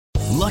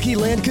Lucky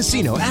Land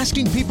Casino,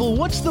 asking people,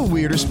 what's the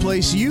weirdest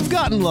place you've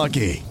gotten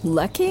lucky?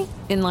 Lucky?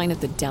 In line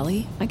at the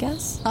deli, I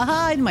guess?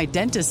 Aha, in my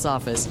dentist's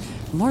office.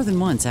 More than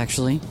once,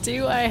 actually.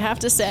 Do I have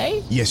to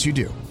say? Yes, you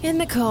do. In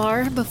the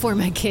car before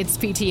my kids'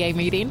 PTA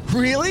meeting.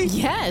 Really?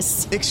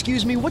 Yes.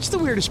 Excuse me, what's the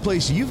weirdest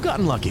place you've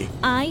gotten lucky?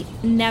 I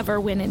never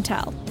win and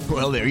tell.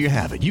 Well, there you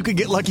have it. You can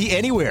get lucky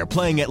anywhere,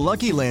 playing at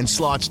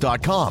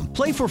LuckyLandSlots.com.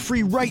 Play for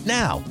free right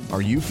now.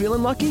 Are you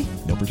feeling lucky?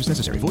 No purchase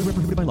necessary. Void where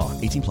prohibited by law.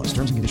 18 plus.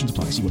 Terms and conditions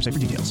apply. See website for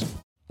details.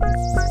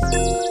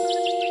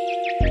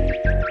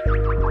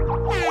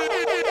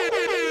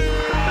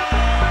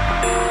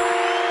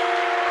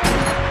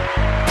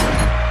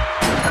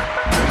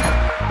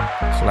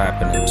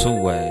 Clapping in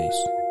two ways.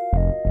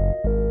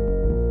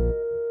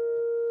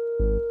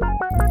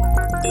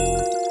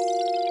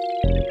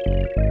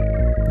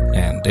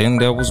 And then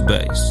there was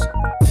bass.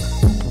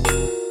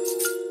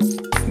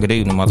 Good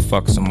evening,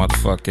 motherfuckers and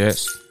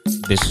motherfuckers.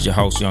 This is your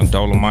host, Young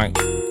Dolemite,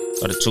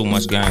 of the Too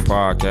Much Game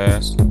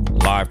Podcast,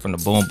 live from the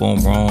Boom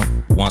Boom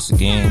Room once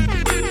again.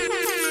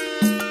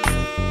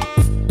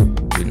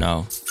 You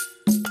know,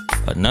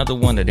 another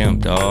one of them,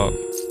 dog.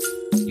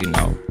 You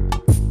know,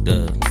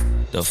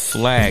 the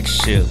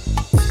flagship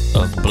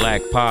of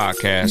black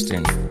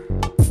podcasting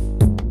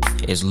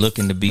is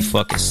looking to be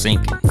fucking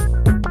sinking.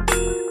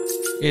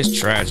 It's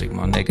tragic,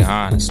 my nigga,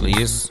 honestly.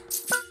 It's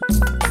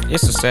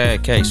a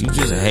sad case. You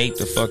just hate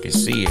to fucking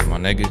see it, my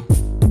nigga.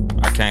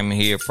 I came in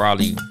here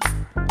probably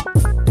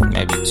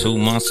maybe 2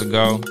 months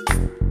ago,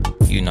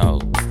 you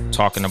know,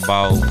 talking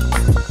about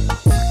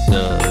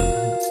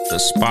the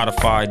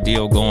Spotify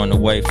deal going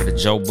away for the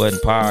Joe Budden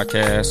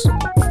Podcast.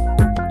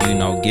 You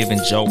know, giving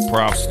Joe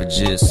props for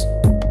just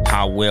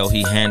how well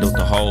he handled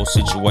the whole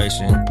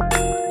situation.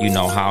 You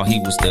know, how he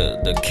was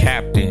the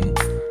captain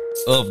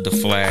of the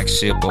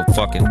flagship of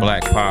fucking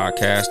black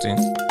podcasting.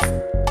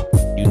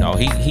 You know,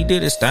 he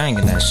did his thing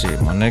in that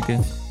shit, my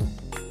nigga.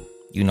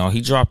 You know,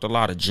 he dropped a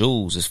lot of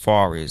jewels as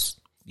far as,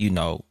 you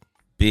know,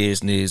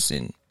 business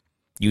and,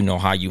 you know,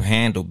 how you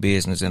handle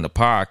business in the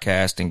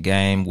podcasting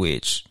game,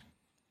 which,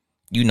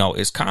 you know,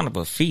 is kind of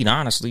a feat,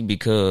 honestly,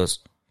 because,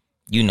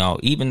 you know,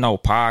 even though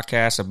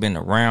podcasts have been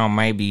around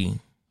maybe,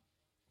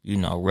 you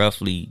know,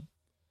 roughly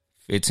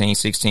 15,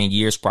 16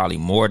 years, probably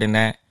more than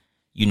that,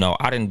 you know,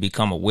 I didn't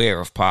become aware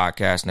of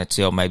podcasting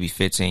until maybe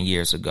 15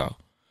 years ago.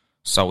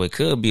 So it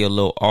could be a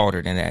little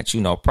older than that,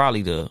 you know,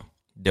 probably the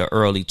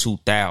early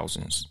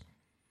 2000s,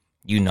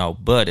 you know.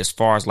 But as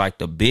far as like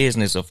the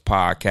business of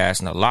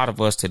podcasting, a lot of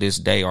us to this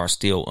day are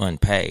still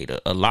unpaid.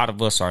 A lot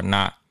of us are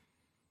not,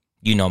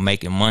 you know,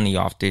 making money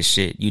off this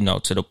shit, you know,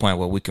 to the point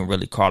where we can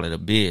really call it a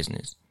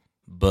business.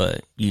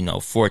 But, you know,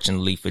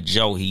 fortunately for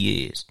Joe,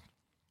 he is,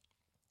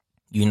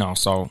 you know,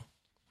 so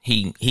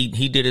he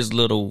did his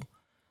little,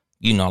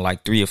 you know,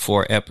 like 3 or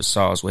 4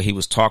 episodes where he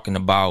was talking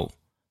about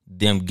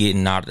them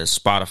getting out of the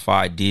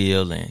Spotify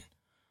deal and,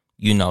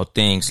 you know,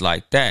 things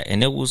like that.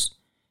 And it was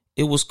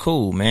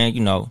cool, man.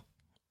 You know,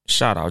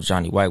 shout out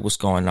Johnny White. What's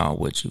going on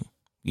with you?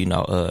 You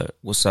know,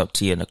 what's up,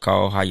 Tia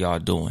Nicole? How y'all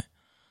doing?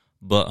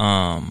 But,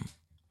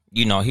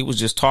 you know, he was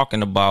just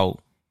talking about,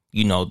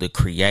 you know, the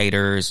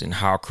creators and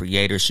how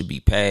creators should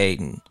be paid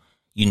and,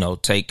 you know,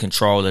 take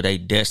control of their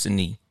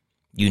destiny,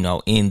 you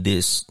know, in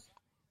this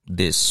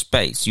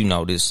space, you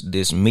know,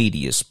 this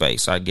media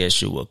space, I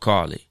guess you would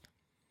call it,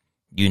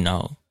 you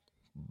know.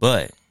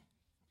 But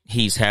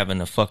he's having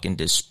a fucking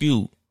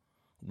dispute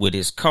with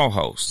his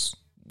co-hosts,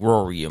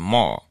 Rory and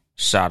Mal.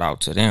 Shout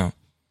out to them.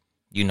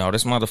 You know,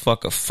 this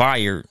motherfucker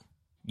fired,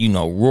 you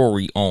know,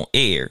 Rory on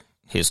air,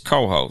 his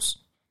co-host.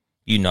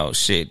 You know,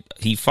 shit,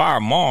 he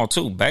fired Mal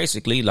too,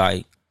 basically.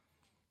 Like,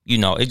 you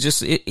know,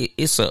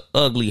 it's a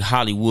ugly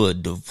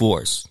Hollywood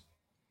divorce,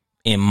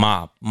 in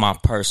my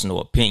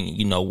personal opinion,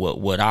 you know,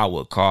 what I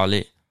would call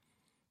it.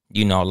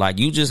 You know, like,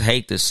 you just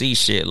hate to see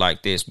shit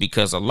like this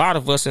because a lot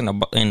of us in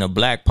the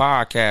black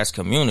podcast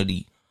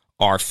community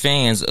are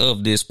fans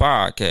of this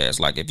podcast.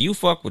 Like, if you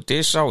fuck with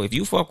this show, if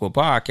you fuck with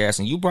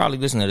podcasting, you probably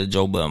listen to the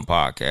Joe Budden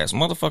Podcast.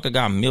 Motherfucker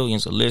got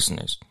millions of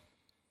listeners,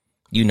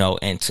 you know,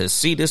 and to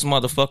see this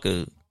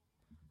motherfucker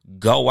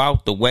go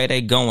out the way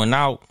they going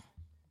out,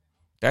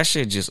 that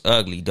shit just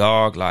ugly,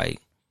 dog. Like,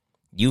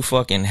 you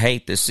fucking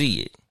hate to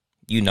see it.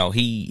 You know,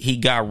 he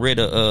got rid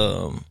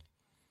of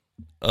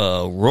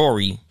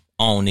Rory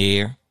on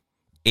air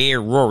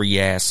Rory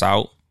ass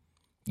out,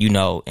 you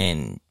know.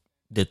 And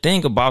the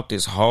thing about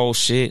this whole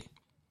shit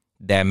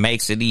that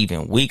makes it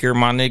even weaker,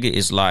 my nigga,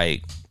 is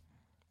like,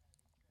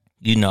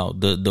 you know,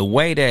 the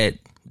way that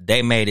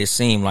they made it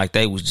seem like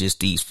they was just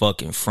these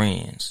fucking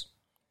friends.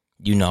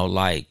 You know,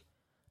 like,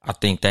 I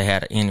think they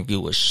had an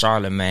interview with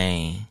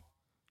Charlemagne,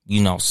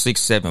 you know,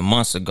 6-7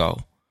 months ago,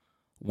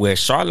 where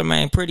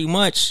Charlemagne pretty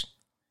much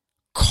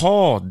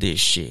called this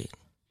shit.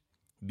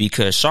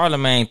 Because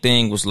Charlemagne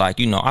thing was like,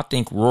 you know, I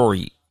think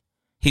Rory,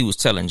 he was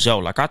telling Joe,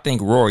 like, I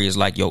think Rory is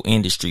like your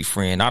industry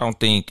friend. I don't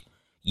think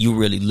you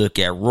really look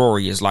at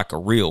Rory as like a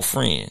real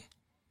friend.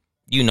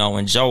 You know,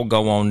 and Joe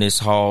go on this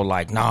whole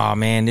like, nah,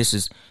 man, this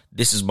is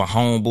my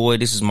homeboy,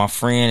 this is my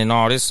friend and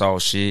all this all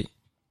shit.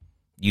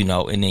 You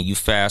know, and then you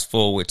fast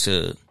forward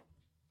to,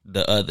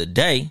 the other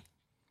day.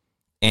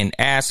 And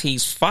as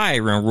he's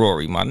firing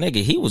Rory, my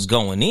nigga, he was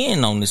going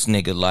in on this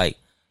nigga like,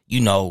 you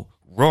know,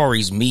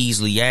 Rory's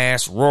measly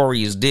ass,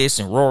 Rory is this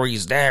and Rory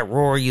is that,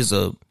 Rory is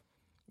a,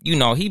 you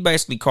know, he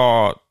basically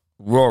called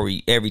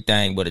Rory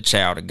everything but a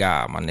child of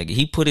God, my nigga.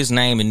 He put his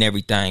name in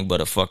everything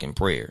but a fucking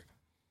prayer.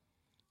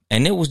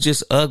 And it was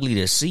just ugly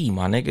to see,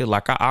 my nigga.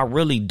 Like, I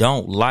really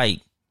don't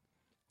like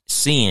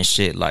seeing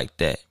shit like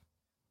that.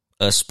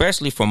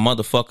 Especially from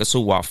motherfuckers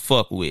who I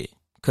fuck with.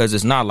 Because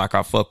it's not like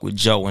I fuck with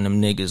Joe and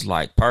them niggas,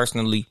 like,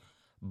 personally.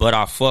 But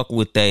I fuck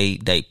with they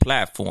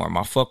platform.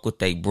 I fuck with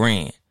they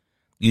brand.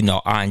 You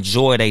know, I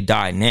enjoy they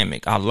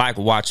dynamic. I like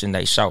watching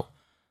they show.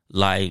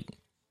 Like,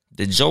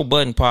 the Joe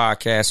Budden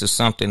Podcast is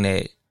something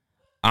that,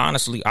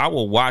 honestly, I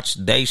will watch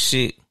they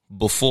shit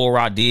before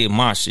I did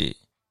my shit.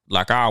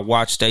 Like, I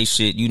watch they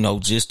shit, you know,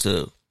 just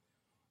to,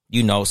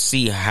 you know,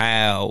 see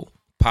how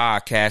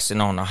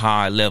podcasting on a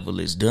high level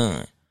is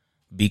done.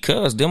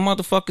 Because them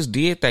motherfuckers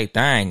did they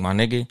thing, my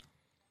nigga.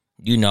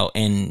 You know,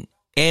 and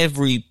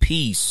every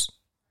piece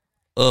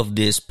of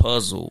this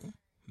puzzle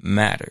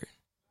mattered.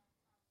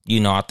 You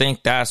know, I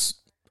think that's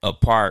a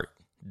part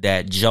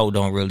that Joe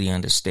don't really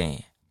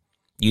understand.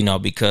 You know,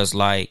 because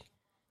like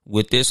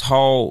with this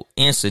whole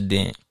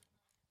incident,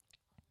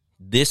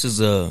 this is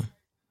a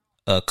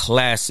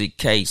classic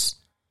case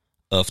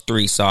of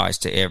three sides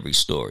to every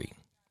story.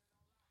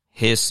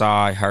 His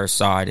side, her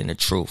side, and the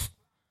truth.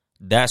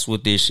 That's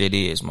what this shit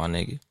is, my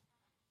nigga.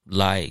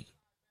 Like,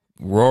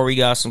 Rory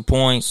got some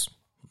points,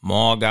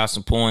 Mal got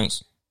some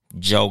points,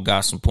 Joe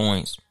got some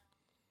points.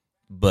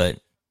 But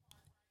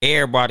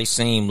everybody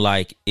seemed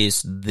like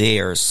it's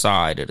their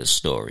side of the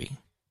story.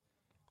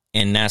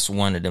 And that's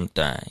one of them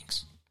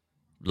things.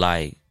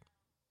 Like,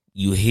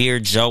 you hear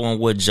Joe and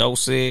what Joe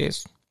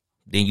says,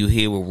 then you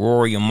hear what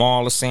Rory and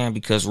Mal are saying,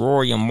 because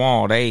Rory and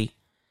Mal, they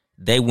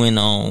went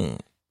on,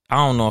 I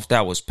don't know if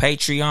that was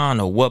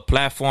Patreon or what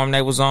platform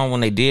they was on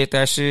when they did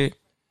that shit.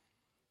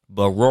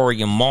 But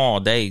Rory and Mal,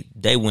 they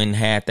went and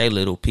had their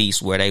little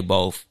piece where they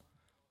both,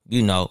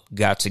 you know,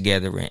 got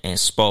together and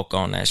spoke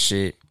on that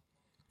shit.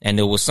 And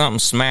there was something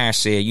Smash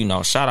said, you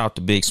know, shout out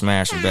to Big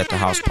Smash and Bet the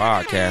House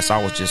Podcast.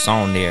 I was just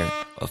on there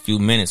a few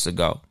minutes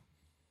ago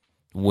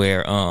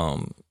where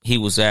he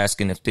was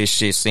asking if this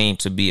shit seemed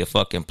to be a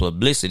fucking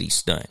publicity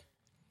stunt.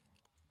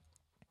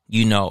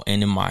 You know,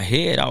 and in my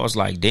head, I was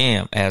like,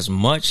 damn, as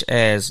much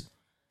as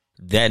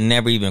that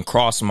never even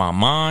crossed my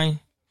mind,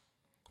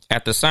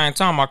 at the same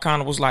time, I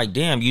kind of was like,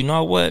 damn, you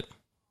know what?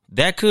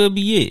 That could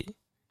be it.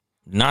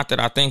 Not that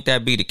I think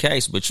that be the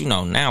case, but you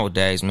know,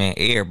 nowadays, man,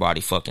 everybody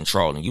fucking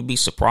trolling. You'd be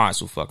surprised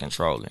who fucking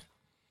trolling.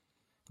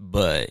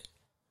 But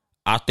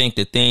I think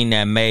the thing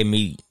that made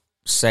me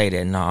say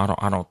that, no,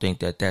 I don't think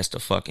that that's the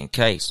fucking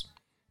case,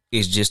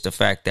 is just the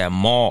fact that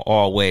Mal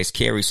always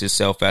carries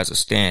himself as a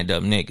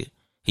stand-up nigga.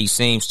 He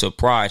seems to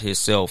pride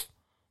himself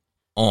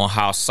on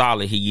how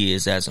solid he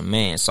is as a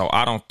man. So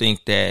I don't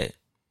think that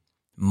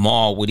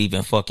Mal would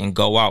even fucking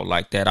go out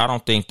like that. I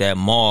don't think that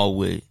Mal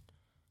would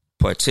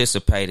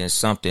participate in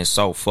something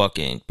so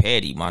fucking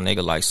petty, my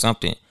nigga. Like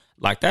something,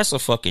 like that's a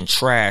fucking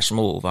trash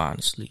move,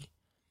 honestly.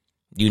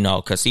 You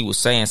know, because he was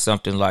saying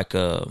something like,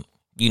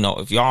 you know,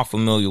 if y'all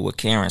familiar with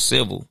Karen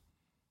Civil,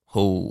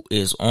 who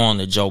is on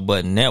the Joe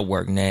Budden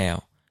Network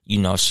now,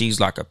 you know, she's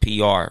like a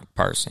PR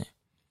person.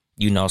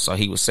 You know, so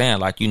he was saying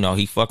like, you know,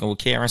 he fucking with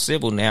Karen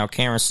Civil now.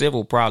 Karen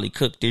Civil probably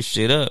cooked this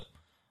shit up.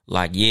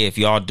 Like, yeah, if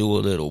y'all do a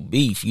little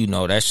beef, you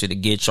know, that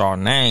should get y'all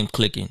name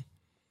clicking,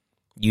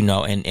 you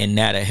know, and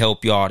that'll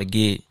help y'all to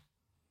get,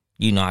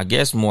 you know, I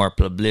guess more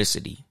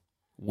publicity,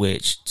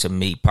 which to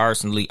me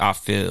personally, I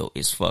feel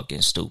is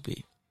fucking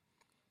stupid.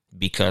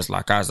 Because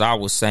like, as I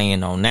was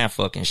saying on that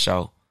fucking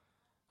show,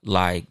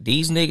 like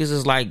these niggas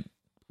is like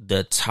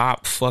the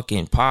top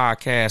fucking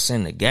podcasts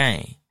in the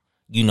game.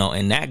 You know,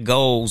 and that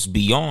goes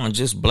beyond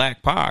just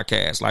black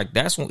podcasts. Like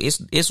that's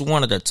it's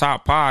one of the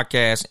top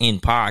podcasts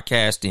in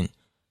podcasting,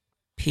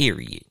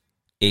 period.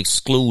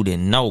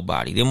 Excluding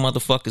nobody. Them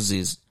motherfuckers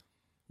is,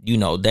 you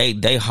know,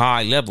 they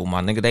high level,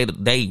 my nigga.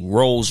 They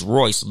Rolls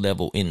Royce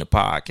level in the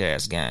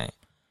podcast game.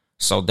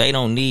 So they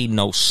don't need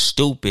no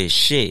stupid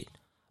shit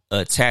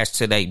attached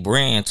to their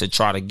brand to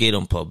try to get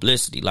them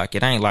publicity. Like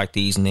it ain't like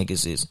these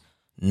niggas is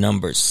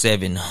number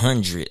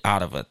 700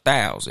 out of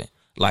 1,000.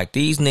 Like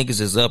these niggas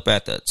is up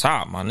at the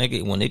top, my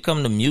nigga. When it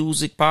come to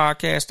music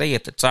podcasts, they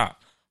at the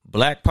top.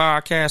 Black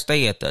podcasts,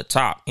 they at the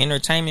top.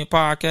 Entertainment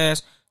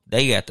podcasts,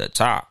 they at the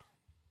top.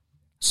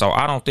 So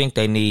I don't think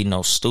they need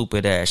no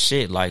stupid ass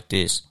shit like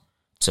this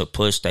to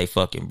push they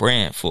fucking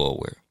brand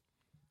forward.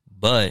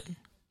 But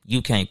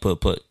you can't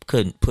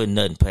couldn't put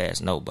nothing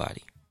past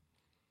nobody.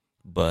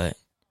 But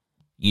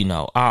you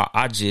know,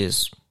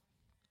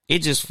 it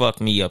just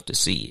fucked me up to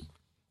see it.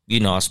 You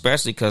know,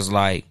 especially because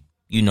like,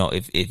 you know,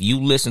 if you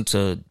listen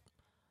to,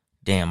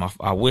 damn,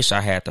 I wish I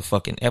had the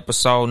fucking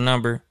episode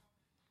number.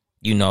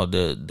 You know,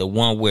 the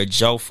one where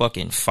Joe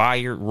fucking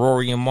fired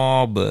Rory and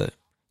Mal. But,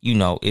 you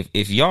know,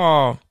 if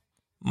y'all,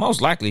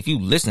 most likely if you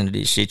listen to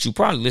this shit, you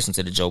probably listen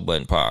to the Joe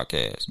Budden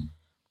Podcast.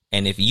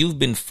 And if you've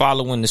been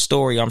following the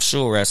story, I'm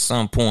sure at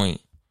some point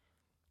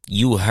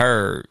you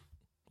heard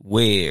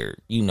where,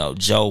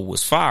 Joe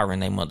was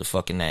firing they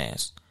motherfucking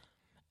ass.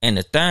 And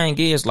the thing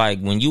is, like,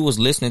 when you was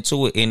listening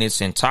to it in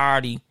its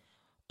entirety,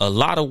 a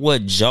lot of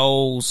what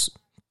Joe's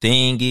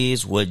thing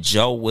is, what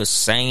Joe was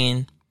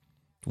saying,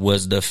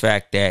 was the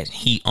fact that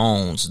he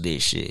owns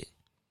this shit.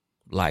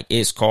 Like,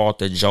 it's called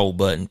the Joe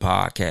Budden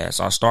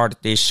Podcast. I started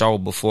this show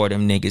before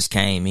them niggas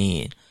came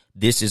in.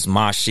 This is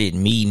my shit.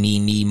 Me,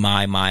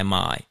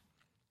 my.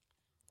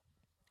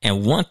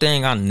 And one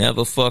thing I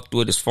never fucked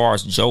with as far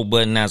as Joe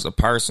Budden as a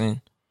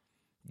person,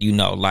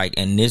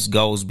 and this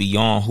goes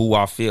beyond who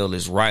I feel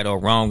is right or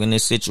wrong in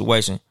this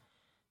situation.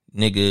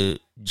 Nigga,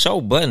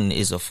 Joe Budden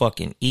is a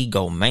fucking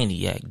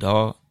egomaniac,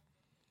 dog.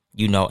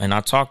 And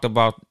I talked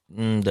about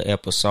the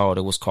episode.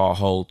 It was called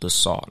Hold the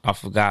Salt. I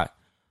forgot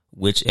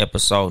which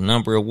episode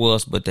number it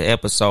was, but the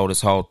episode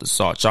is Hold the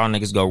Salt. Y'all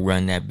niggas go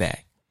run that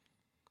back.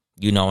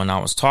 And I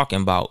was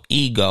talking about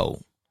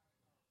ego.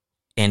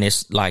 And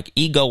it's like,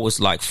 ego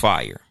is like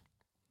fire.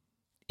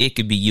 It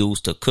could be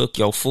used to cook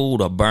your food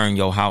or burn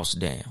your house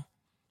down.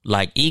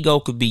 Like,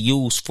 ego could be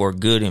used for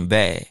good and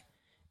bad.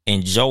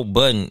 And Joe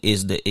Budden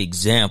is the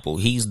example.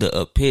 He's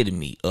the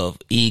epitome of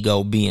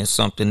ego being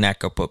something that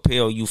could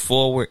propel you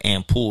forward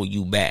and pull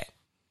you back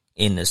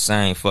in the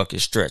same fucking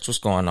stretch. What's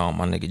going on,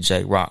 my nigga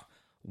J Rock?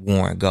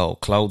 Warren Gold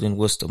Clothing.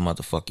 What's the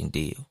motherfucking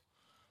deal?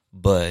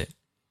 But,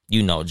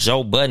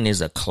 Joe Budden is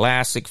a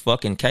classic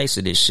fucking case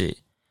of this shit.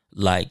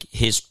 Like,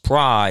 his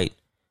pride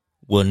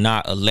will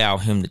not allow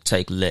him to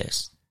take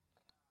less.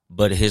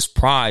 But his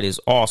pride is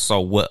also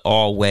what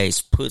always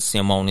puts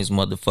him on his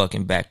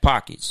motherfucking back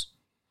pockets.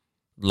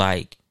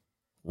 Like,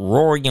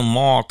 Rory and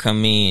Mal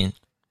come in,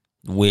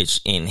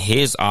 which in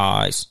his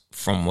eyes,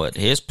 from what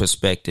his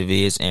perspective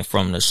is and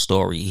from the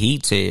story he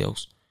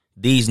tells,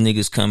 these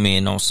niggas come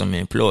in on some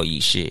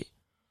employee shit.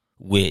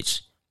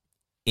 Which,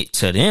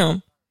 to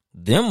them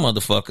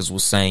motherfuckers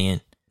was saying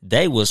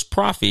they was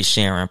profit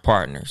sharing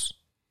partners.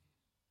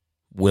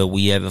 Will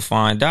we ever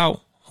find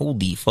out? Who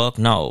the fuck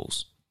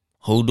knows?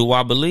 Who do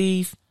I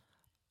believe?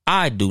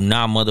 I do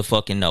not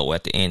motherfucking know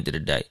at the end of the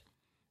day.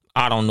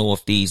 I don't know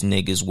if these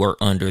niggas were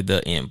under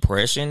the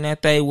impression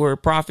that they were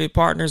profit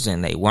partners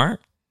and they weren't.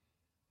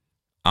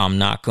 I'm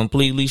not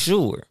completely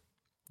sure.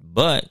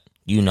 But,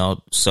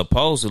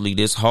 supposedly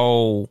this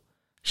whole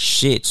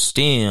shit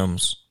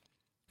stems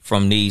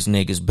from these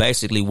niggas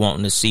basically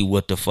wanting to see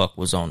what the fuck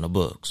was on the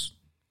books.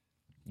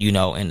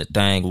 And the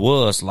thing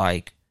was,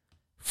 like,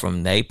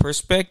 from their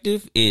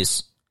perspective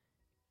is,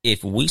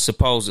 if we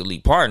supposedly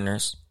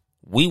partners,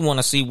 we want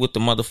to see what the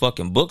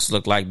motherfucking books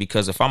look like,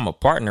 because if I'm a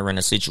partner in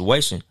a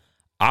situation,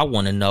 I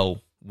want to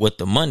know what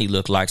the money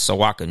look like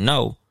so I can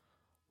know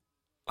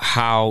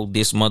how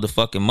this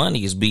motherfucking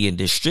money is being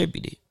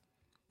distributed.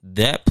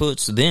 That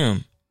puts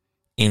them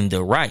in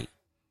the right.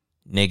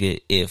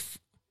 Nigga, if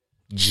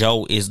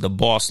Joe is the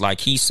boss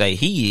like he say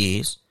he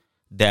is,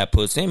 that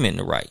puts him in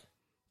the right.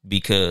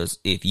 Because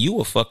if you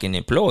a fucking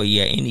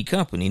employee at any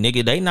company,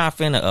 nigga, they not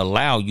finna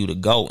allow you to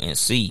go and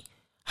see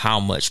how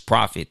much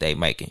profit they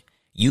making.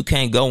 You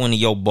can't go into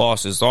your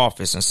boss's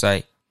office and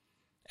say,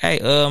 hey,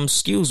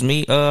 excuse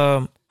me,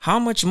 how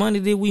much money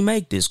did we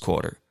make this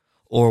quarter?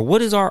 Or what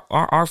does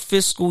our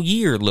fiscal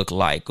year look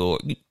like? Or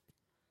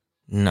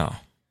no,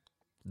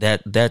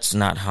 that's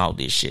not how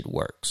this shit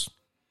works.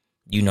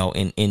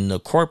 In the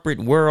corporate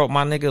world,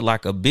 my nigga,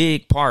 like, a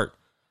big part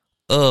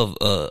of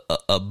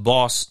a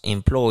boss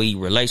employee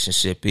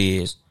relationship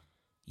is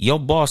your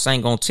boss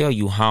ain't gonna tell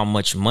you how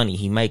much money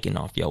he making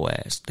off your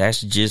ass.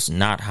 That's just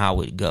not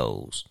how it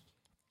goes.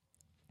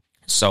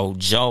 So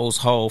Joe's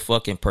whole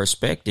fucking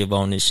perspective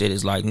on this shit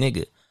is like,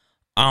 nigga,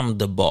 I'm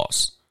the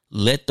boss.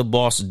 Let the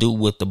boss do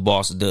what the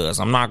boss does.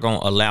 I'm not gonna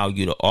allow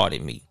you to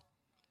audit me.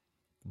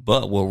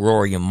 But what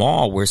Rory and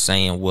Mal were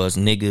saying was,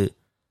 nigga,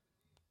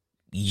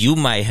 you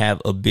might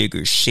have a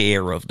bigger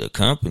share of the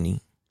company,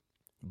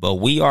 but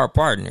we are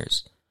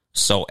partners.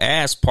 So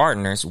as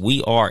partners,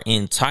 we are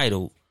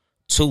entitled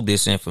to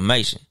this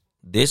information.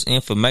 This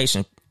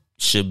information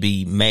should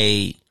be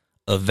made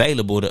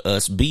available to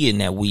us, being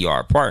that we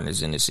are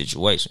partners in this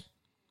situation.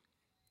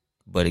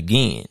 But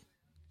again,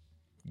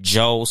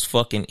 Joe's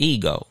fucking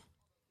ego.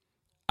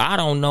 I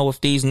don't know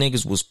if these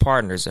niggas was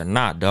partners or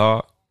not,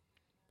 dog.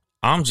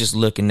 I'm just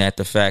looking at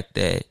the fact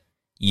that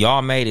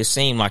y'all made it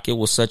seem like it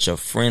was such a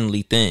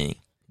friendly thing.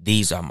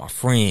 These are my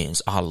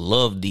friends. I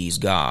love these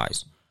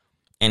guys.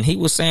 And he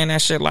was saying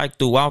that shit like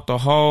throughout the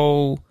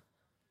whole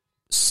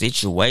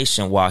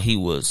situation while he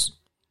was,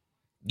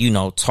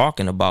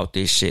 talking about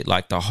this shit.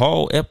 Like, the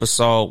whole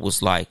episode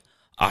was like,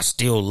 I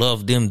still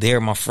love them. They're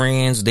my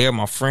friends. They're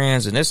my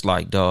friends. And it's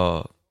like,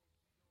 dog,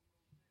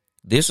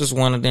 this is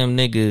one of them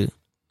niggas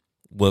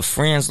with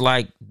friends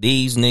like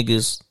these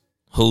niggas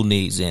who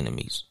needs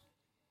enemies.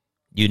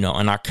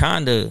 And I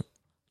kind of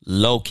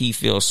low-key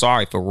feel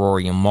sorry for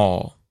Rory and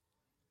Mal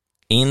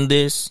in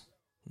this.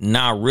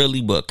 Not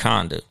really, but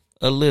kind of.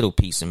 A little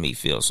piece of me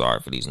feels sorry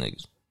for these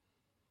niggas.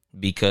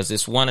 Because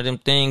it's one of them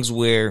things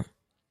where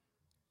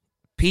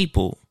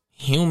people,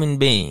 human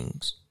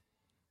beings,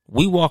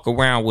 we walk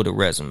around with a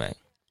resume.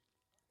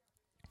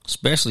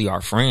 especially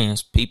our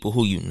friends, people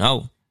who you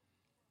know.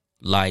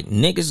 Like,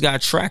 niggas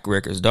got track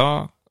records,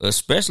 dog.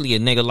 Especially a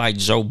nigga like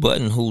Joe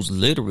Budden, who's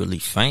literally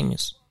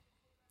famous.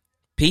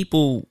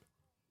 People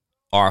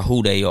are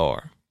who they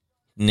are.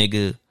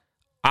 Nigga,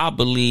 I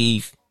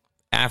believe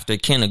after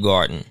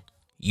kindergarten,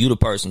 you the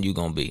person you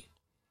gonna be.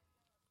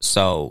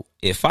 So,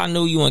 if I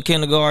knew you in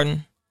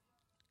kindergarten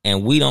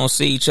and we don't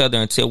see each other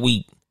until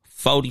we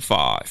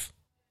 45,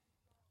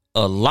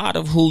 a lot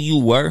of who you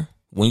were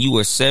when you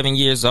were 7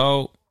 years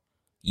old,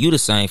 you the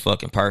same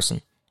fucking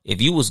person.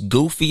 If you was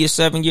goofy at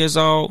 7 years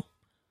old,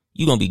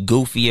 you gonna be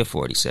goofy at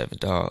 47,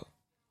 dog.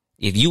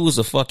 If you was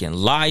a fucking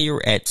liar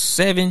at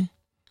 7,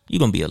 you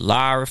gonna be a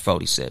liar at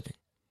 47.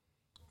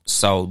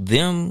 So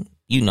them,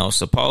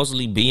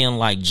 supposedly being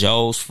like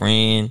Joe's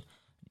friend,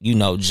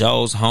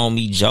 Joe's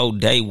homie, Joe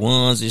day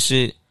ones and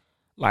shit.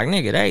 Like,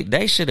 nigga,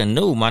 they should have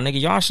knew, my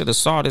nigga. Y'all should have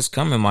saw this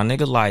coming, my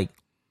nigga. Like,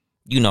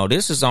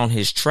 this is on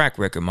his track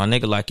record, my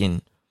nigga. Like,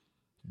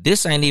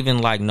 this ain't even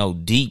like no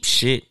deep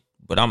shit.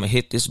 But I'm going to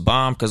hit this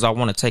bomb because I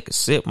want to take a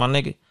sip, my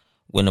nigga.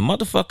 When the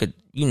motherfucker,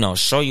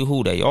 show you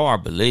who they are,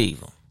 believe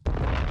them.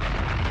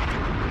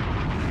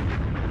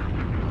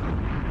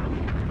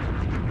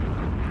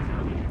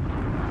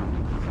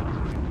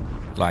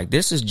 Like,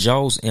 this is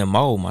Joe's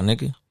MO, my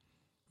nigga.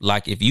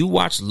 Like, if you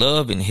watch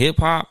Love and Hip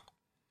Hop,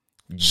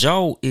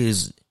 Joe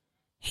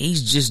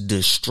he's just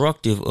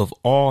destructive of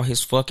all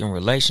his fucking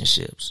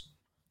relationships.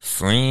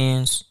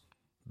 Friends,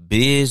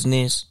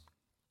 business,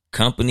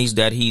 companies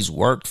that he's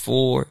worked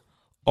for.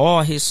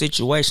 All his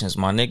situations,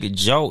 my nigga.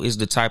 Joe is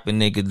the type of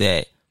nigga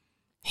that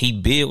he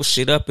builds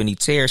shit up and he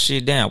tears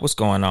shit down. What's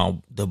going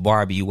on? The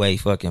Barbie Way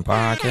fucking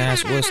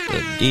podcast? What's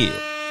the deal?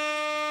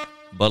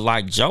 But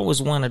like, Joe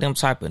is one of them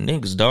type of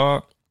niggas,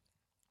 dog.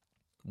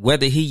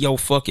 Whether he your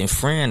fucking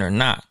friend or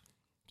not.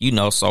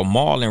 So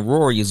Mal and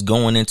Rory is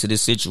going into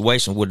this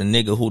situation with a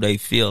nigga who they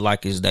feel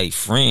like is their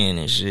friend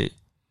and shit.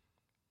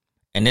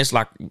 And it's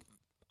like,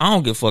 I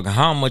don't give a fuck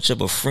how much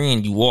of a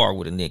friend you are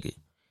with a nigga.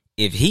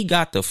 If he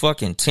got the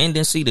fucking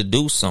tendency to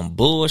do some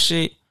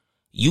bullshit,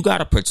 you got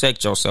to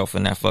protect yourself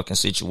in that fucking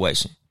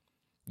situation.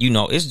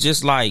 It's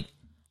just like,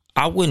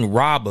 I wouldn't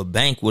rob a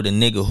bank with a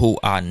nigga who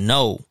I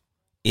know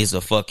is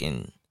a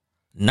fucking,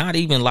 not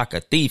even like a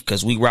thief,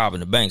 because we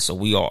robbing the bank, so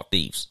we all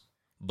thieves.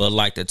 But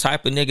like the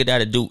type of nigga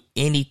that'll do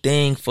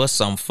anything for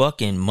some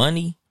fucking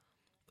money,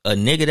 a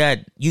nigga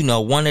that,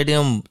 one of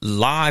them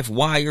live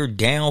wire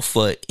down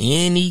for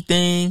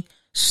anything,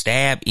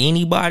 stab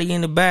anybody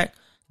in the back.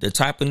 The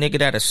type of nigga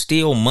that'll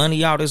steal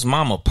money out his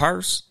mama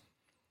purse.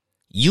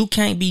 You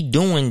can't be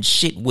doing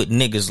shit with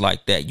niggas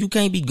like that. You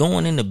can't be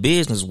going into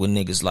business with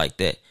niggas like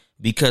that.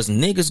 Because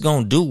niggas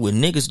gonna do what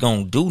niggas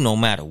gonna do no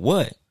matter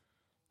what.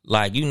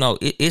 Like,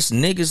 it's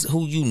niggas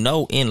who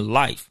in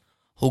life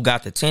who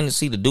got the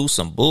tendency to do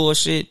some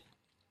bullshit.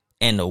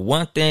 And the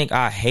one thing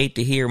I hate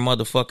to hear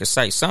motherfuckers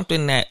say,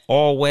 something that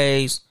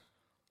always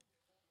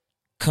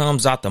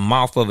comes out the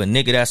mouth of a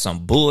nigga that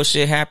some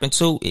bullshit happened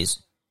to is,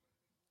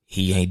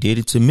 he ain't did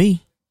it to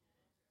me.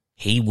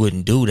 He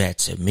wouldn't do that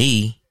to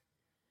me.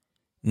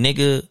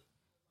 Nigga,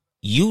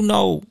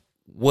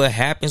 what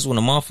happens when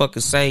a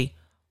motherfucker say,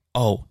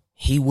 oh,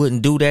 he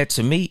wouldn't do that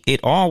to me? It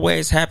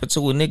always happened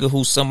to a nigga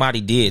who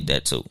somebody did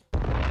that to.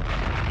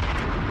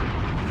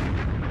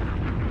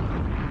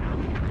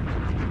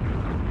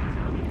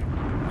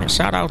 And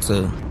shout out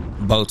to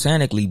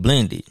Botanically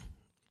Blended.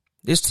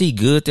 This tea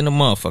good than a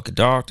motherfucker,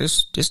 dog.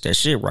 This that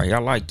shit right. I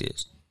like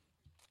this.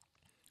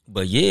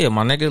 But yeah,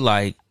 my nigga,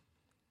 like,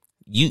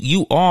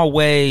 You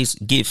always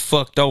get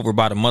fucked over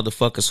by the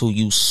motherfuckers who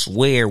you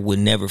swear would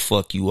never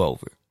fuck you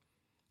over.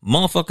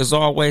 Motherfuckers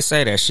always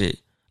say that shit.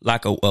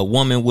 Like a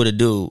woman with a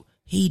dude,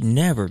 he'd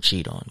never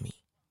cheat on me.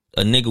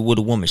 A nigga with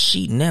a woman,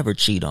 she'd never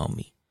cheat on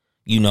me.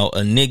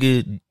 A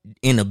nigga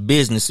in a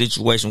business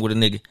situation with a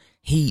nigga,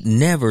 he'd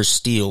never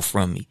steal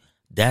from me.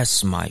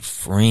 That's my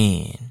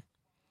friend.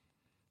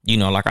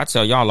 Like I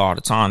tell y'all all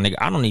the time, nigga,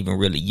 I don't even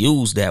really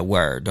use that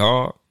word,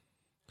 dog.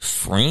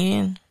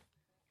 Friend?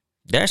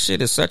 That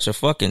shit is such a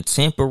fucking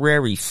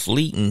temporary,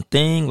 fleeting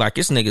thing. Like,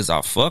 it's niggas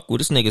I fuck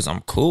with. It's niggas I'm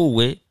cool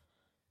with.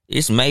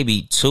 It's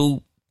maybe 2,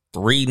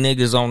 3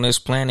 niggas on this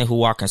planet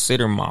who I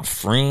consider my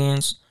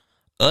friends.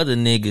 Other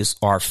niggas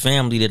are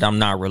family that I'm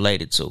not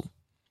related to.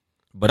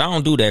 But I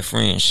don't do that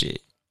friend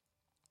shit.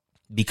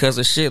 Because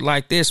of shit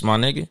like this, my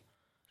nigga.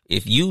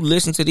 If you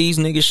listen to these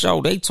niggas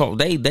show,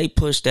 they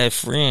push that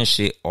friend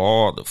shit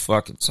all the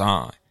fucking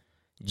time.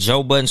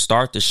 Joe Budden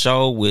start the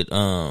show with,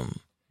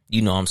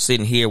 I'm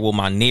sitting here with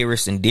my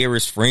nearest and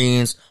dearest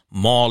friends.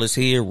 Mal is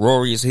here.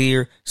 Rory is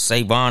here.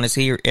 Savon is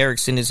here.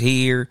 Erickson is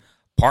here.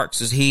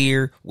 Parks is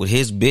here with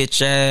his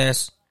bitch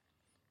ass.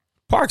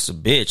 Parks a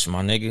bitch,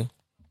 my nigga.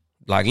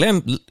 Like,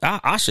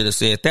 I should have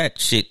said that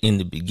shit in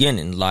the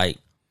beginning. Like,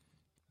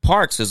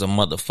 Parks is a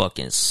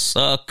motherfucking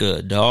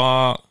sucker,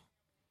 dog.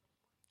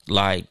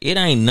 Like, it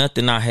ain't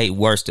nothing I hate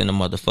worse than a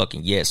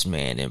motherfucking yes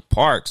man. And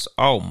Parks,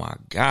 oh my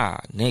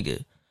God,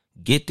 nigga.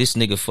 Get this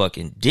nigga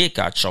fucking dick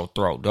out your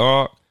throat,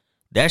 dog.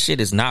 That shit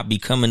is not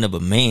becoming of a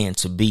man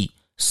to be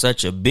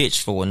such a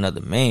bitch for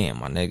another man,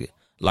 my nigga.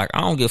 Like,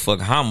 I don't give a fuck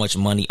how much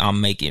money I'm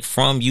making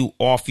from you,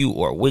 off you,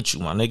 or with you,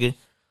 my nigga.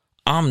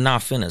 I'm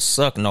not finna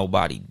suck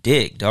nobody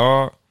dick,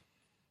 dog.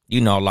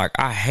 You know, like,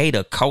 I hate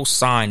a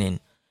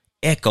co-signing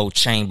echo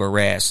chamber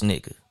ass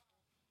nigga.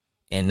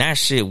 And that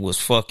shit was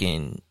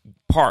fucking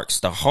Parks.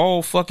 The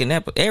whole fucking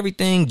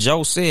everything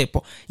Joe said.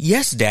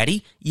 Yes,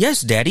 daddy.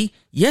 Yes, daddy.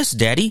 Yes,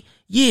 daddy.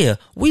 Yeah,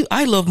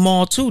 I love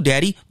Mal too,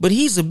 daddy. But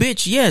he's a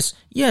bitch. Yes.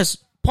 Yes.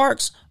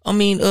 Parks.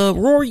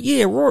 Rory.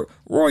 Yeah,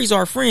 Rory's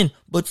our friend.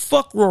 But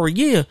fuck Rory.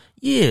 Yeah.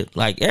 Yeah.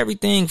 Like,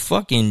 everything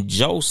fucking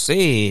Joe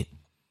said,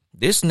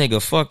 this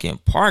nigga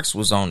fucking Parks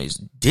was on his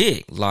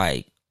dick.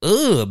 Like,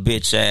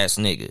 bitch ass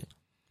nigga.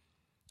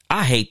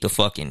 I hate to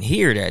fucking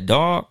hear that,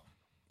 dog.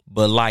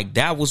 But, like,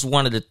 that was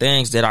one of the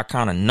things that I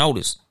kind of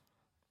noticed.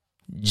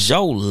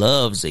 Joe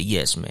loves a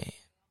yes man.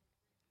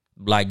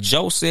 Like,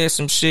 Joe said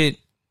some shit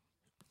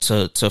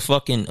to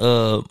fucking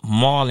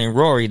Mal and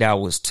Rory that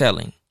was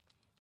telling.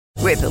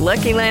 With the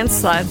Lucky Land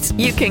Slots,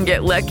 you can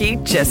get lucky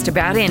just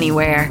about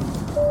anywhere.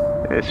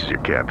 This is your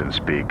captain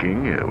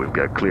speaking. We've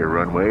got clear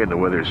runway and the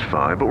weather's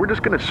fine, but we're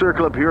just going to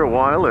circle up here a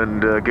while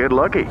and get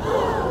lucky.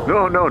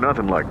 No,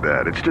 nothing like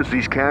that. It's just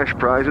these cash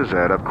prizes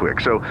add up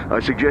quick. So I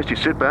suggest you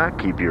sit back,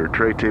 keep your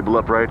tray table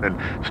upright, and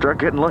start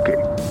getting lucky.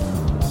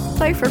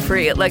 Play for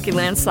free at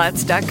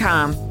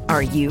LuckyLandSlots.com.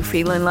 Are you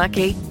feeling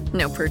lucky?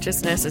 No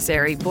purchase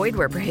necessary. Void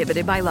where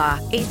prohibited by law.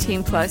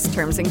 18+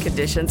 terms and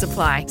conditions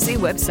apply. See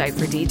website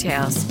for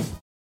details.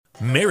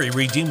 Mary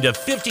redeemed a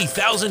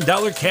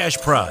 $50,000 cash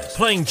prize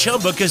playing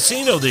Chumba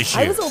Casino this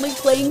year. I was only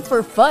playing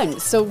for fun,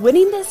 so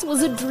winning this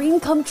was a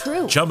dream come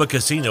true. Chumba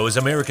Casino is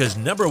America's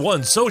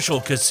 #1 social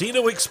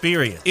casino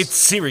experience. It's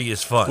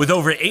serious fun. With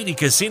over 80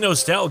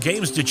 casino-style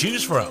games to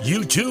choose from,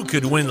 you too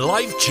could win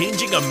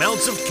life-changing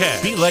amounts of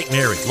cash. Be like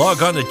Mary.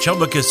 Log on to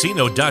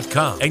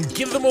ChumbaCasino.com and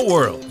give them a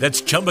whirl.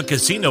 That's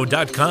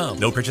ChumbaCasino.com.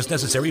 No purchase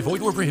necessary.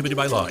 Void where prohibited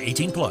by law.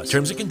 18+.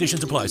 Terms and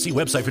conditions apply. See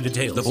website for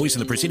details. The voice in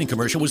the preceding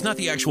commercial was not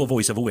the actual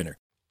voice of a winner.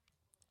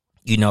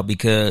 You know,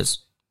 because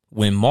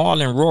when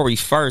Mal and Rory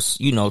first,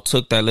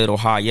 took that little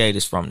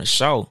hiatus from the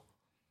show,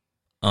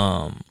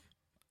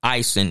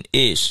 Ice and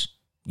Ish,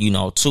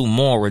 two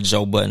more of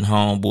Joe Budden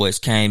homeboys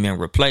came and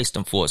replaced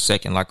them for a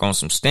second, like on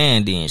some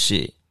stand-in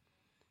shit.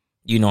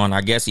 And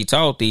I guess he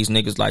told these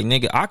niggas, like,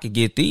 nigga, I could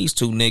get these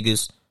two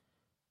niggas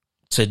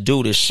to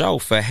do the show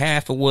for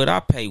half of what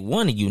I pay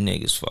one of you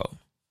niggas for.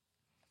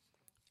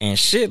 And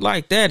shit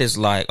like that is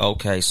like,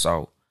 okay,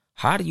 so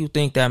how do you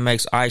think that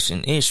makes Ice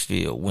and Ish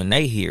feel when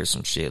they hear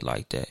some shit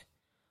like that?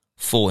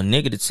 For a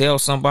nigga to tell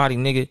somebody,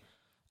 nigga,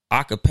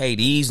 I could pay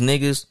these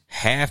niggas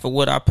half of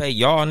what I pay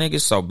y'all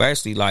niggas. So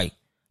basically, like,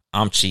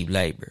 I'm cheap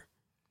labor.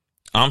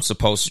 I'm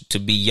supposed to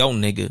be your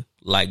nigga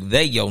like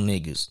they your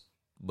niggas.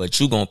 But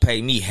you gonna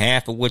pay me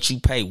half of what you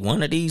pay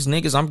one of these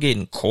niggas? I'm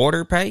getting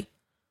quarter pay?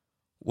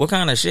 What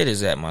kind of shit is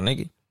that, my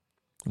nigga?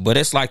 But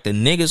it's like the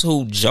niggas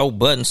who Joe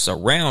Budden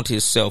surround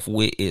himself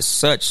with is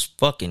such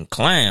fucking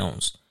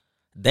clowns.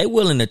 They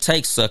willing to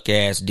take suck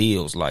ass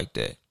deals like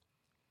that.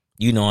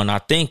 And I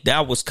think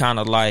that was kind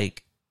of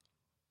like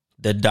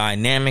the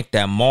dynamic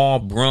that Mal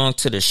brung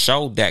to the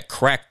show that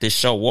cracked the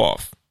show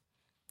off.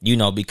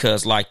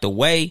 Because like the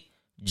way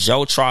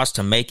Joe tries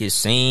to make it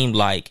seem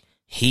like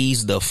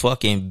he's the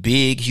fucking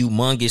big,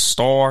 humongous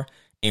star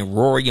and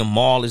Rory and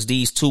Mal is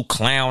these two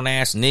clown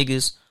ass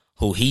niggas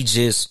who he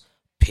just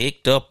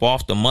picked up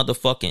off the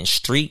motherfucking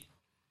street.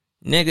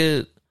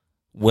 Nigga,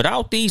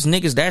 without these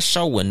niggas, that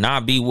show would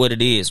not be what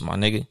it is, my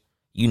nigga.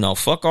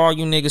 Fuck all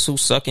you niggas who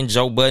sucking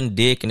Joe Budden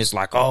dick and it's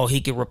like, oh,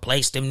 he can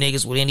replace them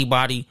niggas with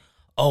anybody.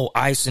 Oh,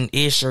 Ice and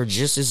Ish are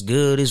just as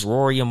good as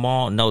Rory and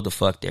Mal. No, the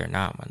fuck they're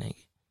not, my nigga.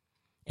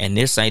 And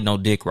this ain't no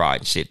dick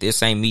riding shit.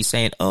 This ain't me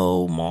saying,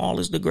 oh, Mal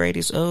is the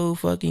greatest. Oh,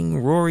 fucking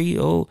Rory.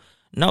 Oh,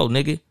 no,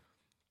 nigga.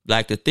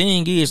 Like, the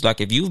thing is,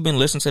 like, if you've been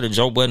listening to the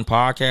Joe Budden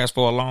podcast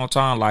for a long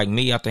time, like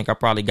me, I think I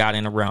probably got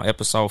in around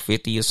episode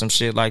 50 or some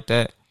shit like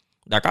that.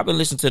 Like, I've been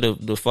listening to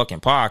the fucking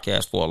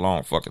podcast for a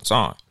long fucking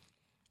time.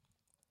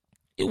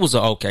 It was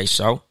an okay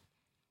show.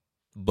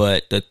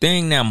 But the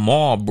thing that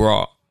Mal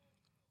brought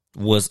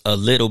was a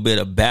little bit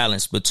of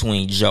balance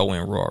between Joe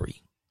and Rory.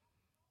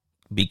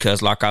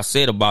 Because like I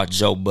said about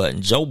Joe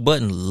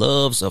Budden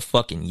loves a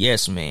fucking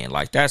yes man.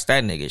 Like, that's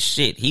that nigga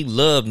shit. He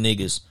loved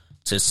niggas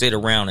to sit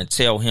around and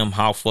tell him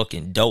how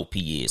fucking dope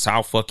he is,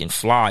 how fucking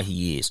fly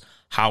he is,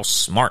 how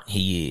smart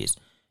he is.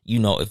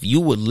 If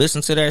you would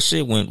listen to that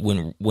shit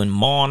when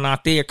Mal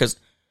not there, because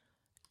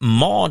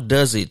Mal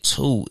does it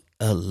too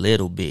a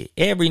little bit.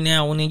 Every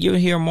now and then you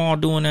hear Mal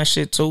doing that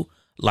shit too.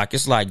 Like,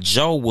 it's like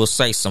Joe will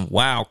say some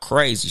wild,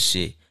 crazy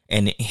shit,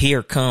 and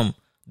here come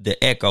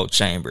the echo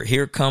chamber.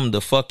 Here come the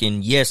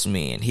fucking yes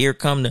man. Here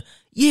come the,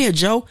 yeah,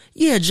 Joe.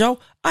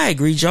 I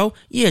agree, Joe.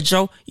 Yeah,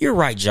 Joe. You're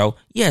right, Joe.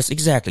 Yes,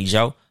 exactly,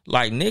 Joe.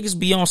 Like, niggas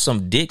be on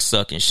some dick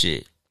sucking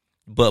shit.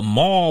 But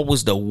Mal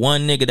was the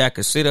one nigga that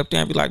could sit up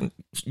there and be like,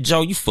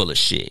 Joe, you full of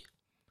shit.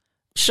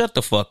 Shut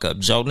the fuck up,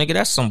 Joe. Nigga,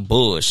 that's some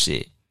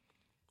bullshit.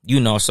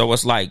 So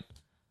it's like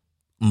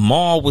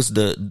Mal was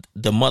the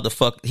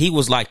motherfucker. He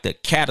was like the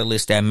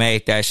catalyst that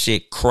made that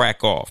shit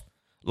crack off.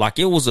 Like,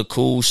 it was a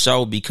cool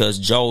show because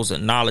Joe's a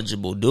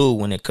knowledgeable dude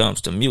when it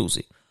comes to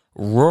music.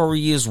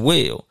 Rory as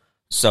well.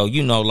 So,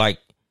 you know, like,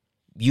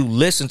 you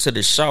listen to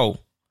the show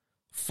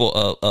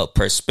for a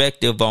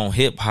perspective on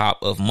hip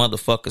hop of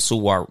motherfuckers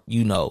who are,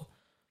 you know,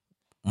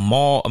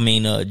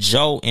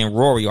 Joe and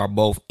Rory are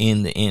both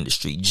in the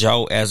industry.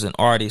 Joe as an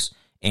artist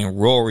and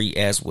Rory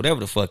as whatever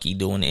the fuck he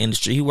do in the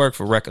industry. He worked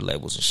for record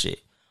labels and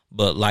shit.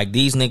 But like,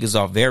 these niggas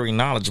are very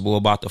knowledgeable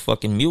about the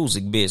fucking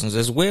music business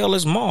as well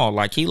as Mal.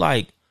 Like, he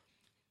like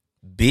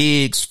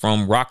Biggs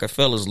from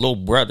Rockefeller's little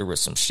brother or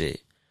some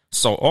shit.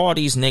 So all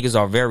these niggas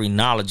are very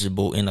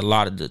knowledgeable in a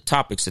lot of the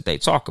topics that they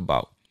talk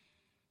about.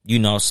 You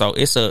know, so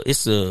it's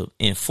a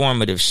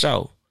informative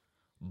show.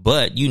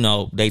 But, you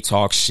know, they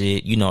talk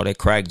shit, you know, they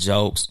crack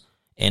jokes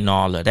and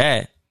all of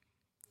that.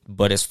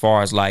 But as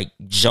far as like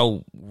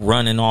Joe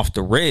running off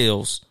the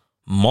rails,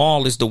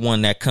 Mal is the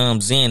one that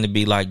comes in to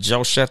be like,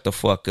 Joe, shut the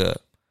fuck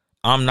up.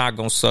 I'm not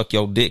gonna suck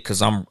your dick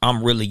because I'm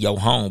really your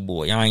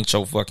homeboy. I ain't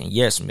your fucking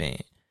yes man.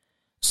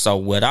 So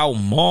without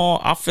Mal,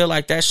 I feel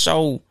like that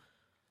show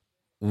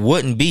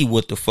wouldn't be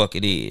what the fuck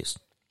it is.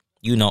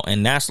 You know,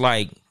 and that's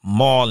like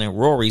Mal and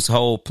Rory's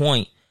whole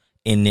point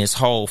in this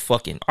whole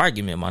fucking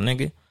argument, my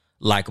nigga.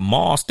 Like,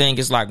 Mal's thing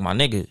is like, my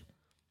nigga,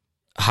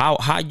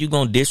 how you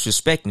gonna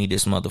disrespect me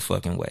this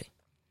motherfucking way?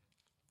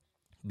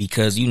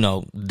 Because, you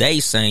know, they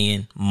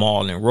saying,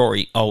 Mal and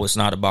Rory, oh, it's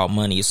not about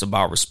money, it's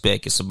about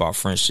respect, it's about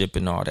friendship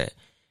and all that.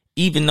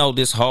 Even though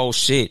this whole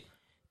shit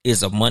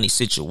is a money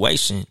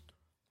situation,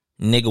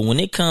 nigga, when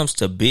it comes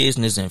to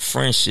business and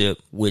friendship,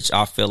 which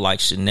I feel like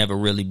should never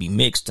really be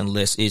mixed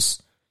unless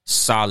it's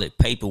solid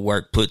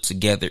paperwork put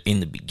together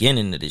in the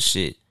beginning of this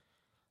shit,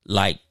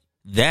 like,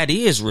 that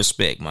is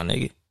respect, my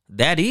nigga.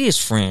 That is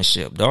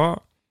friendship,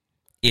 dog.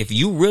 If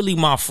you really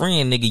my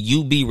friend, nigga,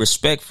 you be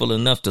respectful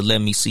enough to let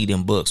me see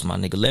them books, my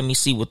nigga. Let me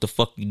see what the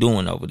fuck you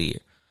doing over there.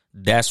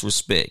 That's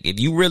respect. If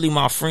you really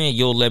my friend,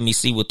 you'll let me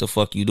see what the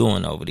fuck you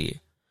doing over there.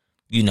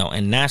 You know,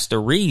 and that's the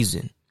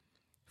reason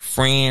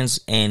friends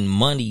and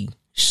money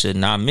should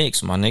not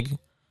mix, my nigga.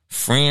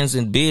 Friends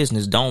and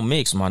business don't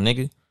mix, my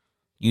nigga.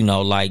 You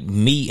know, like,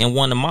 me and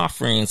one of my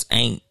friends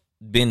ain't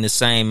been the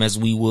same as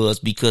we was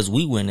because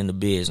we went into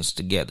business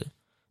together.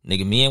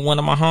 Nigga, me and one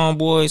of my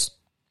homeboys,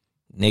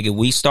 nigga,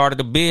 we started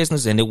a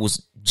business and it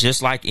was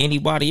just like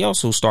anybody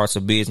else who starts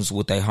a business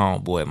with their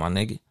homeboy, my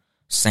nigga.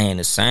 Saying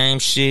the same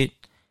shit.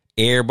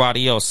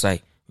 Everybody else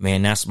say,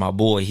 man, that's my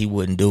boy. He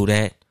wouldn't do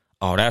that.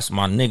 Oh, that's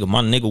my nigga.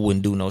 My nigga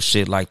wouldn't do no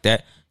shit like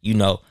that. You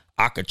know,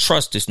 I could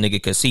trust this nigga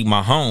because he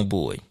my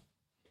homeboy.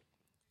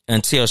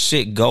 Until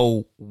shit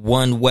go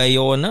one way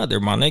or another,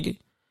 my nigga.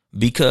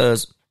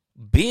 Because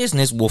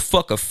business will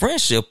fuck a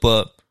friendship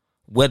up,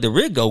 whether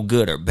it go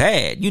good or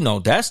bad. You know,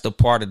 that's the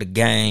part of the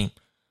game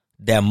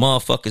that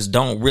motherfuckers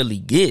don't really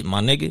get,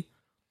 my nigga.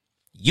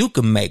 You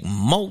can make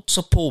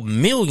multiple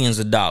millions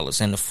of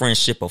dollars and the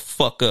friendship will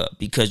fuck up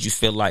because you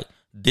feel like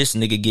this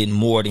nigga getting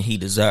more than he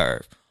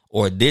deserve,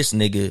 or this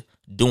nigga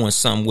doing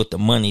something with the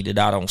money that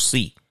I don't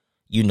see,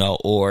 you know,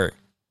 or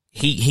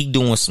he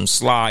doing some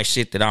sly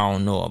shit that I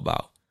don't know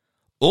about.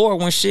 Or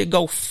when shit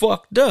go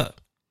fucked up.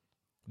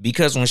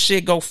 Because when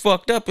shit go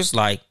fucked up, it's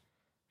like,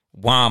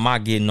 why am I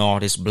getting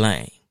all this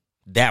blame?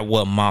 That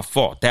wasn't my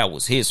fault. That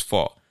was his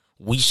fault.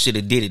 We should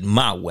have did it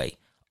my way.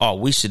 Oh,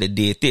 we should have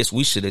did this.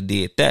 We should have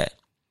did that.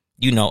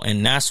 You know,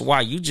 and that's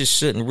why you just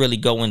shouldn't really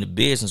go into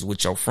business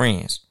with your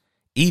friends.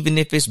 Even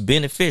if it's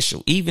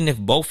beneficial. Even if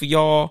both of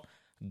y'all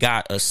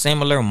got a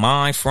similar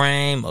mind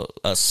frame,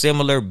 a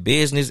similar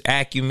business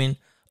acumen,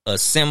 a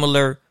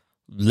similar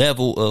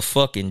level of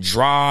fucking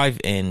drive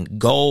and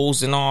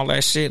goals and all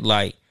that shit.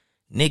 Like,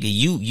 nigga,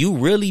 you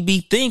really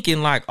be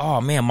thinking like,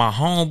 oh man, my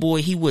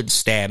homeboy, he wouldn't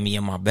stab me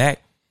in my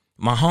back.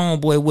 My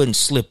homeboy wouldn't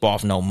slip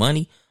off no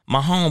money.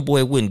 My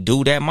homeboy wouldn't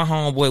do that. My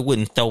homeboy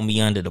wouldn't throw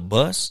me under the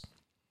bus.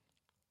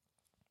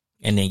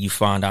 And then you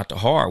find out the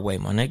hard way,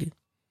 my nigga.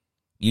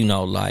 You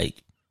know, like,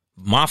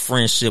 my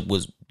friendship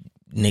was,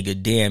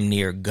 nigga, damn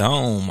near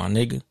gone, my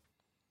nigga.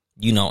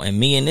 You know, and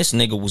me and this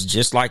nigga was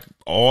just like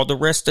all the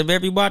rest of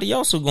everybody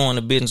else who go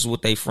into business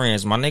with their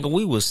friends. My nigga,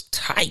 we was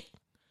tight.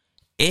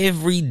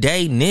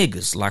 Everyday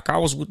niggas. Like, I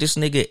was with this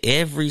nigga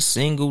every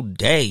single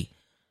day.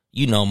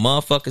 You know,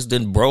 motherfuckers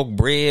done broke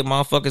bread.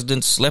 Motherfuckers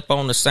done slept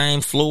on the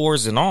same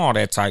floors and all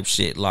that type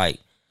shit. Like,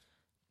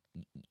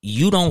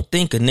 you don't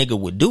think a nigga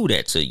would do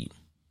that to you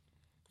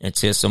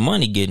until some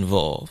money get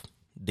involved.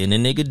 Then a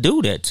nigga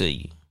do that to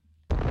you.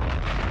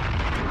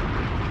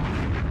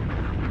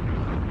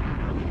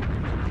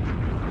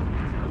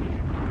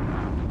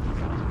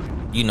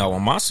 You know,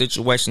 in my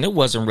situation, it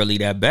wasn't really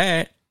that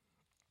bad.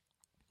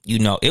 You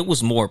know, it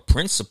was more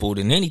principle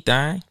than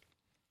anything.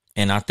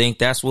 And I think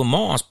that's what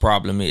Mal's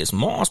problem is.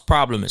 Mal's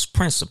problem is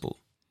principle.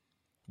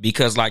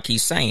 Because like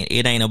he's saying,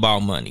 it ain't about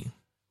money.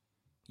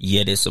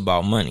 Yet it's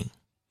about money.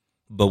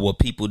 But what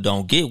people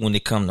don't get when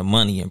it come to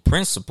money and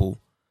principle,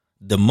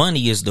 the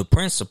money is the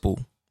principle,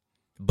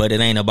 but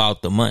it ain't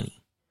about the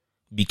money.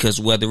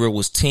 Because whether it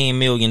was $10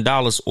 million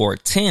or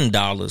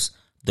 $10,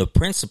 the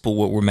principle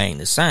will remain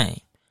the same.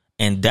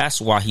 And that's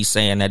why he's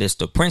saying that it's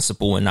the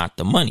principle and not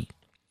the money.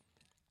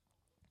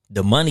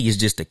 The money is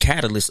just the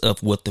catalyst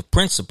of what the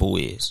principle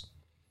is.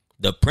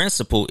 The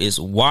principle is,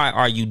 why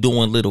are you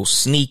doing little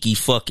sneaky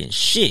fucking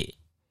shit?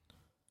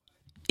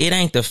 It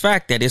ain't the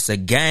fact that it's a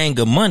gang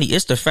of money.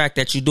 It's the fact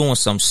that you're doing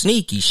some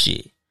sneaky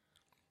shit.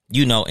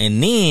 You know,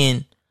 and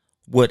then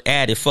what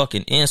added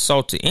fucking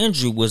insult to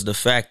injury was the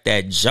fact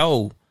that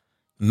Joe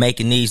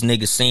making these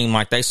niggas seem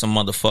like they some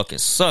motherfucking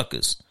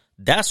suckers.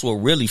 That's what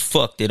really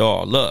fucked it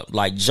all up.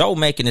 Like, Joe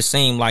making it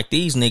seem like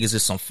these niggas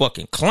is some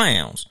fucking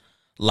clowns.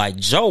 Like,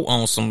 Joe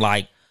on some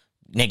like,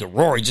 nigga,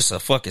 Rory just a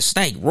fucking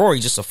snake. Rory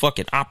just a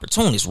fucking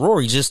opportunist.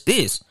 Rory just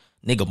this.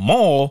 Nigga,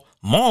 Mal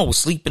was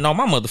sleeping on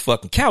my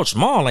motherfucking couch.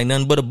 Mal ain't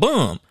nothing but a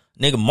bum.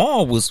 Nigga,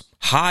 Mal was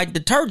hiding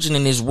detergent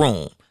in his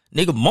room.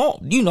 Nigga, Mal,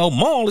 you know,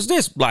 Mal is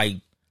this. Like,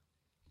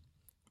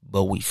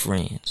 but we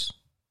friends.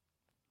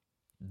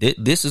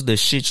 This is the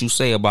shit you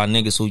say about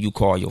niggas who you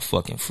call your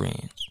fucking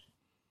friends.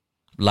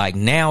 Like,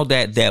 now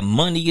that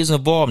money is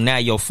involved, now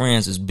your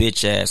friends is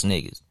bitch ass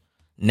niggas.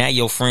 Now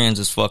your friends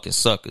is fucking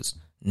suckers.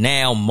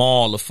 Now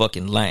Mal a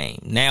fucking lame.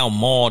 Now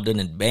Mal done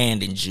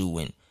abandoned you,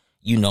 and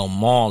you know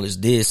Mal is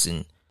this,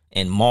 and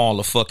Mal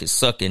a fucking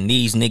sucker, and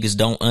these niggas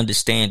don't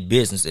understand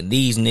business, and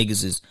these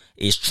niggas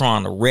is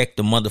trying to wreck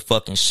the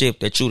motherfucking ship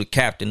that you the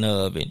captain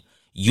of, and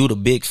you the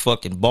big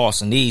fucking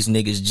boss, and these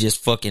niggas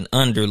just fucking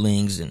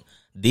underlings, and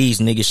these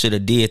niggas should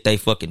have did they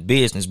fucking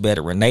business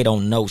better, and they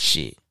don't know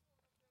shit.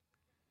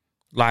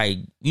 Like,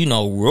 you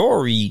know,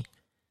 Rory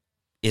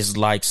is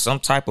like some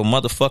type of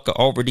motherfucker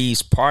over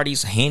these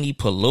parties, Henny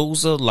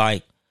Palooza.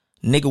 Like,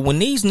 nigga, when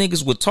these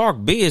niggas would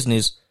talk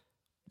business,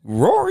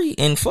 Rory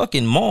and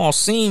fucking Mal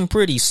seem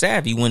pretty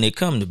savvy when it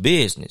come to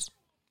business.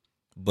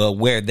 But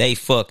where they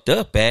fucked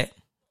up at,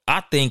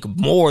 I think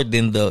more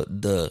than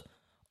the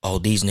oh,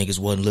 these niggas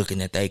wasn't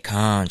looking at their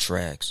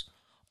contracts.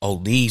 Oh,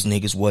 these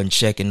niggas wasn't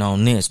checking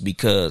on this,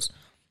 because,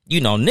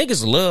 you know,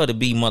 niggas love to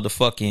be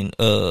motherfucking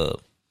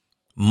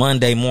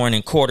Monday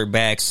morning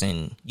quarterbacks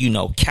and, you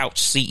know,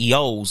 couch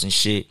CEOs and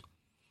shit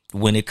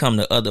when it come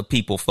to other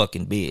people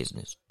fucking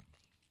business.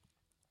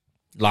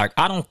 Like,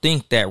 I don't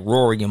think that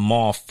Rory and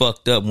Mal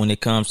fucked up when it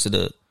comes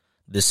to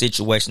the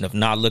situation of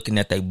not looking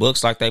at their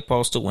books like they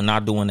supposed to and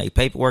not doing their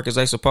paperwork as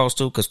they supposed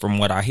to, because from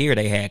what I hear,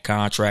 they had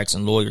contracts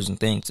and lawyers and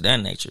things of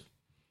that nature.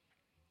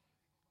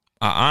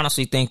 I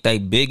honestly think their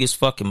biggest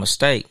fucking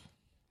mistake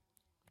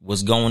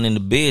was going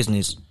into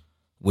business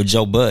with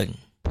Joe Budden.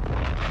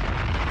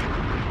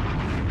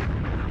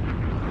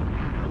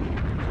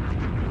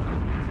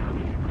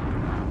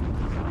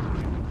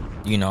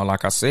 You know,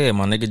 like I said,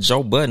 my nigga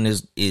Joe Budden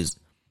is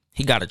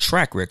he got a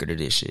track record of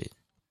this shit.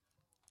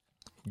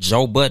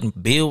 Joe Budden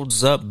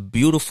builds up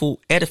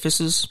beautiful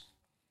edifices,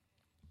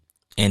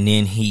 and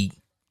then he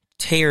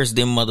tears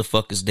them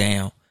motherfuckers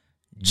down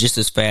just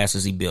as fast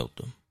as he built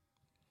them.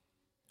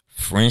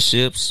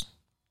 Friendships,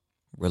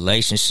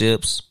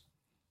 relationships,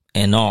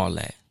 and all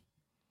that.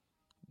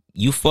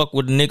 You fuck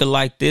with a nigga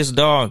like this,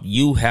 dog,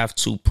 you have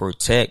to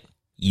protect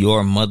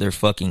your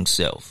motherfucking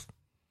self.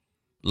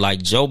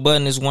 Like, Joe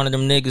Budden is one of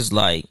them niggas,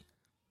 like,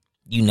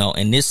 you know,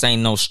 and this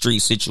ain't no street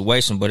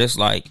situation, but it's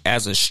like,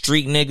 as a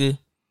street nigga,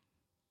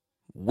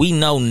 we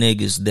know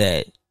niggas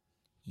that,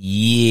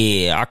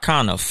 yeah, I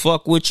kind of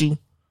fuck with you,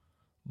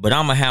 but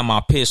I'm gonna have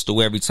my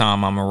pistol every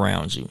time I'm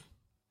around you,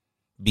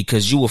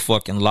 because you a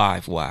fucking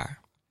live wire.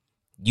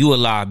 You a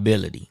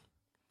liability.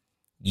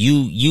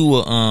 You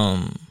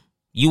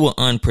a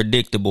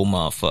unpredictable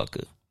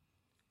motherfucker.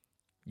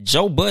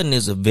 Joe Budden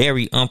is a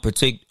very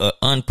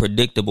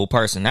unpredictable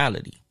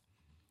personality.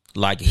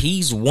 Like,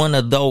 he's one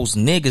of those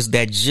niggas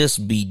that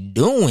just be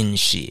doing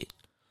shit.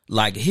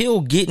 Like,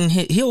 he'll get in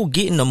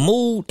the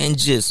mood and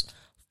just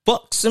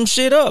fuck some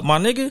shit up, my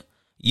nigga.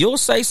 You'll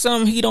say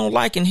something he don't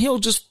like and he'll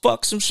just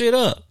fuck some shit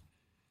up.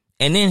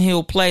 And then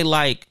he'll play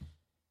like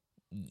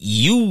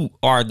you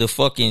are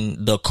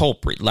the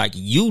culprit. Like,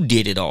 you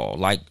did it all.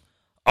 Like,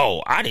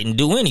 oh, I didn't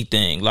do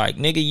anything. Like,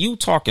 nigga, you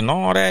talking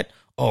all that.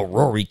 Oh,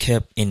 Rory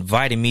kept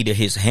inviting me to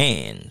his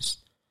hands,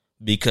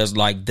 because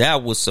like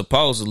that was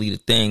supposedly the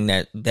thing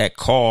that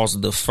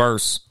caused the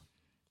first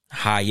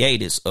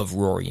hiatus of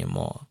Rory and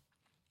Mal.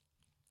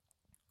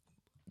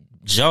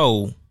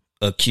 Joe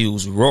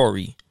accused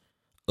Rory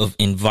of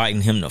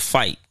inviting him to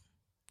fight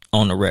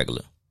on the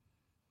regular.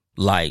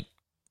 Like,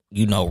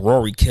 you know,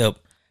 Rory kept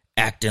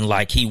acting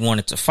like he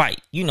wanted to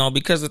fight, you know,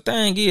 because the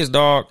thing is,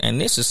 dog,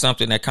 and this is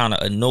something that kind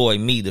of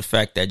annoyed me, the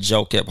fact that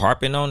Joe kept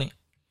harping on it.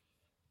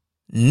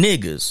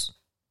 Niggas,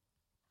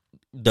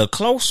 the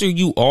closer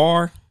you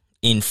are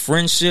in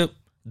friendship,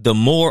 the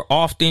more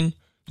often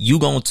you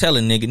gonna tell a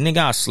nigga,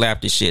 I'll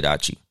slap the shit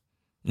out you.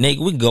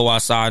 Nigga, we can go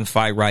outside and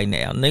fight right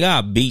now. Nigga,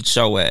 I'll beat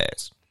your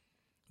ass.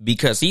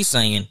 Because he's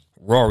saying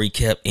Rory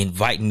kept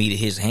inviting me to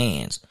his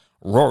hands.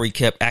 Rory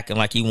kept acting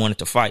like he wanted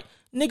to fight.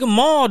 Nigga,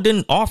 Mal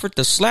didn't offer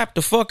to slap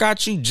the fuck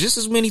out you just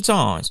as many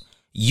times.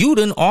 You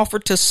didn't offer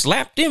to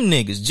slap them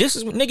niggas just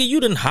as, nigga, you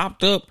done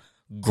hopped up,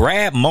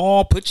 grab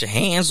Mal, put your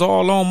hands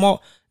all on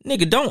Mal.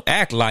 Nigga, don't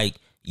act like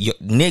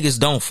niggas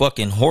don't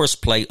fucking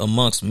horseplay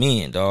amongst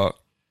men, dog.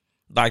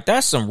 Like,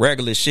 that's some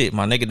regular shit,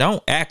 my nigga.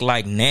 Don't act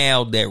like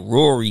now that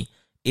Rory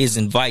is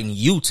inviting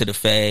you to the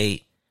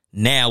fade,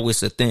 now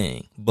it's a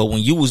thing. But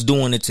when you was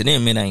doing it to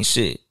them, it ain't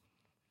shit.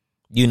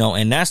 You know,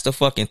 and that's the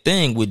fucking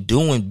thing with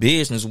doing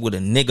business with a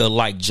nigga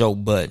like Joe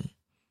Budden.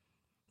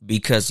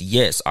 Because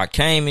yes, I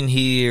came in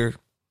here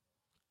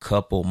a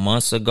couple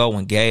months ago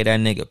and gave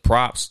that nigga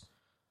props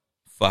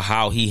for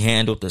how he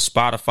handled the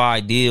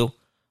Spotify deal.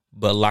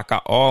 But like I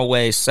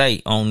always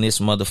say on this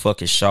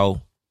motherfucking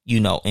show,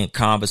 you know, in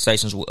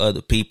conversations with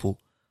other people,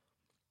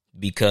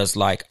 because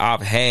like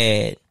I've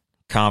had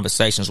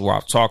conversations where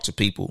I've talked to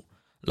people,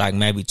 like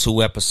maybe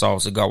 2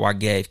 episodes ago, I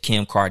gave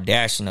Kim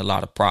Kardashian a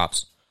lot of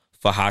props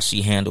for how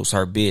she handles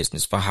her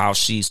business, for how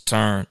she's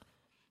turned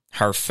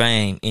her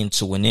fame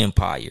into an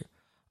empire.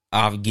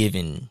 I've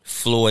given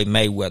Floyd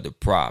Mayweather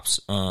props,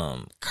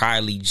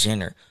 Kylie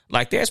Jenner.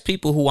 Like, there's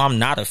people who I'm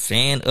not a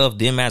fan of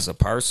them as a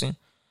person.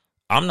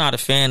 I'm not a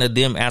fan of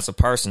them as a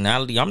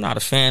personality. I'm not a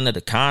fan of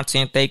the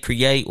content they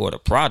create or the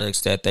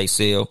products that they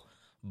sell.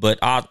 But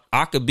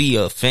I could be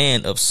a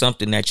fan of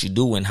something that you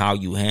do and how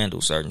you handle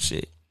certain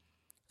shit.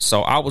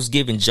 So I was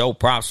giving Joe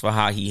props for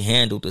how he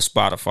handled the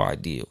Spotify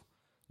deal.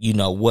 You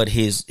know, what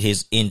his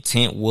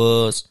intent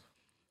was,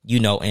 you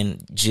know,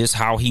 and just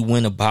how he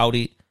went about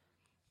it.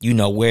 You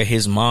know, where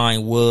his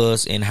mind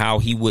was and how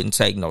he wouldn't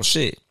take no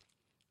shit.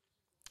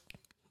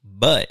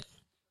 But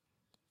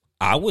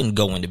I wouldn't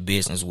go into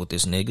business with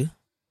this nigga.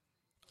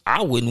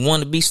 I wouldn't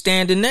want to be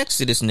standing next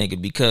to this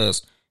nigga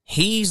because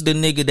he's the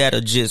nigga that'll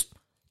just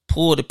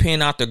pull the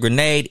pin out the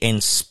grenade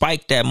and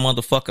spike that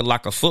motherfucker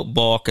like a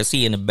football because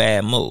he in a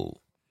bad mood.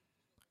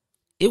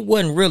 It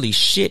wasn't really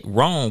shit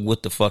wrong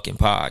with the fucking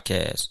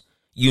podcast.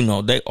 You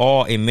know, they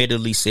all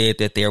admittedly said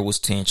that there was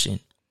tension.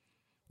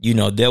 You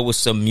know, there was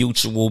some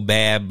mutual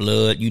bad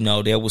blood. You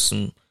know, there was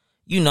some,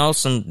 you know,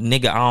 some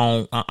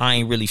nigga, I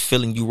ain't really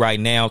feeling you right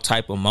now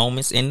type of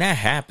moments. And that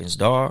happens,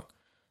 dog.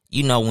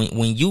 You know,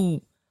 when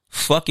you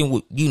fucking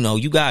with, you know,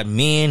 you got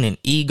men and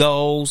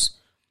egos,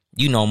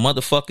 you know,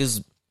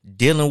 motherfuckers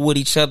dealing with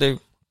each other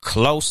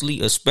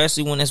closely,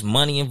 especially when there's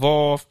money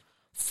involved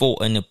for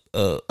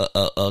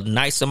a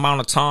nice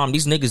amount of time.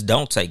 These niggas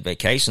don't take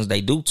vacations.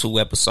 They do 2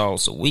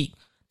 episodes a week.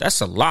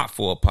 That's a lot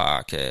for a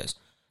podcast.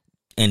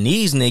 And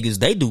these niggas,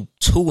 they do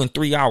 2 and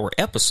 3 hour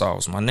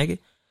episodes, my nigga.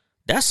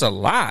 That's a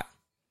lot.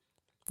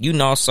 You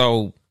know,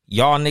 so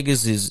y'all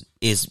niggas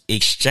is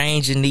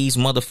exchanging these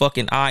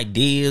motherfucking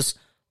ideas,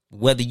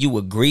 whether you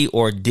agree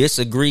or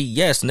disagree.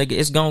 Yes, nigga,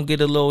 it's gonna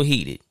get a little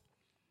heated.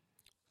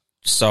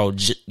 So,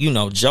 you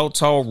know, Joe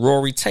told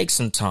Rory, take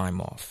some time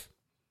off.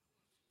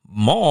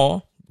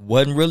 Mal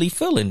wasn't really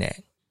feeling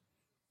that.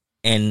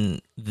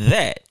 And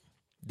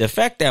the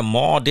fact that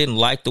Mal didn't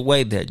like the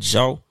way that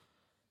Joe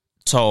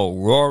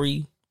told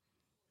Rory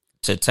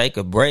to take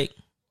a break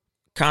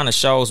kind of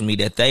shows me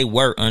that they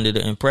were under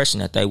the impression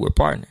that they were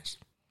partners.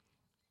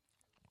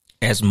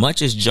 As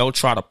much as Joe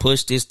tried to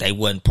push this, they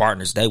wasn't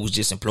partners. They was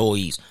just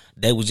employees.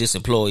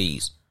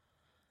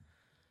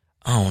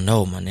 I don't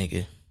know, my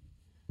nigga.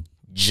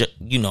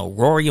 You know,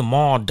 Rory and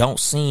Mal don't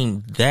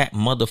seem that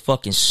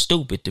motherfucking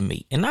stupid to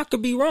me. And I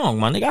could be wrong,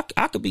 my nigga.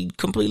 I could be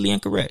completely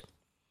incorrect.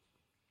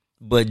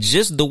 But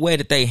just the way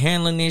that they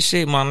handling this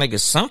shit, my nigga,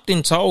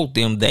 something told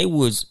them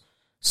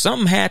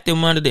something had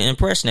them under the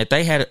impression that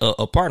they had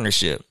a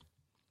partnership.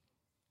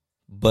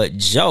 But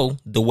Joe,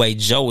 the way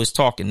Joe is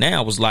talking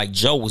now, was like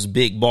Joe was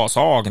big boss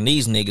hog and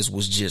these niggas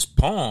was just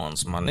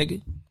pawns, my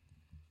nigga.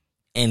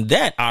 And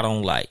that I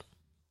don't like.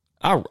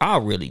 I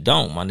really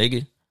don't, my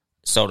nigga.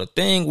 So the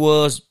thing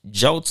was,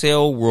 Joe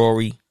tell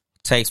Rory,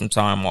 take some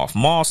time off.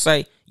 Mal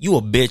say, you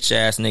a bitch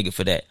ass nigga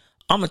for that.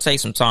 I'm going to take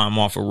some time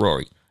off for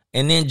Rory.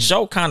 And then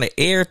Joe kind of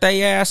aired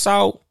they ass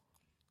out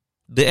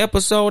the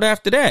episode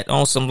after that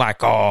on some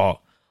like, oh,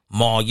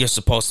 Mal, you're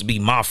supposed to be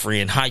my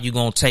friend. How you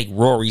going to take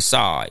Rory's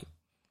side?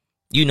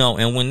 You know,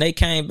 and when they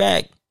came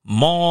back,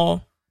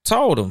 Mal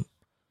told him,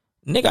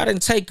 nigga, I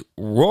didn't take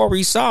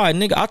Rory's side.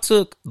 Nigga, I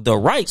took the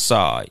right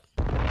side.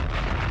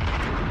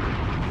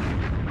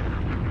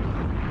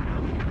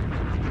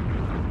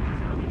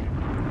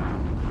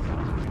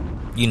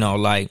 You know,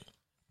 like,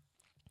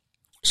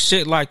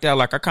 shit like that.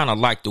 Like, I kind of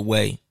like the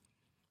way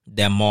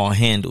that Mal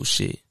handles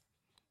shit.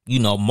 You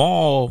know,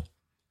 Mal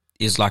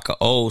is like an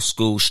old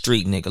school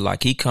street nigga.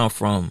 Like, he come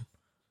from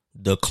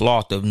the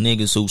cloth of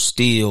niggas who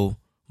still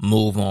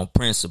move on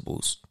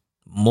principles,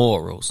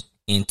 morals,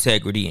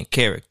 integrity, and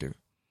character.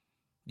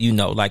 You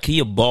know, like, he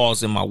a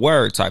balls in my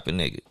word type of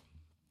nigga.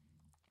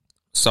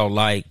 So,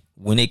 like,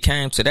 when it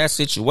came to that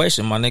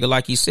situation, my nigga,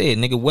 like he said,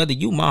 nigga, whether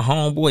you my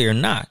homeboy or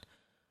not,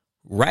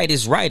 right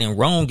is right and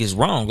wrong is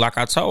wrong. Like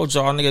I told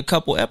y'all, nigga, a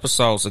couple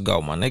episodes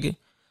ago, my nigga,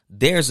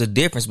 there's a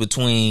difference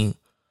between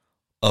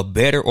a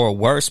better or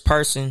worse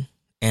person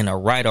and a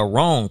right or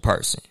wrong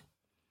person.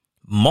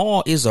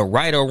 Mal is a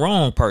right or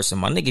wrong person,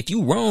 my nigga. If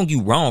you wrong,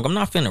 you wrong. I'm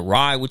not finna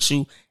ride with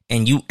you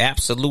and you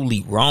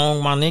absolutely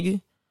wrong, my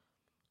nigga.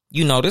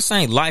 You know, this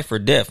ain't life or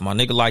death, my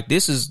nigga. Like,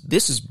 this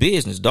is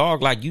business,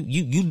 dog. Like,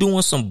 you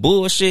doing some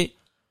bullshit,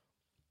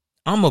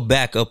 I'ma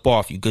back up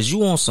off you because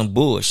you on some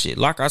bullshit.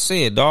 Like I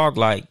said, dog,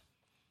 like,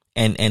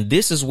 and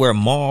this is where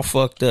Mal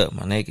fucked up,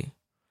 my nigga.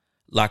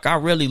 Like, I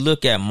really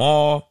look at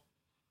Mal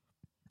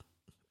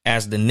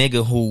as the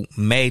nigga who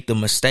made the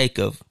mistake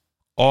of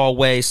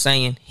always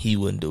saying he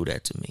wouldn't do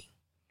that to me.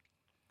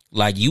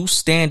 Like, you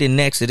standing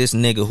next to this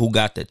nigga who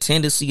got the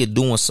tendency of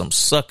doing some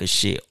sucker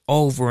shit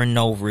over and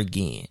over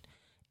again.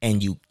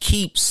 And you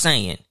keep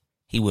saying,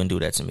 he wouldn't do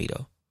that to me,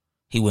 though.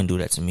 He wouldn't do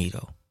that to me,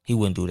 though. He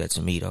wouldn't do that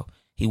to me, though.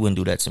 He wouldn't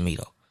do that to me,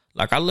 though.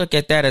 Like, I look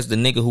at that as the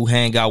nigga who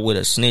hang out with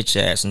a snitch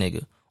ass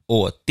nigga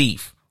or a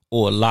thief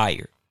or a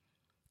liar.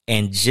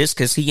 And just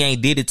because he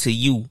ain't did it to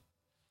you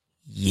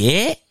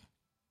yet,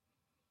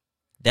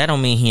 that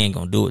don't mean he ain't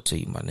gonna do it to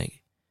you, my nigga.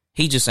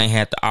 He just ain't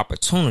had the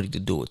opportunity to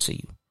do it to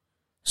you.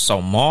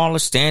 So Mal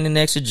is standing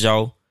next to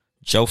Joe.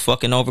 Joe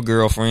fucking over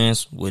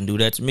girlfriends. Wouldn't do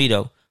that to me,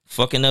 though.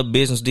 Fucking up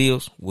business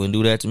deals. Wouldn't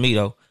do that to me,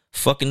 though.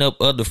 Fucking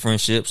up other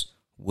friendships.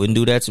 Wouldn't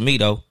do that to me,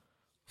 though.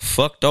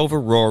 Fucked over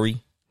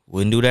Rory.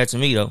 Wouldn't do that to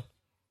me, though.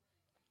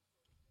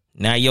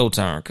 Now your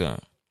turn come.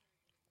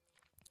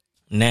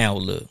 Now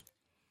look.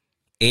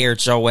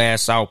 Aired your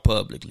ass out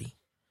publicly.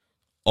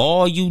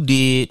 All you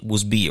did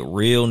was be a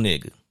real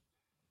nigga.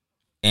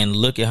 And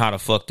look at how the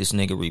fuck this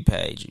nigga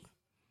repaid you.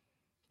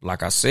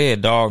 Like I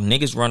said, dog,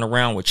 niggas run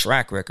around with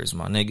track records,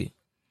 my nigga.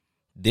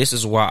 This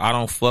is why I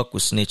don't fuck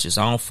with snitches.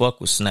 I don't fuck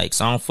with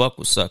snakes. I don't fuck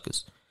with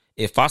suckers.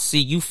 If I see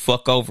you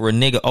fuck over a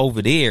nigga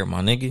over there,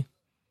 my nigga,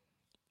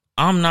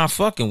 I'm not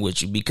fucking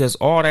with you, because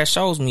all that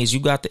shows me is you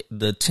got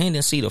the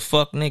tendency to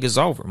fuck niggas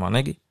over, my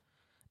nigga.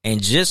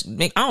 And just,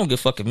 nigga, I don't give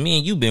a fuck if me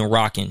and you been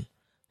rocking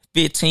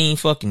 15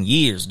 fucking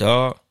years,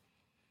 dog.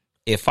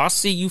 If I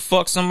see you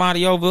fuck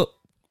somebody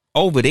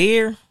over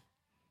there,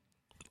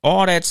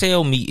 all that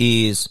tell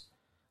me is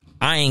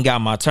I ain't got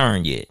my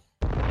turn yet.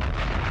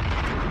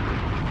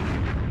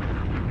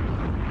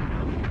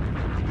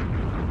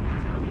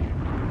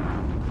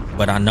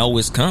 But I know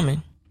it's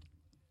coming.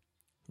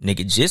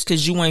 Nigga, just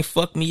because you ain't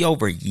fucked me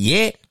over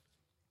yet,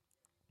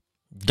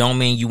 don't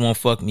mean you won't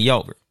fuck me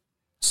over.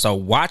 So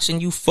watching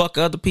you fuck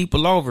other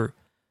people over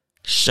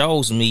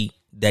shows me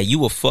that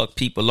you a fuck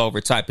people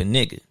over type of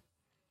nigga.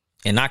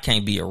 And I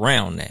can't be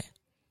around that.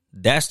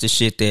 That's the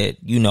shit that,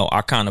 you know,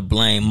 I kind of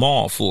blame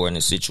Mal for in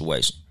this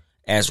situation.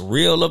 As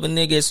real of a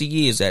nigga as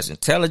he is, as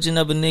intelligent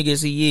of a nigga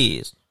as he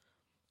is,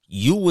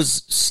 you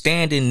was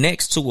standing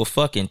next to a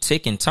fucking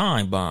ticking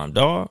time bomb,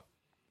 dog.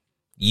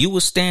 You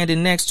was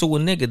standing next to a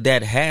nigga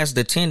that has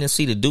the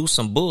tendency to do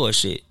some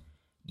bullshit.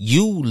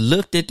 You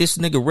looked at this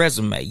nigga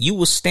resume. You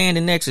was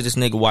standing next to this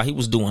nigga while he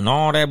was doing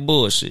all that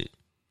bullshit.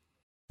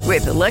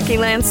 With the Lucky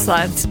Land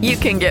Slots, you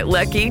can get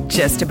lucky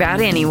just about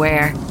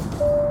anywhere.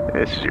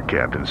 This is your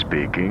captain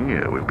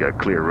speaking. We've got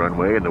clear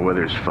runway and the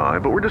weather's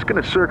fine, but we're just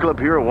going to circle up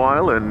here a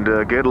while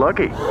and get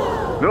lucky.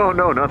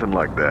 No, nothing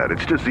like that.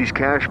 It's just these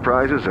cash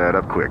prizes add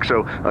up quick.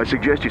 So I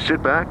suggest you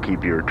sit back,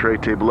 keep your tray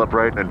table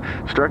upright, and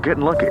start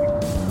getting lucky.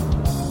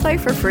 Play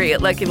for free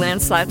at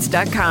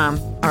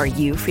LuckyLandSlots.com. Are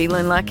you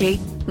feeling lucky?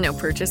 No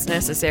purchase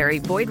necessary.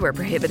 Void where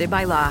prohibited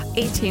by law.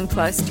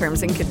 18+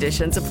 terms and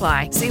conditions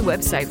apply. See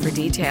website for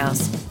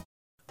details.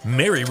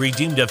 Mary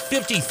redeemed a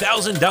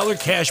 $50,000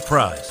 cash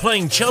prize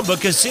playing Chumba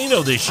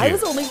Casino this year. I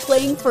was only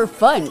playing for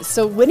fun,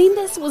 so winning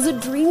this was a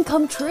dream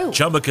come true.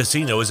 Chumba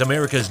Casino is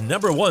America's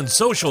 #1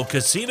 social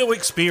casino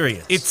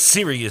experience. It's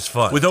serious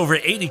fun. With over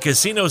 80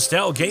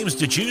 casino-style games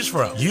to choose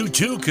from, you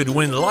too could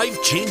win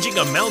life-changing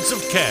amounts of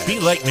cash. Be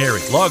like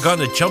Mary. Log on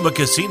to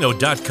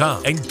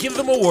ChumbaCasino.com and give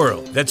them a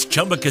whirl. That's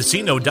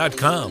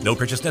ChumbaCasino.com. No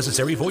purchase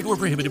necessary. Void where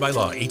prohibited by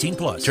law.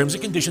 18+. Terms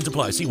and conditions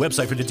apply. See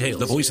website for details.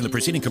 The voice in the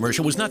preceding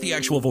commercial was not the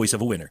actual voice of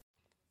a winner.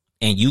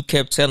 And you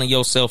kept telling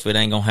yourself it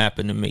ain't gonna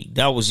happen to me.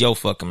 That was your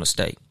fucking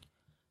mistake.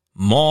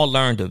 Mal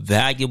learned a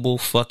valuable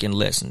fucking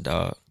lesson,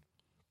 dog.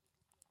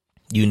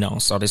 You know,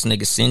 so this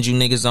nigga sends you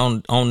niggas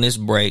on this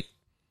break,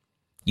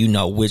 you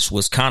know, which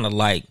was kind of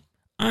like,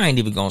 I ain't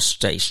even gonna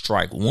say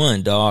strike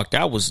one, dog.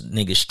 That was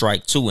nigga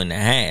strike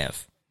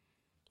 2.5.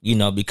 You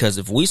know, because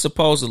if we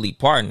supposedly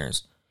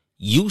partners,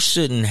 you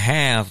shouldn't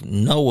have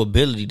no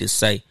ability to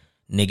say,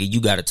 nigga,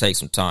 you got to take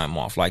some time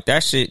off. Like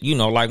that shit, you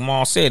know, like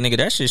Mal said, nigga,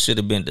 that shit should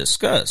have been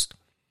discussed.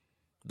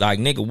 Like,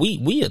 nigga,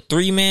 we a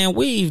 3-man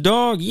weave,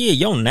 dog. Yeah,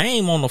 your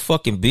name on the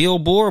fucking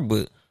billboard,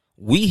 but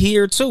we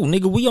here too.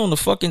 Nigga, we on the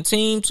fucking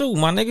team too,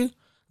 my nigga.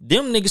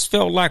 Them niggas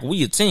felt like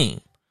we a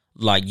team.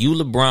 Like you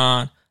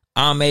LeBron,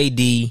 I'm AD,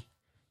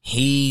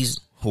 he's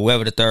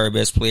whoever the third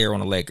best player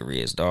on the Lakers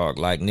is, dog.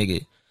 Like,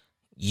 nigga,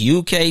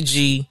 you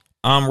KG,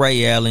 I'm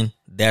Ray Allen,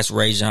 that's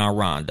Rajon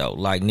Rondo.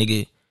 Like,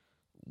 nigga,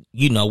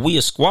 you know, we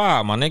a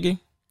squad, my nigga.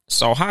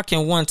 So how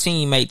can one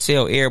teammate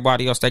tell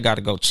everybody else they got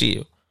to go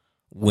chill?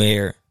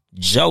 Where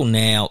Joe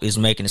now is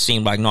making it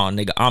seem like, no,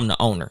 nigga, I'm the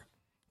owner.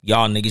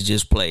 Y'all niggas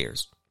just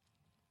players.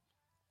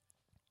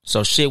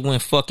 So shit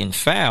went fucking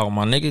foul,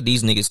 my nigga.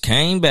 These niggas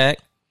came back,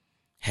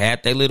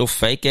 had their little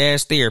fake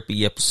ass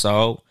therapy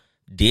episode,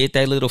 did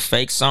their little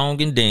fake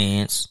song and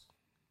dance,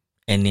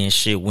 and then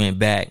shit went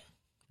back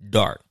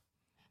dark.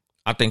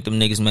 I think them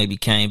niggas maybe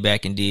came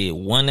back and did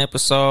one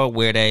episode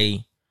where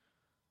they,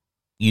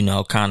 you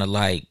know, kind of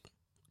like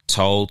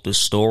told the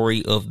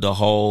story of the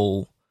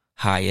whole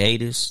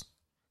hiatus.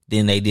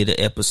 Then they did an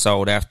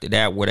episode after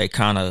that where they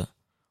kind of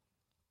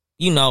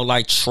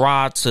like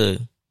try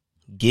to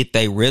get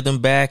their rhythm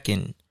back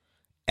and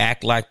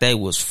act like they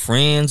was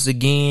friends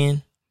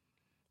again.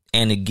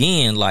 And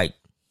again, like,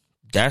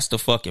 that's the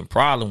fucking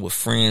problem with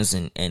friends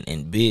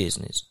and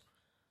business.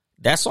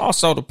 That's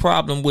also the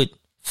problem with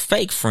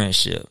fake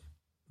friendship,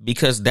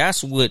 because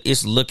that's what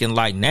it's looking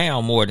like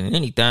now more than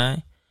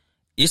anything.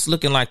 It's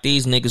looking like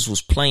these niggas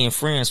was playing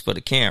friends for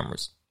the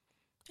cameras.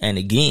 And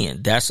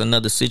again, that's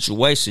another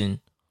situation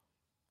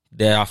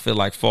that I feel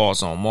like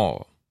falls on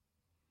Mal,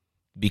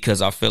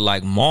 because I feel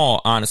like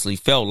Mal honestly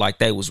felt like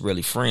they was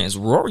really friends.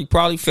 Rory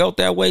probably felt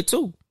that way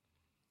too.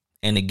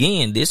 And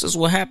again, this is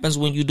what happens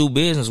when you do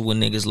business with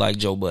niggas like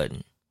Joe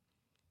Budden.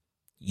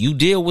 You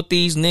deal with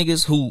these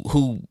niggas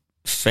who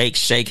fake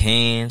shake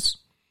hands.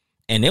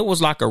 And it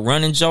was like a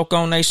running joke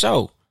on their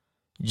show.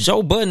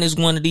 Joe Budden is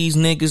one of these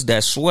niggas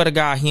that swear to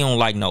God he don't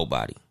like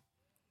nobody.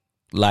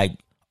 Like,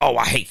 oh,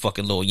 I hate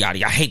fucking Lil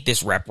Yachty. I hate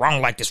this rapper. I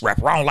don't like this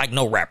rapper. I don't like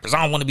no rappers.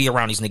 I don't want to be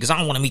around these niggas. I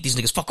don't want to meet these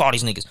niggas. Fuck all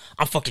these niggas.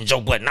 I'm fucking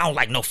Joe Budden. I don't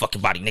like no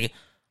fucking body, nigga.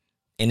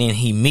 And then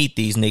he meet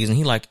these niggas and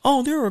he like,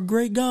 oh, they're a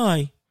great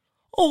guy.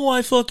 Oh,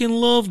 I fucking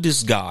love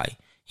this guy.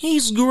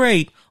 He's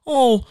great.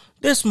 Oh,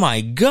 that's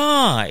my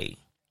guy.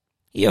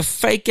 He a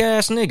fake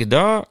ass nigga,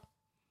 dog.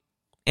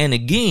 And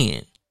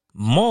again,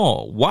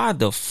 Mal, why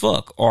the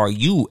fuck are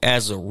you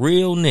as a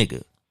real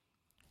nigga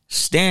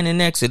standing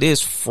next to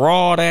this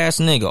fraud ass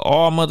nigga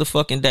all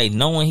motherfucking day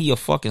knowing he a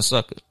fucking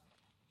sucker?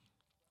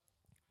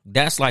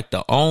 That's like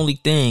the only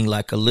thing,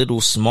 like a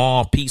little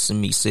small piece of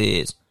me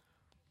says,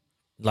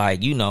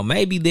 like,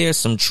 maybe there's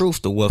some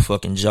truth to what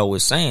fucking Joe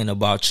is saying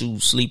about you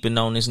sleeping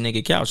on this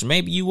nigga couch.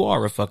 Maybe you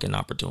are a fucking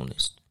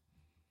opportunist.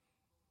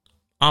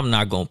 I'm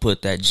not gonna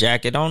put that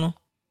jacket on him,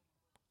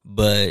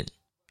 but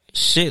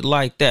shit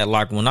like that,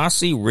 like when I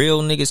see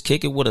real niggas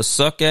kick it with a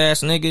suck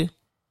ass nigga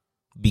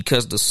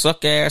because the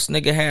suck ass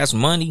nigga has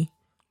money,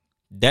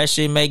 that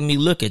shit make me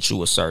look at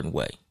you a certain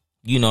way.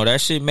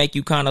 That shit make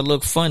you kind of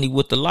look funny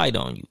with the light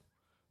on you,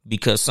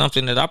 because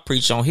something that I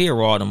preach on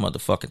here all the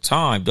motherfucking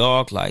time,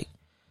 dog. Like,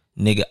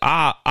 nigga,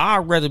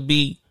 I'd rather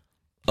be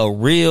a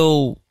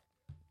real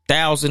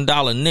 $1,000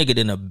 nigga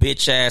than a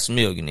bitch ass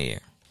millionaire.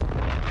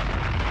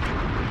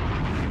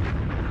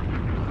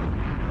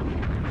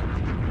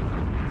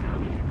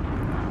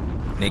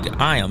 Nigga,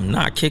 I am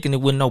not kicking it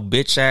with no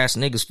bitch ass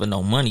niggas for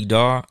no money,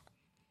 dog.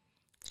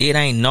 It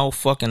ain't no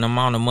fucking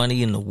amount of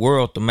money in the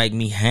world to make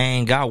me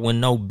hang out with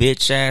no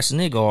bitch ass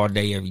nigga all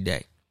day, every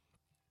day.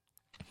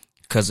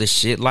 Cause of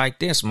shit like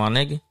this, my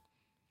nigga.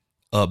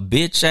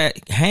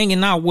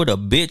 Hanging out with a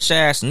bitch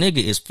ass nigga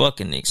is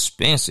fucking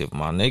expensive,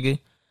 my nigga.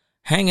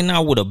 Hanging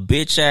out with a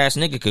bitch ass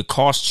nigga could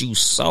cost you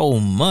so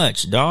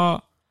much,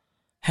 dog.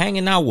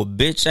 Hanging out with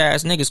bitch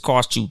ass niggas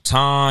cost you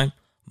time,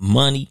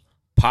 money,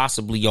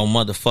 possibly your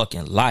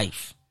motherfucking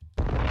life.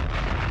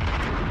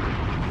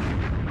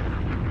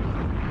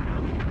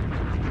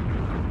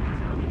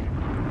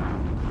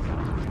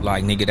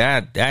 Like,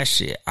 nigga, that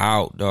shit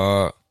out,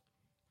 dog.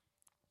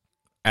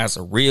 As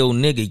a real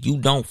nigga, you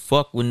don't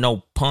fuck with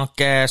no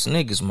punk ass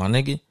niggas, my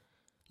nigga.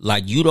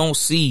 Like, you don't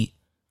see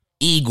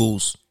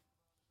eagles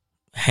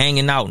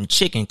hanging out in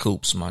chicken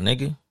coops, my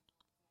nigga.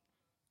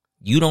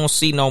 You don't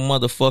see no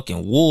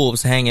motherfucking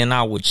wolves hanging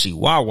out with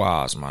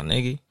chihuahuas, my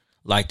nigga.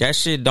 Like, that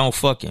shit don't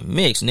fucking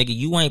mix, nigga.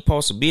 You ain't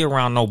supposed to be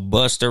around no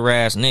buster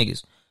ass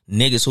niggas.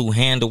 Niggas who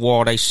handle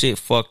all they shit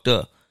fucked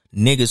up.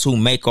 Niggas who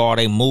make all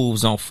they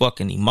moves on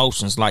fucking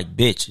emotions like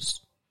bitches.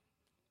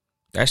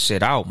 That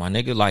shit out, my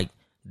nigga. Like,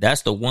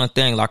 that's the one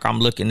thing, like, I'm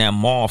looking at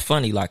Mal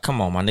funny. Like,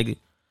 come on, my nigga.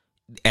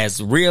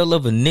 As real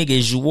of a nigga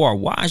as you are,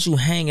 why is you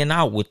hanging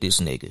out with this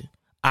nigga?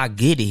 I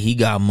get it. He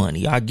got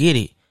money. I get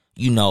it.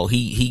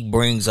 He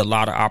brings a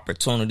lot of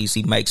opportunities.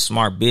 He makes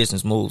smart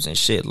business moves and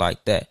shit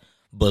like that.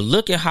 But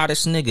look at how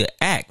this nigga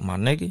act, my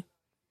nigga.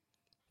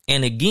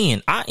 And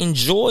again, I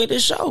enjoy the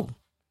show.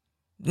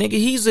 Nigga,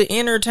 he's an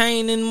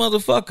entertaining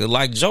motherfucker.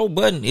 Like, Joe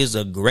Budden is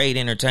a great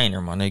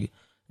entertainer, my nigga.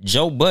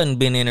 Joe Budden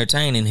been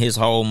entertaining his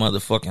whole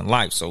motherfucking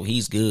life, so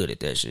he's good at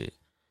that shit.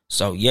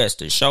 So, yes,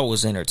 the show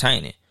is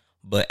entertaining.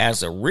 But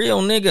as a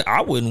real nigga,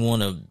 I wouldn't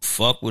want to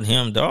fuck with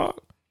him, dog.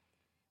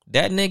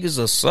 That nigga's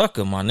a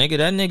sucker, my nigga.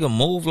 That nigga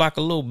move like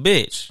a little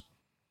bitch.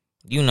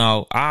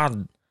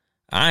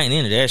 I ain't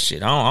into that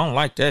shit. I don't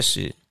like that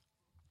shit.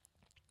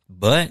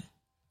 But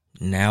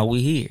now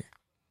we here.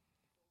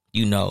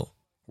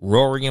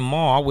 Rory and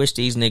Mal, I wish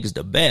these niggas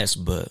the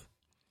best, but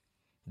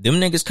them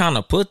niggas kind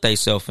of put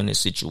theyself in this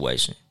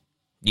situation.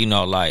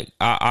 Like,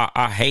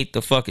 I hate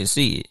to fucking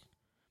see it.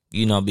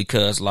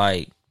 Because,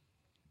 like,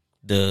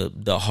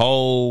 the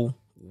whole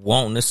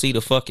wanting to see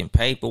the fucking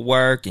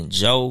paperwork and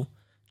Joe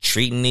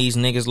treating these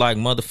niggas like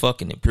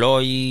motherfucking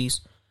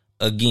employees.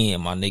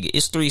 Again, my nigga,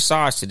 it's three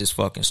sides to this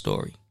fucking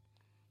story.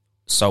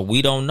 So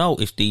we don't know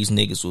if these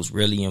niggas was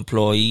really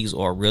employees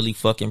or really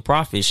fucking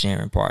profit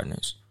sharing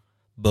partners.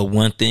 But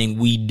one thing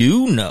we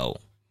do know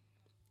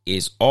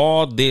is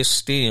all this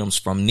stems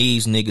from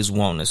these niggas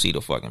wanting to see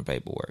the fucking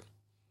paperwork.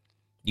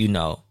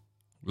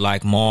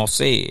 Like Mal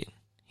said,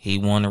 he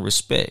wanted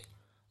respect.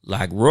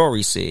 Like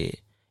Rory said,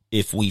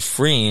 if we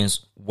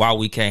friends, why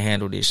we can't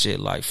handle this shit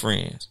like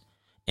friends?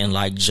 And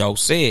like Joe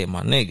said,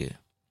 my nigga,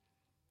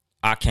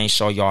 I can't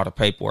show y'all the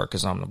paperwork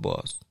because I'm the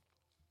boss.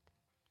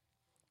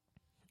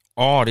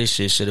 All this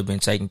shit should have been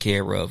taken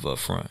care of up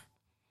front.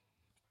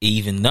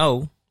 Even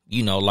though,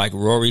 you know, like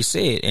Rory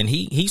said, and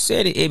he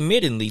said it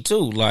admittedly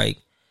too, like,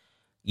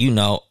 you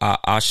know,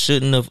 I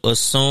shouldn't have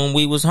assumed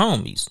we was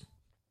homies.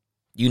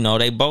 You know,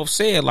 they both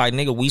said, like,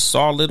 nigga, we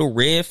saw little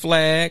red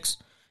flags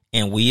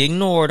and we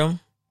ignored them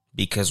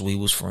because we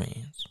was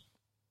friends.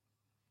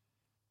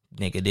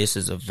 Nigga, this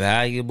is a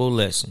valuable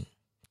lesson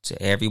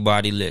to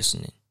everybody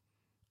listening.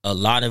 A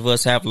lot of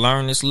us have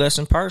learned this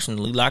lesson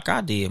personally, like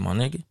I did, my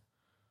nigga.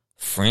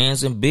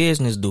 Friends and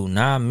business do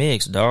not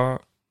mix,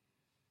 dog.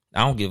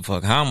 I don't give a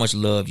fuck how much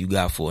love you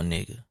got for a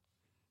nigga.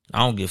 I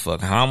don't give a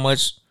fuck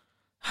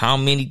how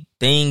many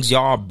things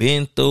y'all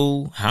been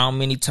through, how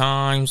many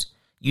times,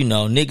 you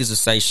know, niggas will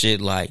say shit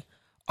like,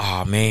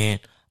 oh man,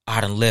 I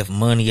done left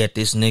money at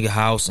this nigga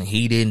house and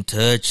he didn't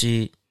touch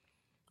it.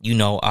 You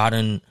know, I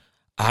done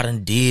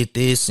did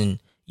this and,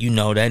 you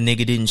know, that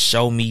nigga didn't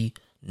show me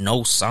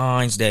no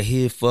signs that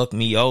he'd fuck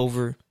me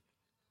over.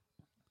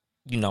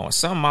 You know, and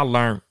something I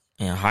learned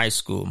in high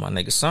school, my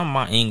nigga, something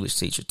my English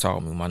teacher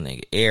told me, my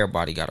nigga,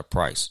 everybody got a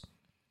price.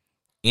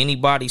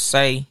 Anybody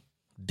say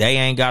they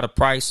ain't got a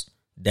price,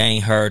 they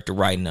ain't heard the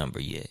right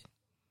number yet.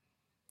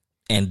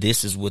 And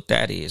this is what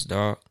that is,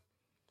 dog.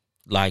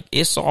 Like,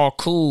 it's all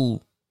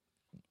cool.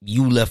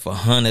 You left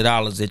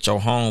 $100 at your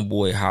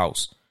homeboy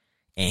house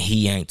and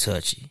he ain't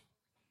touch it.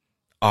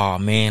 Oh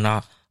man,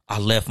 I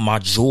left my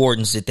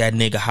Jordans at that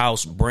nigga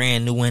house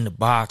brand new in the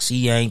box.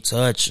 He ain't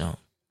touch them.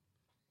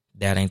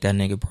 That ain't that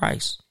nigga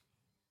price.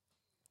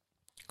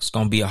 It's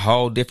gonna be a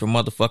whole different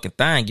motherfucking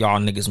thing. Y'all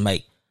niggas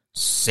make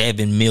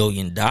 $7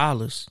 million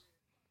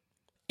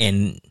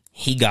and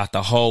he got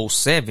the whole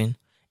 7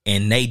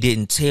 and they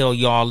didn't tell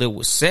y'all it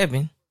was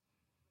 7.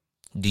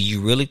 Do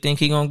you really think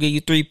he gonna give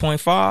you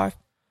 3.5?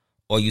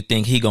 Or you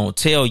think he gonna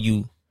tell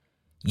you,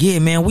 yeah,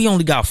 man, we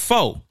only got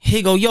 4.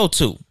 Here go your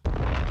 2.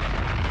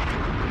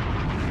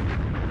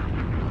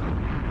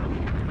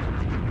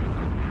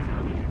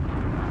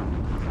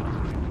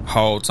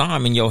 Whole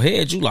time in your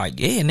head, you like,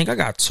 yeah, nigga, I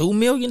got $2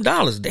 million.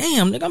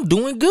 Damn, nigga, I'm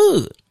doing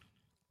good.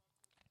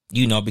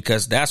 You know,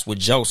 because that's what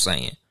Joe's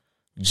saying.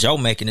 Joe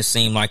making it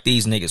seem like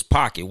these niggas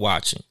pocket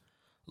watching.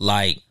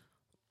 Like,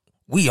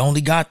 we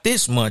only got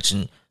this much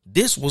and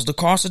this was the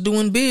cost of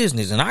doing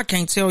business. And I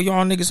can't tell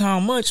y'all niggas how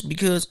much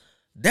because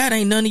that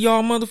ain't none of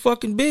y'all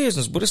motherfucking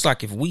business. But it's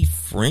like, if we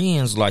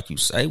friends like you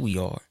say we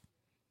are,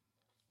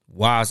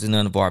 why is it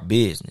none of our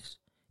business?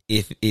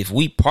 If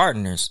we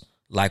partners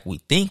like we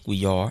think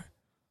we are,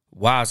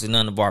 why is it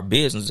none of our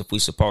business if we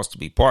supposed to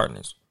be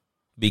partners?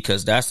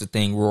 Because that's the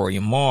thing Rory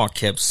and Mal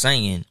kept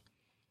saying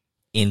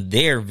in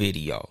their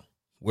video.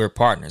 We're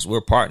partners.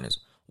 We're partners.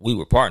 We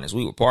were partners.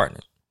 We were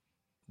partners.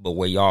 But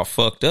where y'all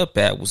fucked up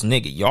at was,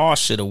 nigga, y'all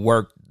should have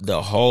worked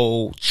the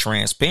whole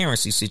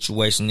transparency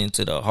situation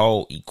into the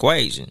whole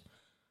equation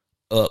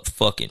up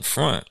fucking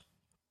front.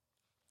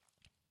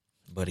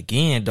 But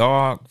again,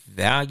 dog,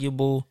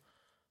 valuable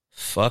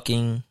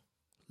fucking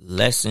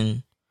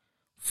lesson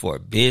for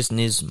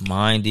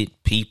business-minded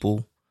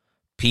people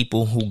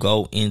who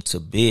go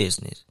into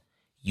business.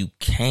 You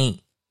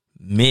can't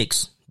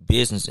mix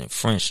business and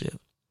friendship.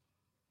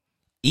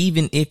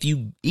 Even if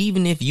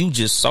you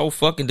just so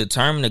fucking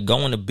determined to go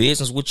into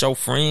business with your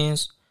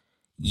friends,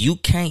 you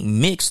can't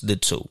mix the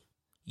two.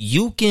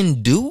 You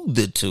can do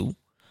the two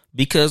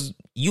because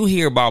you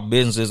hear about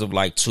businesses of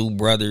like 2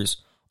 brothers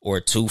or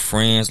 2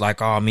 friends,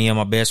 like, oh, me and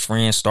my best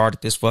friend started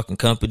this fucking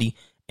company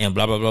and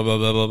blah, blah, blah, blah,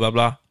 blah, blah, blah,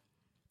 blah.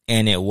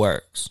 And it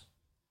works.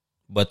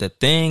 But the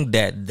thing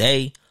that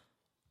they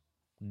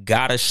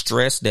gotta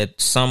stress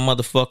that some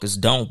motherfuckers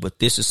don't, but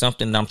this is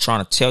something that I'm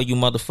trying to tell you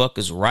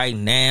motherfuckers right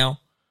now,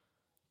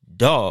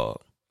 dog,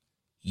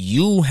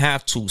 you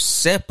have to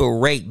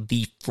separate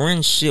the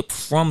friendship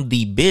from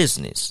the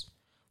business.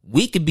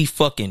 We could be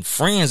fucking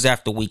friends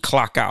after we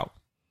clock out.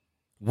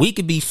 We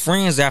could be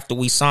friends after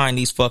we sign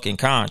these fucking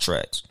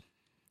contracts.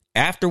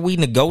 After we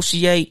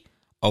negotiate,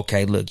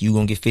 okay, look, you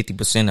gonna get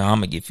 50% and I'm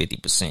gonna get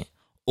 50%.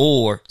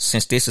 Or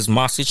since this is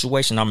my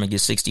situation, I'm gonna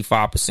get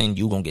 65%,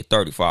 you gonna get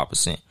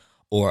 35%.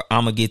 Or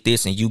I'm gonna get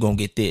this and you gonna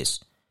get this.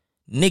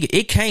 Nigga,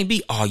 it can't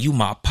be, oh, you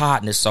my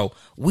partner, so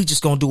we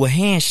just gonna do a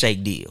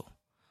handshake deal.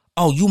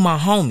 Oh, you my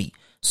homie.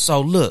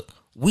 So look,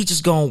 we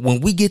just gonna,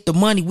 when we get the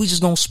money, we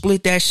just gonna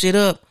split that shit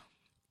up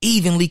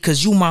evenly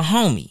because you my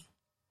homie.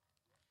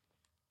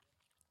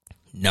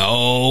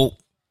 No,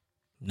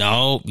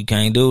 you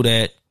can't do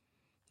that.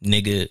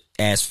 Nigga,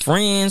 as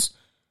friends,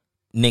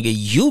 nigga,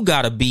 you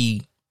gotta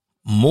be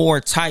more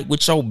tight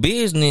with your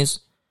business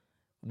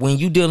when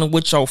you dealing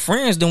with your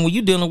friends than when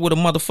you dealing with a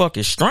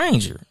motherfucking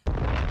stranger.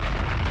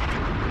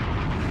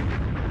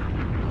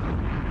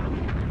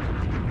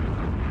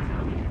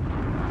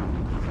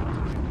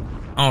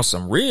 On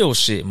some real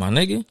shit, my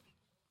nigga.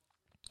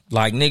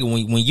 Like, nigga,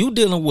 when you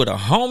dealing with a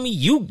homie,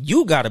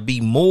 you gotta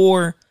be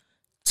more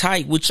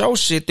tight with your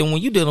shit than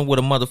when you dealing with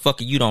a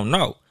motherfucker you don't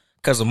know.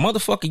 Because a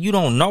motherfucker you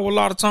don't know a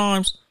lot of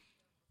times,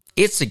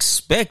 it's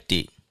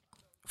expected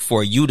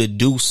for you to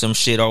do some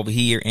shit over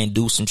here and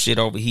do some shit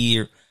over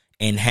here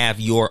and have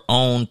your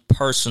own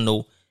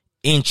personal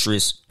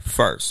interests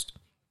first.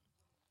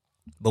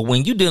 But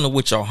when you dealing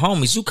with your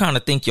homies, you kind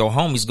of think your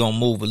homies gonna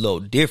move a little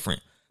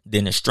different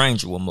than a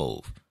stranger will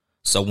move.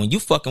 So when you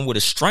fucking with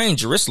a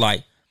stranger, it's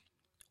like,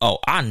 oh,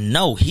 I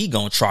know he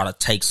gonna try to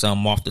take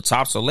something off the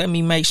top, so let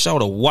me make sure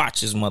to watch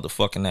his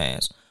motherfucking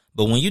ass.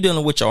 But when you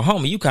dealing with your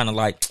homie, you kind of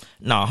like,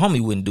 nah, homie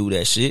wouldn't do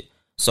that shit.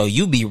 So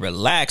you be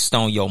relaxed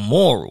on your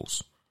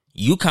morals.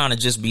 You kind of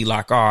just be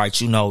like, all right,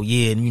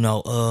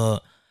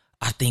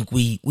 I think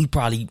we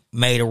probably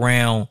made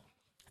around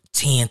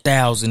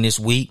 10,000 this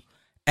week.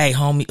 Hey,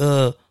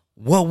 homie,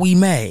 what we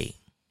made?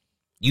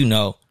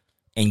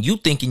 And you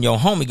thinking your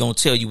homie gonna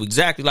tell you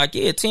exactly like,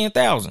 yeah,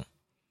 10,000.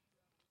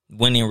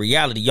 When in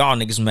reality, y'all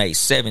niggas made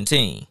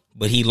 17.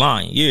 But he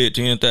lying. Yeah,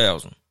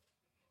 10,000.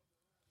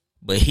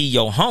 But he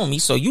your homie,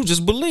 so you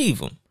just believe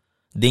him.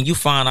 Then you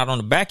find out on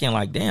the back end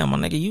like, damn, my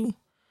nigga, you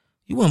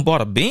went and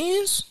bought a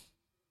Benz?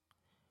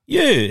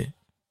 Yeah.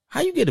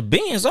 How you get a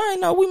Benz? I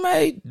ain't know we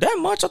made that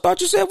much. I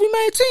thought you said we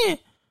made 10.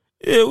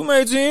 Yeah, we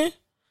made 10.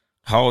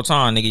 Whole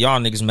time, nigga,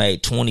 y'all niggas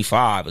made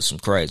 25 or some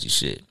crazy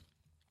shit.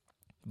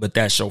 But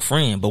that's your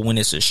friend. But when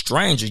it's a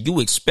stranger, you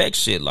expect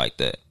shit like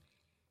that.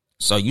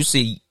 So you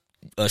see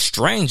a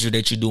stranger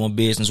that you're doing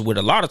business with,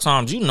 a lot of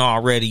times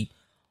already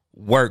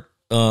work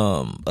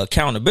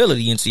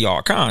accountability into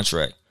your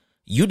contract.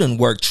 You done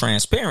work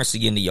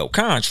transparency into your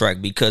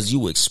contract because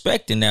you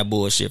expecting that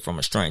bullshit from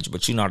a stranger,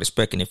 but you're not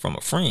expecting it from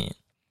a friend.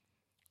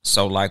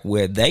 So like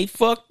where they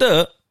fucked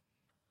up,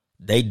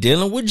 they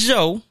dealing with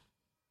Joe,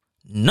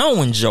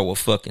 knowing Joe a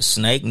fucking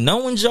snake,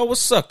 knowing Joe a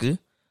sucker.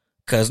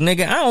 Cause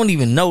nigga, I don't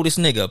even know this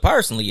nigga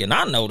personally, and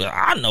I know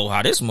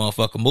how this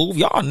motherfucker move.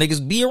 Y'all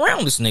niggas be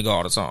around this nigga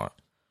all the time.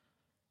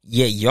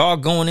 Yeah, y'all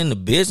going into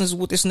business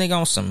with this nigga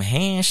on some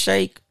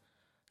handshake.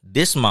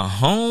 This my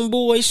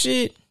homeboy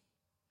shit.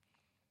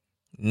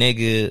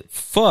 Nigga,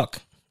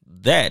 fuck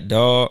that,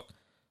 dog.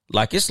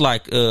 Like it's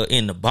like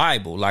in the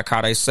Bible, like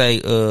how they say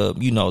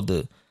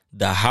the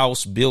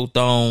house built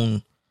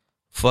on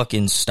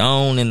fucking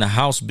stone and the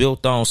house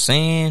built on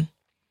sand.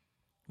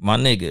 My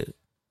nigga,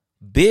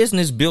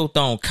 business built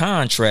on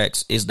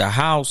contracts is the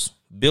house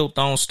built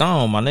on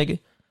stone, my nigga.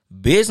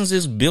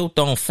 Businesses built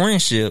on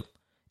friendship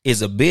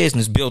is a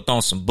business built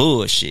on some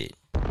bullshit.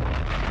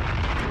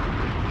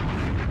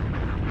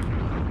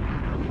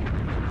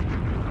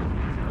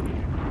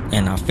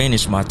 And I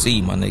finished my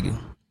tea, my nigga.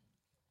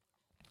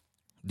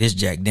 This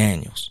Jack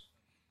Daniels.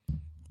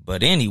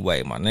 But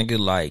anyway, my nigga,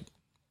 like,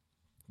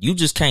 you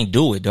just can't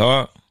do it,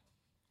 dog.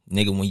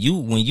 Nigga, when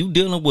you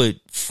dealing with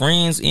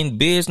friends in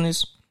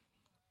business,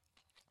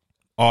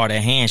 all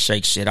that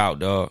handshake shit out,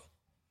 dog.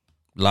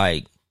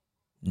 Like,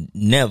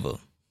 never.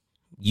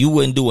 You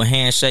wouldn't do a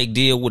handshake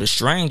deal with a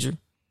stranger.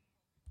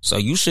 So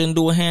you shouldn't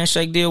do a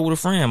handshake deal with a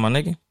friend, my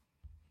nigga.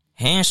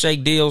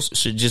 Handshake deals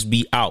should just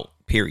be out,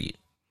 period.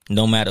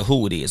 No matter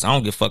who it is. I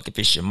don't give a fuck if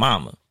it's your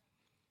mama.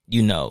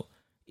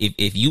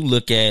 If you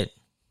look at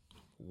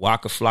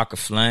Waka Flocka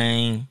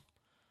Flame,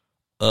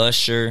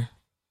 Usher,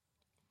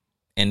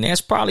 and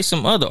there's probably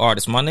some other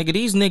artists, my nigga,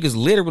 these niggas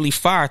literally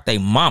fired their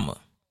mama.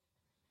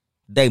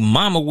 They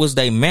mama was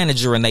their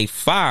manager and they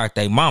fired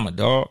their mama,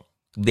 dog.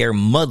 Their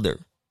mother,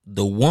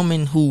 the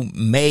woman who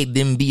made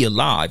them be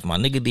alive, my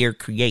nigga, their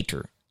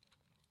creator.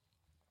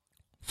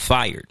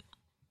 Fired.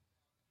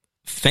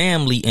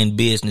 Family and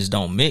business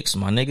don't mix,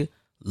 my nigga.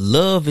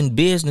 Love and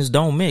business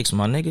don't mix,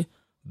 my nigga.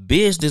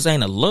 Business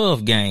ain't a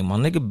love game, my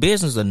nigga.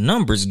 Business a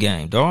numbers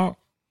game, dog.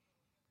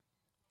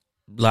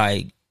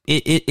 Like,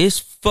 it's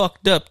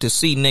fucked up to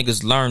see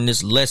niggas learn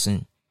this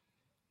lesson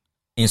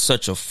in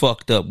such a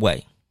fucked up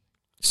way.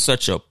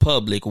 Such a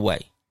public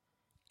way.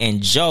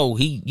 And Joe,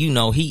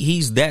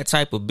 he's that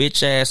type of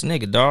bitch ass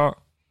nigga, dog.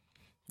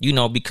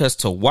 Because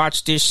to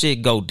watch this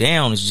shit go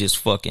down is just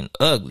fucking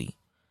ugly.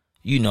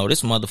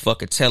 This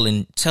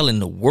motherfucker telling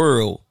the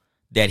world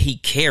that he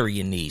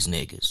carrying these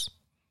niggas.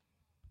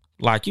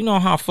 Like, you know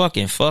how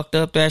fucking fucked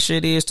up that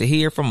shit is to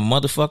hear from a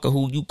motherfucker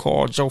who you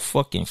called your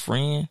fucking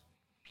friend?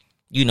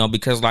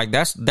 Because like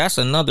that's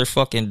another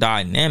fucking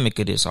dynamic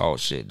of this whole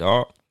shit,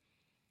 dog.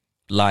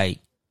 Like,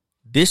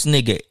 this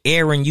nigga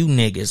airing you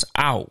niggas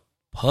out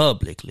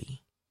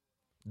publicly.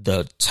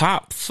 The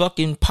top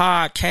fucking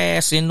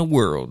podcast in the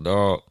world,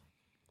 dog.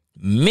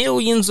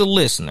 Millions of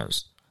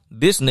listeners.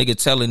 This nigga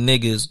telling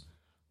niggas,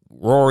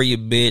 Rory a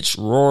bitch,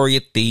 Rory a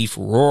thief,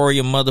 Rory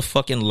a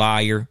motherfucking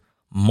liar,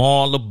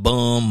 Mal a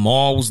bum,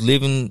 Mal was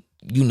living,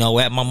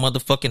 at my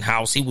motherfucking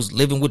house. He was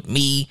living with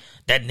me.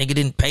 That nigga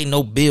didn't pay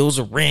no bills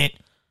or rent.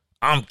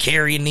 I'm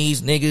carrying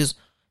these niggas.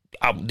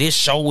 This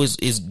show is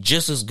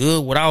just as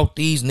good without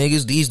these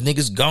niggas. These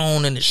niggas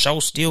gone and the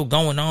show's still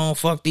going on.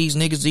 Fuck these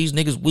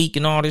niggas weak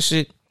and all this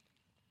shit.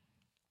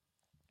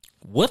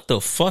 What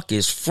the fuck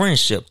is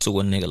friendship to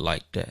a nigga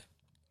like that?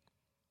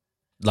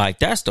 Like,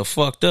 that's the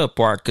fucked up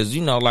part. Cause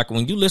like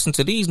when you listen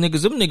to these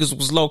niggas, them niggas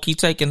was low key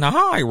taking the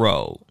high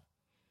road.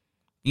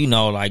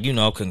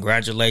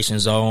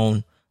 Congratulations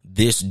on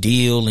this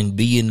deal and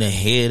being the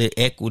head of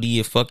equity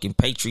of fucking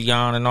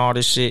Patreon and all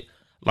this shit.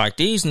 Like,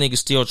 these niggas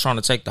still trying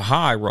to take the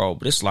high road,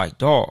 but it's like,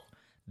 dog,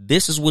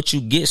 this is what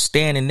you get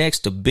standing next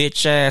to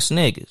bitch ass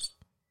niggas.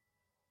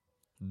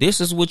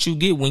 This is what you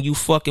get when you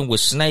fucking with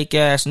snake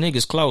ass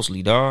niggas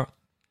closely, dog.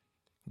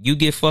 You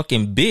get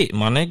fucking bit,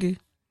 my nigga.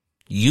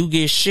 You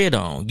get shit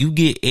on. You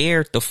get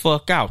aired the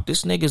fuck out.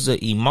 This nigga's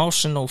an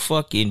emotional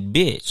fucking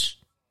bitch.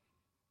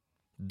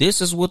 This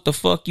is what the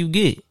fuck you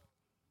get.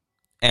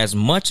 As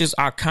much as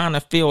I kind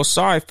of feel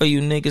sorry for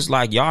you niggas,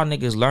 like, y'all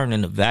niggas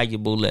learning a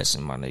valuable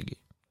lesson, my nigga.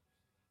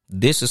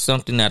 This is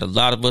something that a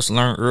lot of us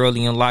learn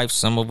early in life.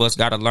 Some of us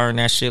got to learn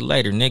that shit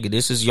later, nigga.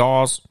 This is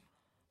y'all's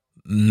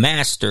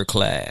master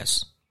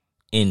class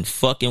in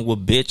fucking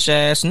with bitch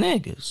ass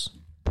niggas.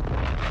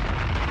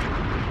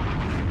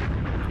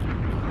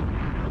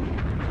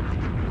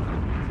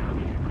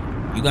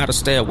 You got to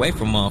stay away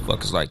from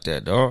motherfuckers like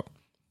that, dog.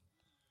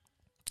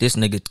 This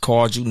nigga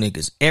called you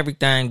niggas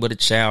everything but a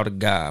child of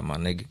God, my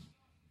nigga.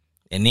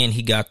 And then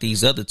he got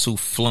these other two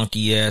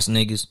flunky ass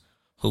niggas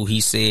who he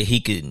said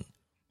he could,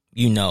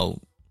 you know,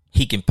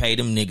 he can pay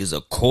them niggas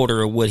a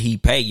quarter of what he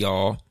pay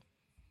y'all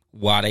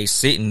while they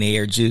sitting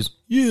there just,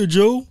 yeah,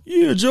 Joe.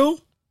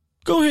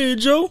 Go ahead,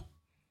 Joe.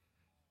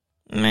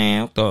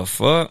 Man, what the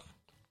fuck?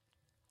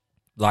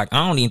 Like,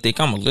 I don't even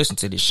think I'm gonna listen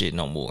to this shit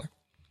no more.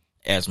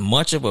 As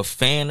much of a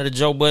fan of the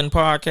Joe Budden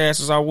Podcast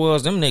as I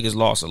was, them niggas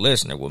lost a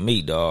listener with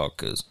me, dog,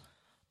 because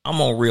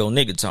I'm on real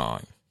nigga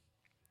time.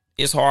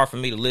 It's hard for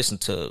me to listen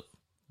to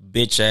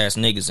bitch ass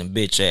niggas and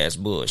bitch ass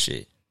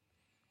bullshit.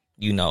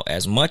 You know,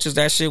 as much as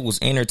that shit was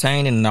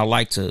entertaining and I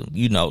like to,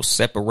 you know,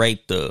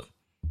 separate the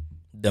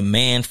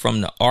man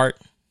from the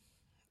art,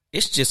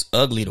 it's just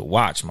ugly to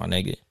watch, my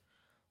nigga.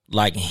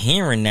 Like,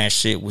 hearing that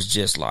shit was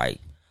just like,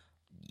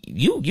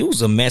 you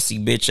was a messy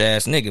bitch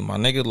ass nigga, my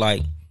nigga.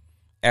 Like,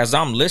 as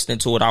I'm listening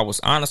to it, I was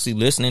honestly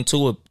listening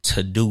to it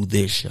to do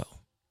this show.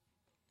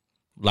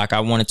 Like, I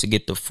wanted to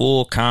get the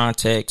full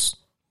context,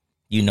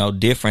 you know,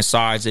 different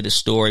sides of the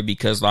story,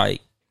 because,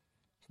 like,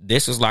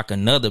 this is like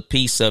another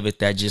piece of it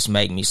that just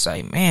make me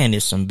say, man,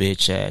 it's some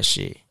bitch ass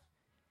shit.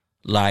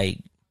 Like,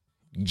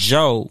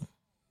 Joe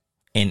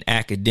and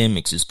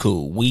academics is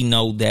cool. We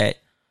know that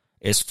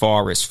as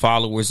far as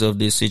followers of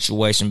this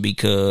situation,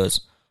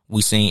 because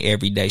we seen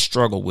everyday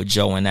struggle with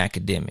Joe and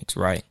academics,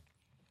 right?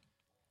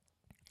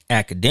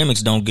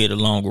 Academics don't get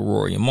along with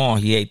Rory and Mal.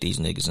 He hate these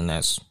niggas, and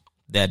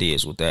that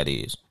is what that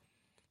is.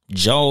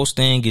 Joe's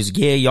thing is,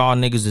 yeah, y'all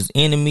niggas is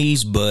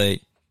enemies, but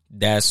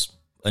that's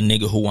a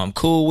nigga who I'm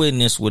cool with,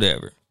 and it's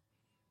whatever.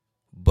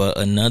 But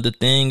another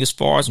thing, as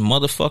far as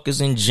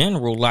motherfuckers in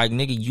general, like,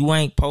 nigga, you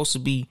ain't supposed to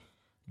be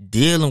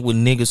dealing with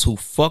niggas who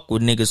fuck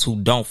with niggas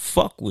who don't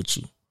fuck with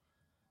you.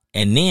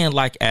 And then,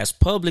 like, as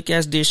public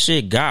as this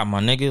shit got, my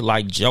nigga,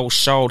 like, Joe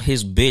showed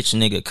his bitch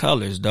nigga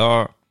colors,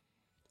 dog.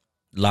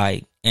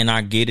 Like, and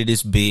I get it,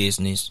 it's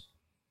business.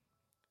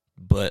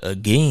 But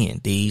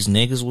again, these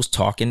niggas was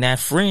talking that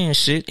friend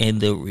shit,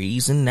 and the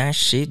reason that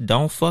shit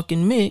don't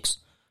fucking mix,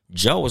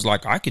 Joe was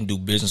like, I can do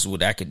business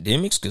with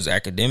academics because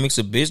academics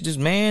a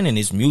businessman and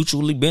it's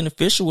mutually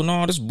beneficial and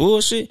all this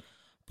bullshit.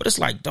 But it's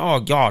like,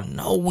 dog, y'all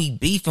know we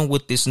beefing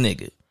with this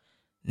nigga.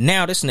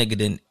 Now this nigga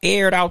done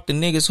aired out the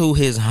niggas who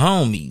his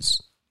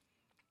homies.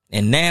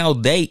 And now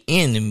they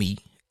enemy.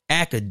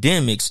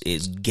 Academics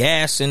is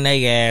gassing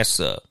they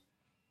ass up.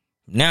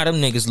 Now them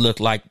niggas look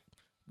like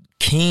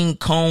King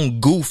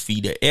Kong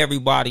Goofy to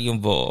everybody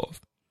involved.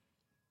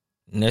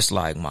 And it's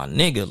like, my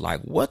nigga,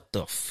 like, what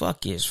the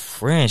fuck is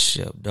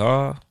friendship,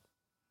 dog?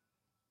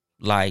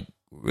 Like,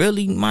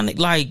 really, my nigga?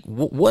 Like,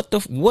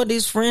 what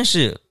is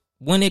friendship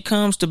when it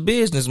comes to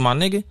business, my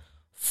nigga?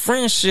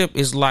 Friendship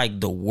is like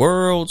the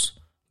world's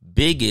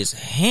biggest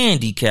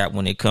handicap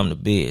when it comes to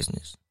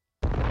business.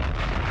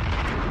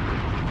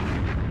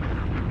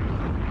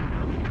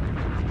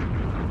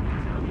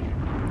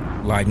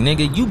 Like,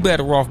 nigga, you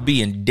better off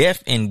being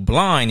deaf and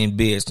blind in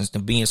business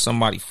than being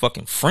somebody's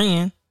fucking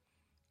friend.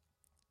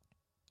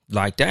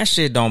 Like, that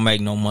shit don't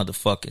make no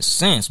motherfucking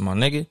sense, my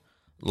nigga.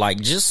 Like,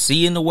 just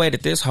seeing the way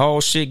that this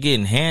whole shit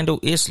getting handled,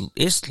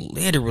 it's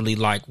literally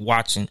like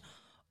watching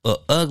a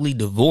ugly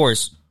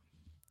divorce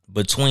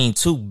between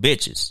two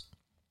bitches.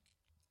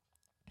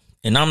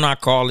 And I'm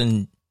not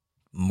calling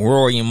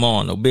Rory and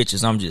Mal no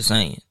bitches, I'm just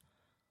saying.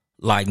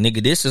 Like,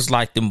 nigga, this is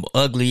like them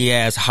ugly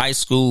ass high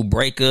school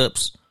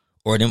breakups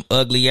or them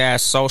ugly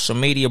ass social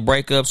media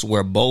breakups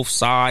where both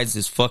sides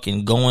is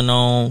fucking going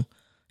on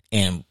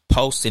and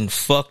posting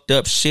fucked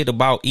up shit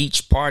about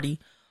each party.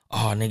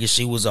 Oh, nigga,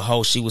 she was a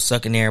hoe. She was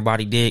sucking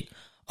everybody dick.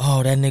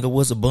 Oh, that nigga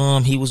was a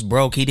bum. He was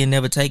broke. He didn't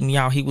ever take me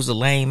out. He was a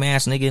lame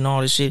ass nigga and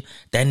all this shit.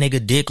 That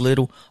nigga dick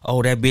little.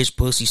 Oh, that bitch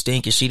pussy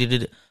stinking. She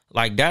did it.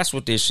 Like, that's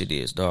what this shit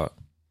is, dog.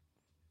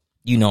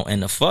 You know,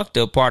 and the fucked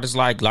up part is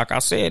like I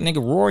said,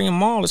 nigga, Rory and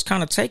Mal is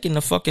kind of taking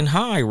the fucking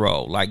high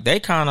road. Like, they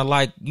kind of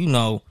like, you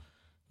know,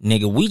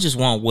 nigga, we just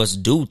want what's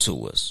due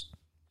to us.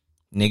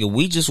 Nigga,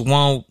 we just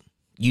want,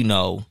 you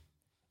know,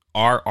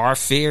 our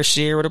fair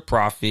share of the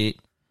profit.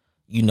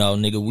 You know,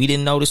 nigga, we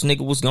didn't know this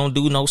nigga was gonna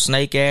do no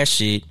snake ass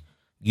shit.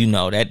 You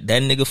know, that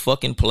nigga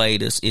fucking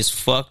played us. It's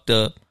fucked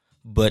up.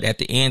 But at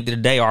the end of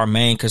the day, our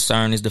main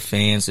concern is the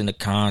fans and the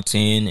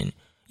content and,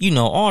 you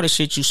know, all the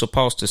shit you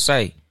supposed to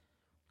say.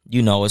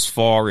 You know, as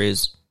far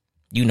as,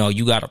 you know,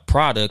 you got a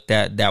product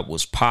that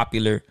was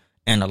popular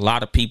and a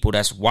lot of people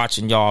that's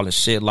watching y'all and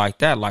shit like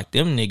that. Like,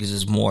 them niggas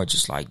is more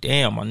just like,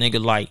 damn, my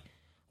nigga, like,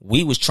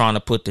 we was trying to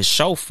put the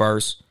show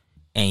first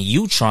and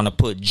you trying to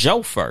put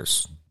Joe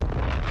first.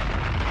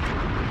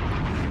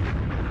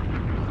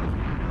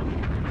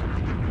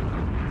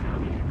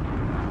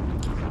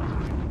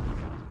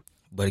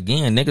 But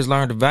again, niggas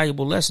learned a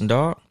valuable lesson,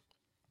 dog.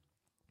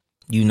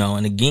 You know,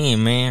 and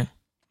again, man,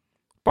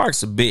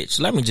 Park's a bitch.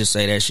 Let me just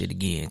say that shit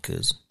again,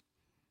 because,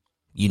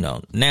 you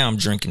know, now I'm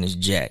drinking this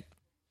Jack.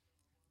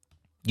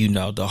 You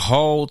know, the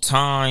whole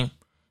time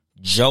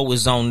Joe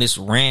is on this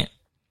rant,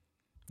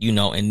 you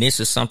know, and this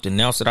is something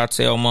else that I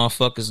tell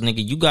motherfuckers,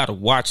 nigga, you got to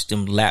watch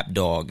them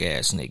lapdog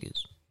ass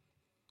niggas.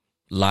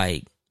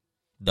 Like,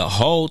 the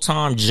whole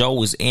time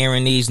Joe is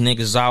airing these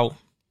niggas out,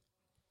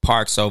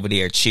 Park's over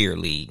there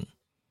cheerleading.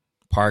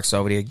 Park's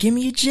over there, give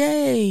me a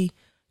J,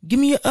 give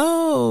me a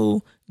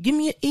O, give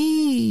me a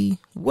E.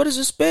 What does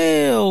it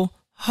spell?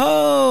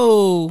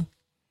 Ho.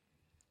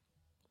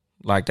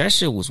 Like, that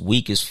shit was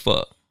weak as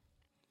fuck.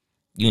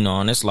 You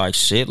know, and it's like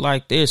shit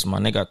like this, my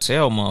nigga. I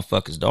tell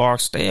motherfuckers, dog,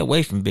 stay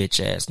away from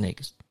bitch ass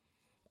niggas.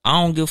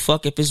 I don't give a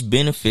fuck if it's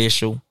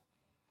beneficial.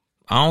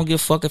 I don't give a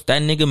fuck if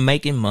that nigga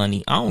making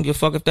money. I don't give a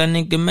fuck if that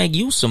nigga can make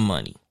you some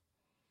money.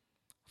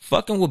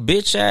 Fucking with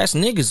bitch ass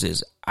niggas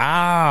is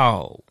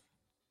ow.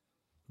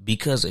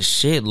 Because of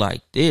shit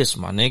like this,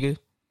 my nigga.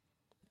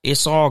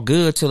 It's all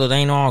good till it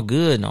ain't all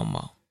good no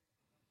more.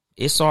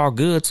 It's all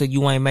good till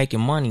you ain't making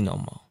money no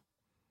more.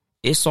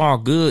 It's all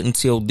good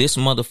until this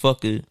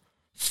motherfucker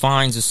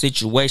finds a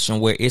situation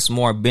where it's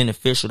more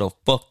beneficial to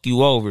fuck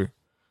you over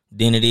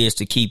than it is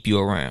to keep you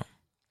around.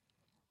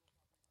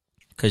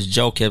 Because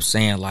Joe kept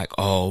saying like,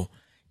 oh,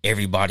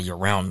 everybody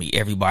around me,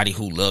 everybody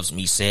who loves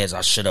me says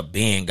I should have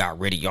been got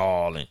rid of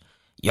y'all, and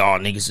y'all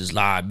niggas is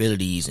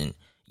liabilities, and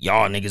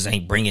y'all niggas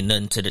ain't bringing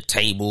nothing to the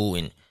table,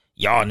 and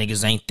y'all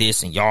niggas ain't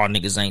this, and y'all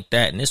niggas ain't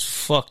that. And it's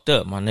fucked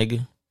up, my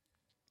nigga.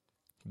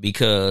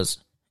 Because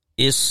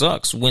it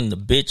sucks when the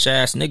bitch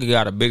ass nigga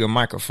got a bigger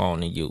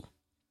microphone than you.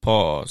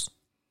 Pause.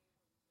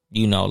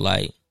 You know,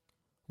 like,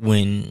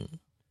 when,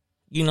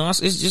 you know,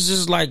 it's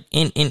just like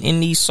in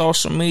these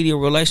social media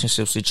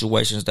relationship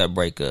situations that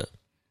break up.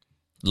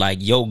 Like,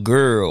 your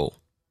girl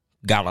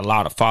got a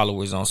lot of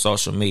followers on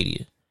social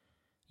media.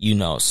 You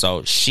know,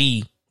 so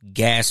she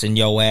gassing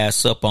your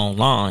ass up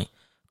online,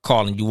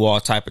 calling you all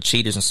type of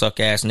cheaters and suck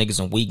ass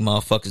niggas and weak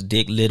motherfuckers,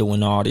 dick little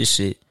and all this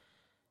shit.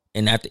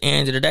 And at the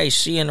end of the day,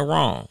 she in the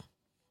wrong.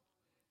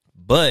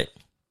 But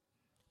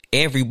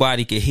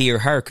everybody could hear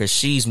her because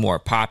she's more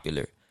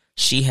popular.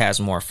 She has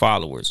more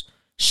followers.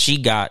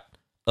 She got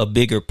a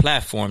bigger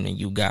platform than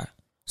you got.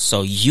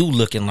 So you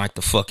looking like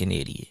the fucking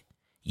idiot.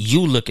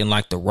 You looking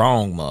like the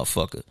wrong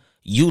motherfucker.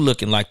 You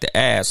looking like the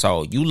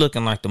asshole. You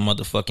looking like the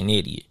motherfucking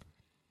idiot.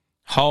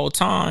 Whole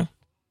time,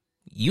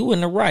 you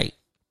in the right.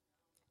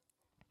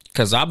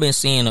 Because I've been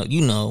seeing,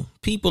 you know,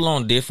 people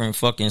on different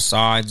fucking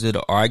sides of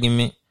the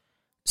argument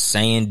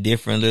saying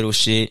different little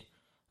shit.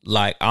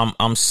 Like,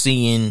 I'm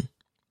seeing,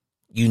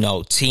 you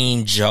know,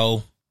 Team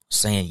Joe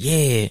saying,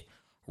 yeah,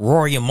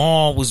 Rory and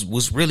Mal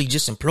was really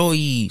just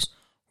employees.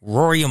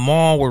 Rory and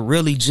Mal were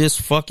really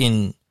just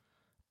fucking,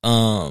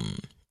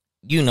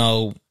 you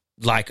know,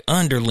 like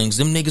underlings.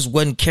 Them niggas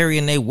wasn't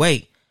carrying their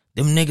weight.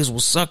 Them niggas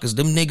was suckers.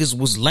 Them niggas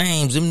was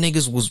lames. Them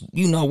niggas was,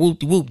 you know,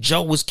 whoop-de-whoop.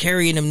 Joe was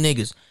carrying them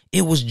niggas.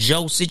 It was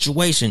Joe's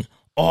situation.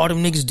 All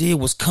them niggas did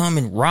was come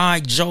and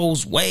ride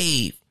Joe's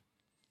wave.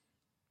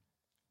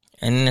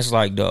 And then it's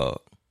like,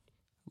 dog,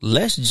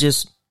 let's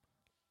just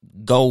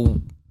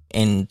go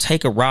and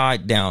take a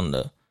ride down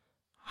the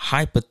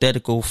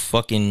hypothetical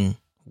fucking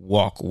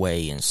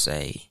walkway and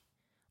say,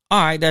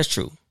 all right, that's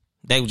true.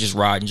 They were just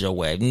riding Joe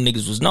wave. Them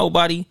niggas was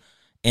nobody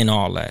and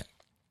all that.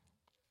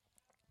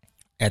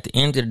 At the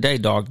end of the day,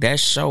 dog, that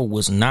show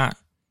was not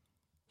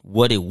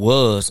what it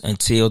was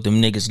until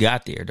them niggas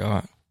got there,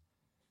 dog.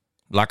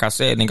 Like I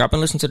said, nigga, I've been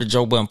listening to the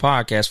Joe Budden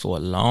Podcast for a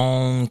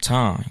long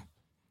time.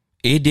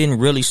 It didn't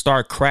really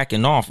start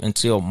cracking off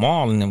until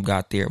Mal and them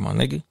got there, my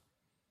nigga.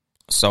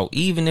 So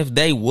even if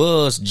they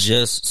was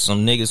just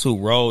some niggas who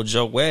rode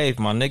Joe wave,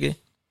 my nigga,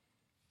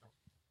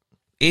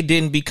 it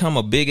didn't become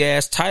a big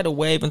ass tidal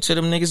wave until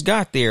them niggas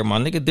got there, my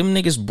nigga. Them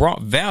niggas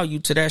brought value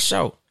to that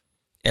show.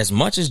 As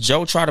much as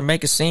Joe tried to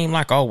make it seem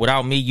like, oh,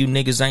 without me, you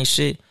niggas ain't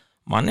shit.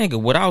 My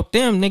nigga, without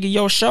them, nigga,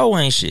 your show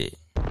ain't shit.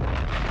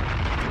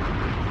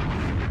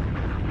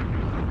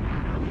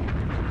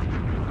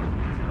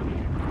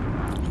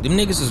 Them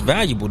niggas is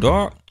valuable,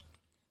 dog.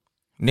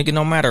 Nigga,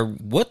 no matter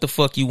what the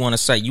fuck you want to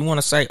say. You want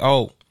to say,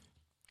 oh,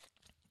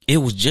 it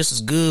was just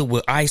as good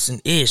with Ice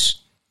and Ish.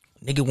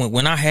 Nigga,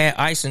 when I had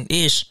Ice and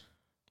Ish,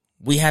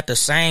 we had the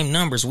same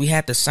numbers. We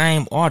had the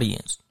same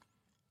audience.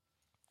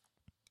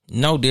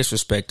 No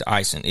disrespect to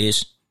Ice and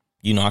Ish.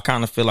 You know, I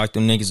kind of feel like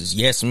them niggas is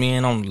yes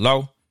men on the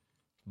low.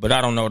 But I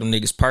don't know them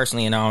niggas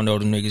personally, and I don't know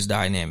them niggas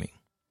dynamic.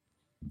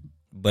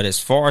 But as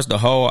far as the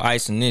whole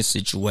ice in this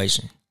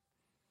situation,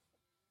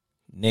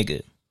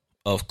 nigga,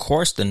 of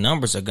course the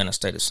numbers are gonna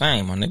stay the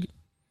same, my nigga.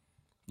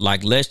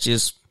 Like, let's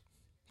just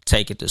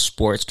take it to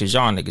sports, because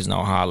y'all niggas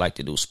know how I like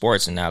to do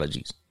sports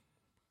analogies.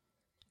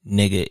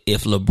 Nigga,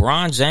 if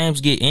LeBron James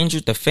get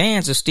injured, the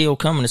fans are still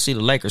coming to see the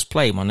Lakers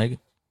play, my nigga.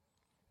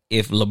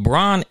 If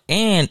LeBron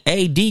and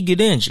AD get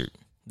injured,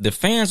 the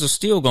fans are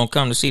still going to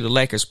come to see the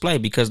Lakers play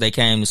because they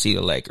came to see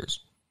the Lakers.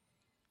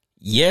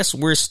 Yes,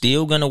 we're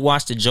still going to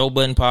watch the Joe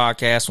Budden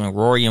podcast when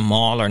Rory and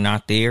Mal are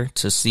not there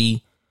to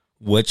see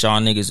what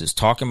y'all niggas is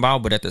talking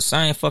about. But at the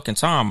same fucking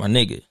time, my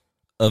nigga,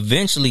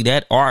 eventually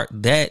that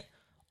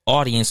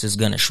audience is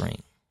going to shrink.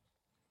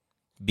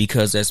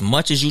 Because as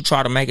much as you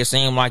try to make it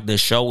seem like the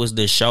show is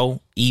the show,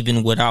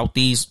 even without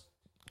these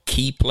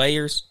key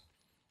players,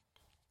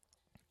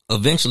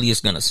 eventually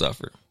it's going to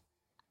suffer.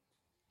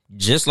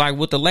 Just like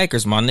with the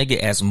Lakers, my nigga,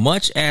 as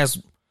much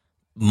as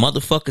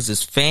motherfuckers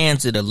is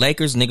fans of the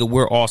Lakers, nigga,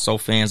 we're also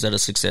fans of the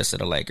success of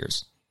the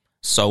Lakers.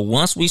 So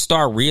once we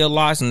start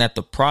realizing that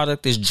the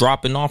product is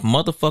dropping off,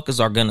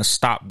 motherfuckers are going to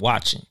stop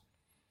watching.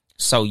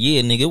 So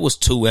yeah, nigga, it was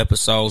 2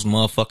 episodes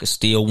motherfuckers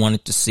still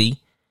wanted to see.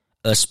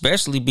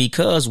 Especially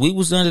because we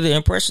was under the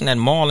impression that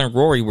Mal and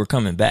Rory were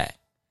coming back.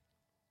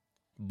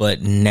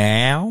 But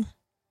now,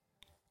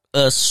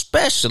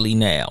 especially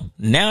now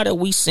that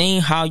we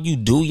seen how you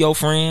do your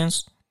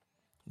friends,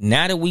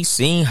 now that we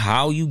seen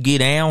how you get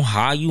down,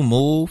 how you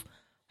move,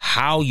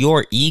 how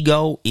your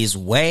ego is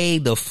way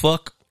the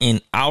fuck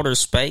in outer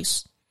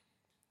space,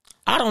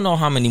 I don't know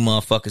how many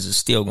motherfuckers is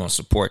still gonna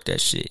support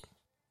that shit.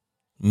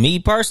 Me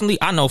personally,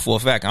 I know for a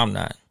fact I'm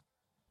not.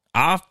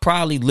 I've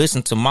probably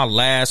listened to my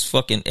last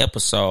fucking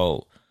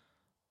episode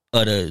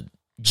of the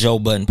Joe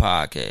Budden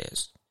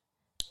podcast.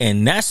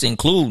 And that's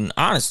including,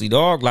 honestly,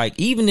 dog, like,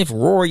 even if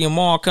Rory and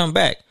Mal come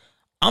back,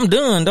 I'm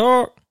done,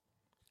 dog.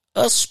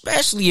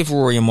 Especially if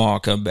Rory and Mal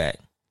come back.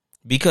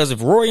 Because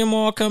if Rory and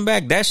Mal come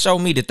back, that show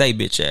me that they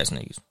bitch ass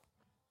niggas.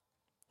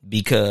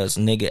 Because,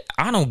 nigga,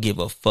 I don't give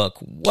a fuck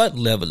what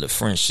level of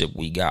friendship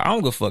we got. I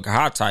don't give a fuck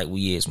how tight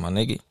we is, my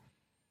nigga.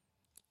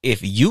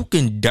 If you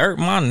can dirt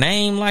my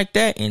name like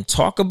that and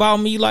talk about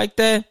me like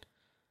that,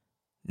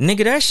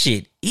 nigga, that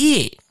shit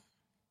it.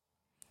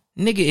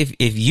 Nigga,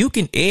 if you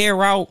can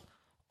air out,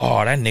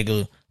 oh, that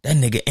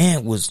nigga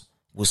Ant was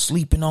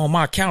sleeping on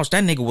my couch.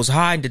 That nigga was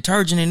hiding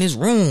detergent in his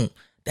room.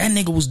 That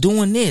nigga was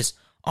doing this.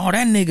 Oh,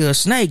 that nigga a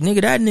snake.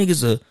 Nigga, that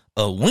nigga's a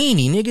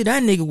weenie. Nigga,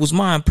 that nigga was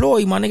my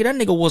employee. My nigga, that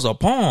nigga was a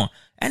pawn.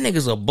 That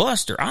nigga's a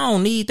buster. I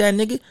don't need that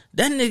nigga.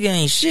 That nigga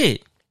ain't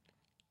shit.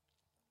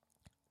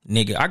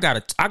 Nigga,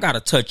 I gotta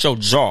touch your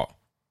jaw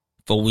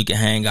before we can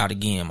hang out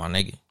again, my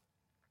nigga.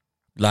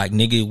 Like,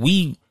 nigga,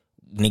 we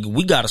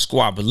gotta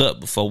squabble up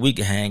before we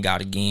can hang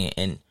out again.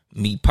 And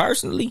me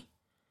personally,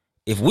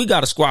 if we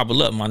gotta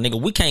squabble up, my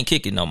nigga, we can't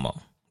kick it no more.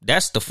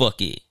 That's the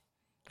fuck it.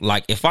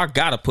 Like, if I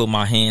gotta put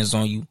my hands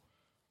on you,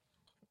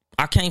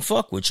 I can't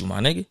fuck with you, my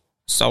nigga.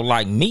 So,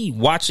 like, me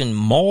watching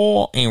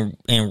Mal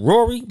and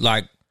Rory,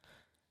 like,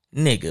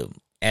 nigga,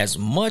 as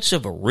much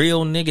of a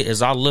real nigga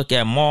as I look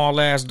at Mal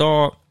ass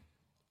dog,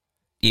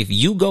 if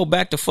you go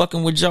back to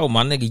fucking with Joe,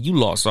 my nigga, you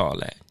lost all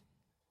that.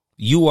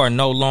 You are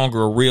no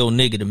longer a real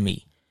nigga to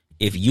me.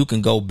 If you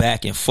can go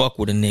back and fuck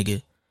with a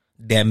nigga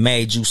that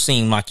made you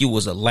seem like you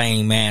was a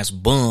lame ass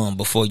bum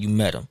before you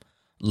met him.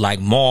 Like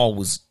Mal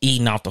was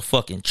eating out the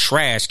fucking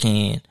trash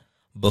can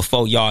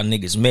before y'all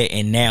niggas met,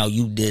 and now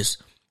you this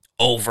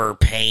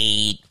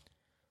overpaid,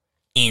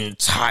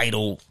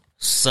 entitled,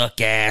 suck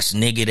ass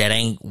nigga that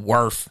ain't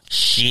worth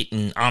shit,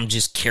 and I'm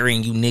just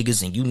carrying you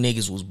niggas, and you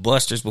niggas was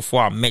busters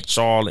before I met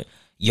y'all, and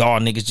y'all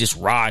niggas just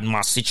riding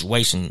my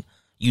situation.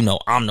 You know,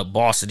 I'm the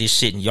boss of this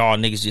shit, and y'all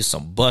niggas just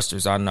some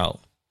busters, I know.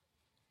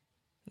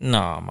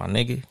 Nah, my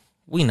nigga,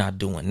 we not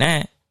doing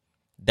that.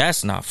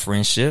 That's not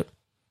friendship.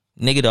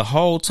 Nigga, the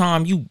whole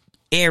time you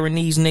airing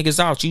these niggas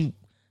out, you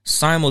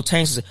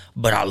simultaneously,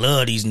 but I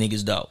love these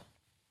niggas, though.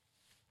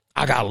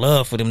 I got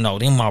love for them, though.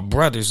 Them my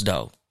brothers,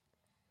 though.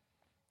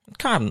 What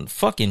kind of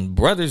fucking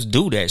brothers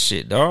do that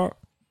shit, dog?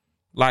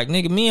 Like,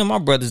 nigga, me and my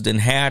brothers done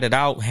had it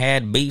out,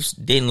 had beefs,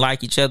 didn't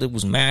like each other,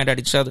 was mad at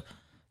each other.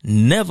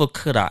 Never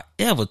could I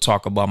ever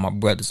talk about my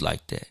brothers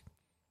like that.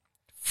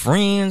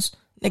 Friends,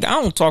 nigga,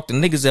 I don't talk to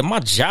niggas at my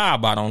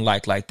job I don't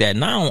like that.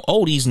 And I don't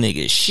owe these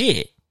niggas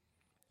shit.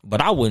 But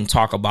I wouldn't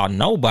talk about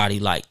nobody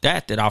like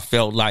that I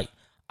felt like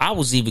I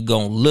was even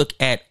going to look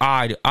at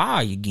eye to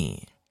eye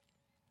again.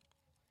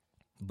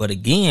 But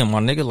again, my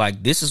nigga,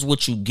 like, this is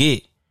what you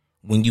get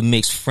when you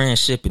mix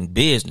friendship and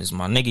business,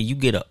 my nigga. You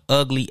get an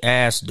ugly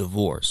ass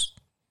divorce.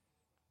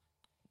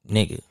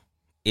 Nigga,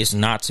 it's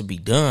not to be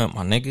done,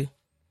 my nigga.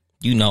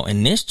 You know,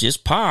 and this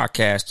just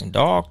podcasting,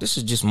 dog. This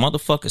is just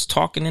motherfuckers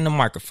talking in the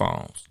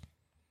microphones.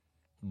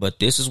 But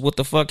this is what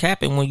the fuck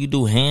happened when you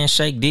do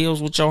handshake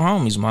deals with your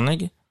homies, my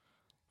nigga.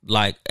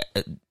 Like,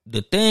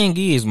 the thing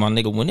is, my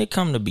nigga, when it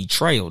come to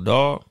betrayal,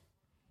 dog,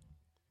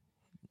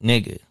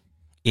 nigga,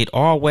 it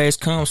always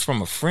comes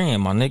from a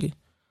friend, my nigga.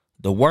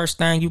 The worst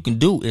thing you can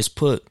do is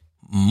put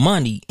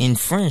money in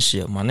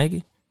friendship, my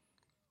nigga.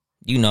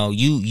 You know,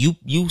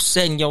 you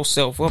setting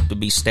yourself up to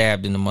be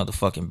stabbed in the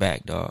motherfucking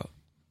back, dog.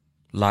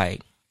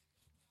 Like,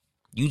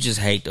 you just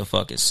hate to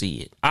fucking see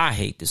it. I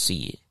hate to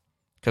see it.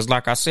 Because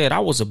like I said, I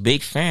was a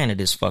big fan of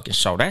this fucking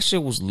show. That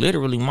shit was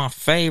literally my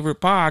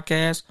favorite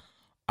podcast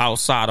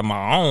outside of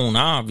my own,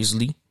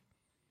 obviously.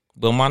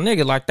 But my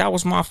nigga, like, that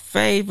was my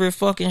favorite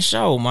fucking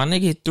show. My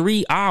nigga,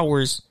 3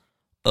 hours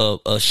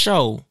of a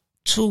show,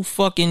 2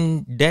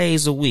 fucking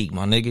days a week,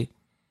 my nigga.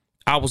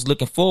 I was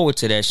looking forward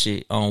to that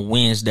shit on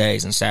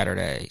Wednesdays and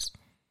Saturdays.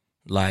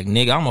 Like,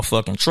 nigga, I'm a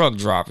fucking truck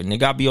driver.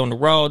 Nigga, I be on the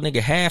road. Nigga,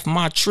 half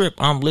my trip,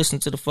 I'm listening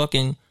to the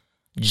fucking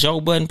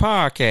Joe Budden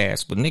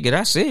Podcast. But, nigga,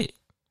 that's it.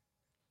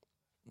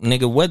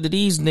 Nigga, whether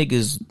these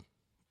niggas,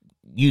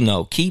 you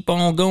know, keep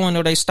on going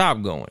or they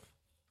stop going,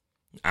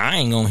 I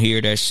ain't gonna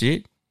hear that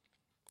shit.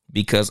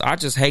 Because I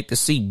just hate to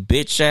see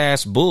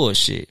bitch-ass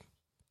bullshit.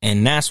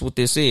 And that's what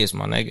this is,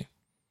 my nigga.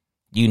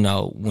 You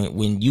know,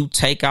 when you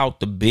take out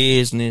the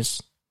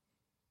business,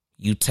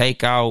 you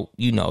take out,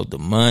 you know, the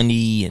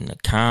money and the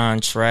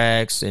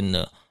contracts and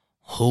the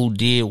who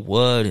did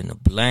what and the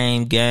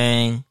blame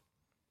game.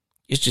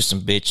 It's just some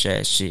bitch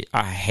ass shit.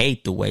 I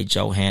hate the way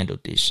Joe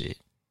handled this shit.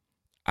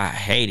 I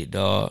hate it,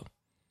 dog.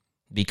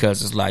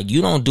 Because it's like,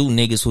 you don't do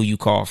niggas who you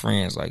call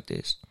friends like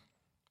this.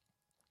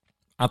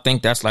 I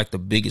think that's like the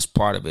biggest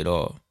part of it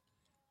all.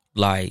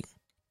 Like,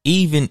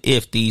 even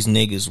if these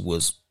niggas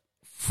was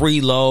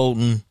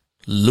freeloading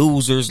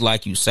losers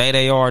like you say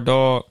they are,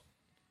 dog,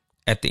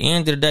 at the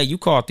end of the day, you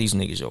call these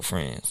niggas your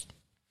friends.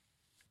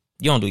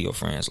 You don't do your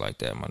friends like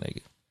that, my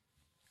nigga.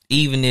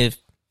 Even if,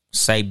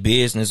 say,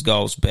 business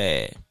goes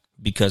bad.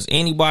 Because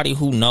anybody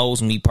who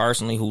knows me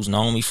personally, who's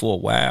known me for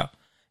a while,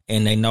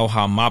 and they know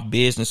how my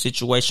business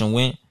situation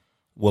went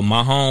with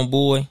my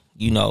homeboy,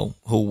 you know,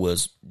 who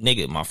was,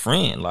 nigga, my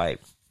friend. Like,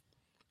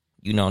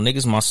 you know,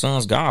 niggas my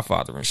son's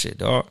godfather and shit,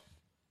 dog.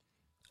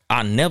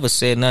 I never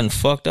said nothing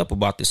fucked up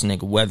about this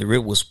nigga, whether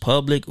it was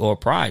public or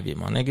private,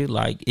 my nigga.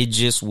 Like, it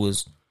just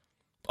was,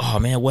 oh,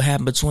 man, what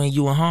happened between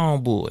you and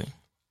homeboy?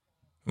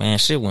 Man,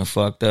 shit went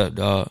fucked up,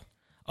 dog.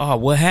 Oh,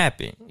 what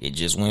happened? It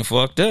just went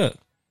fucked up.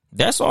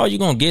 That's all you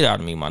gonna get out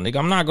of me, my nigga.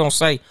 I'm not gonna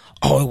say,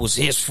 oh, it was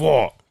his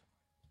fault.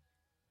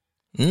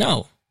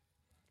 No.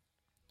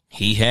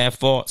 He had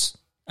faults.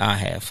 I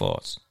had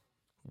faults.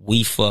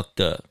 We fucked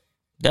up.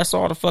 That's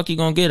all the fuck you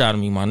gonna get out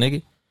of me, my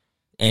nigga.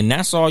 And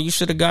that's all you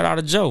should have got out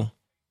of Joe.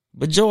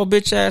 But Joe a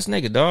bitch ass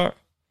nigga, dog.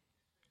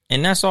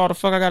 And that's all the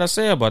fuck I gotta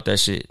say about that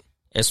shit.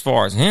 As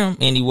far as him,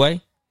 anyway.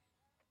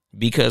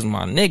 Because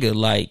my nigga,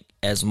 like,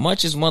 as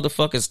much as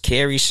motherfuckers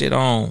carry shit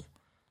on,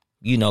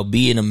 you know,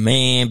 being a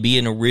man,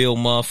 being a real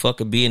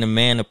motherfucker, being a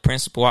man of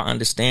principle, I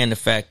understand the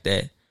fact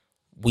that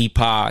we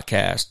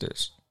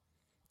podcasters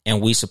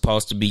and we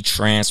supposed to be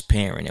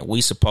transparent and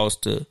we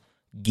supposed to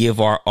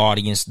give our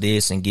audience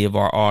this and give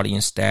our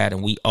audience that,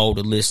 and we owe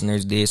the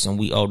listeners this and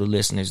we owe the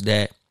listeners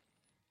that.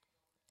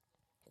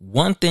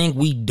 One thing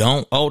we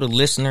don't owe the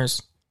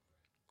listeners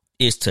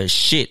is to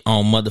shit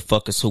on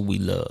motherfuckers who we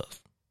love.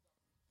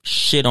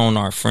 Shit on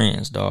our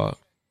friends, dog.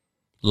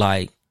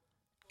 Like,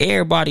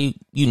 everybody,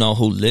 you know,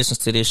 who listens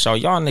to this show,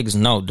 y'all niggas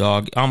know,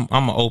 dog, I'm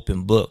an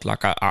open book.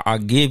 Like, I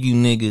give you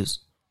niggas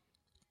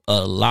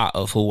a lot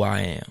of who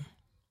I am.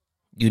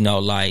 You know,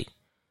 like,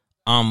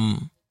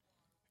 I'm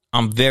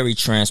very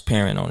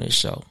transparent on this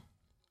show.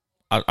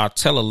 I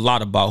tell a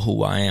lot about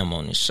who I am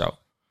on this show.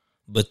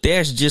 But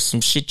there's just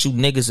some shit you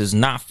niggas is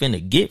not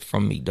finna get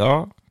from me,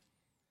 dog.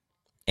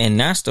 And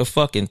that's the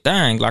fucking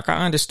thing. Like,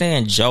 I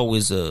understand Joe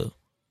is a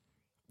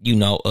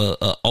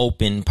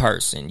open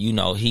person. You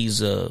know,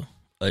 he's a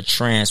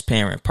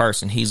transparent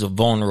person. He's a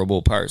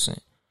vulnerable person.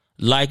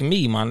 Like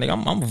me, my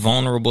nigga, I'm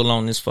vulnerable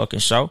on this fucking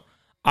show.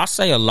 I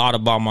say a lot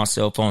about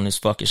myself on this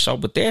fucking show,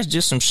 but there's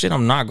just some shit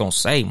I'm not gonna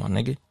say, my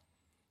nigga.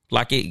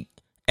 Like, it,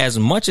 as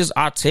much as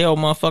I tell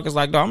motherfuckers,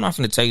 like, dog, I'm not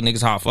finna tell you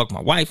niggas how I fuck my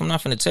wife. I'm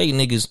not finna tell you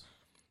niggas,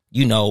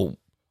 you know,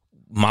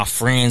 my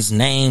friends'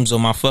 names or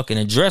my fucking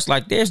address.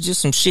 Like, there's just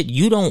some shit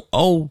you don't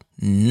owe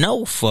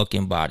no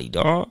fucking body,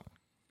 dog.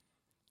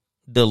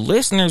 The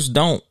listeners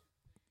don't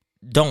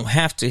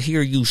have to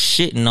hear you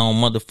shitting on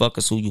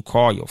motherfuckers who you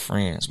call your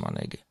friends, my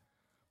nigga.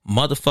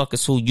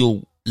 Motherfuckers who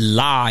you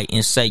lie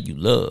and say you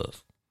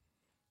love.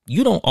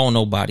 You don't owe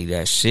nobody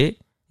that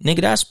shit.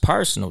 Nigga, that's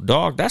personal,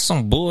 dog. That's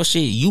some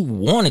bullshit you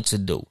wanted to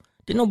do.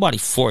 Didn't nobody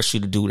force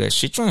you to do that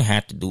shit. You ain't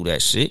have to do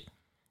that shit.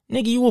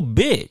 Nigga, you a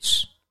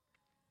bitch.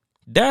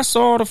 That's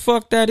all the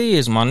fuck that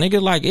is, my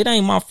nigga. Like, it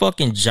ain't my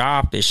fucking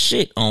job to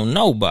shit on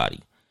nobody.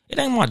 It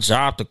ain't my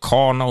job to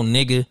call no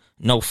nigga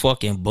no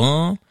fucking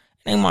bum.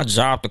 It ain't my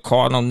job to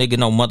call no nigga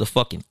no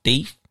motherfucking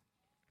thief.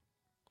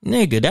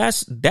 Nigga,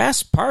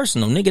 that's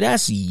personal. Nigga,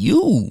 that's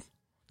you.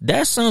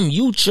 That's something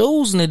you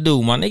choosing to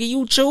do, my nigga.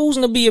 You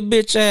choosing to be a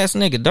bitch ass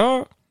nigga,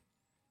 dog.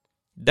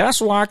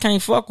 That's why I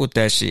can't fuck with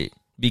that shit.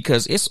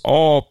 Because it's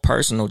all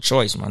personal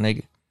choice, my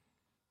nigga.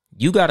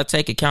 You got to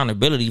take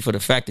accountability for the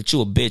fact that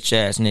you a bitch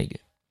ass nigga.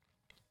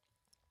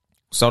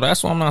 So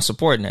that's why I'm not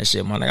supporting that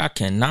shit, my nigga. I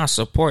cannot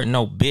support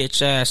no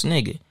bitch ass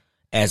nigga.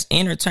 As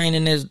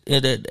entertaining as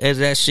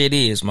that shit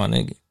is, my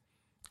nigga.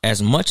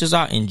 as much as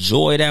I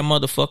enjoy that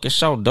motherfucking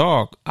show,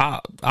 dog,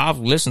 I've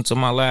listened to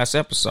my last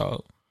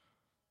episode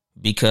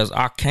because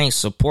I can't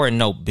support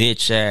no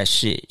bitch ass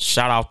shit.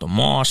 Shout out to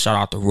Mal, shout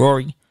out to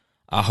Rory.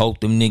 I hope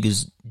them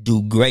niggas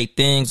do great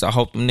things. I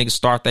hope them niggas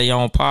start their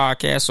own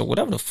podcast or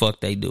whatever the fuck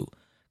they do.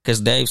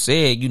 Because Dave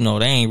said, you know,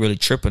 they ain't really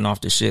tripping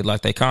off the shit.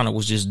 Like, they kind of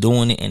was just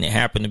doing it and it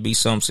happened to be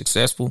something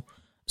successful.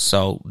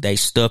 So they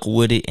stuck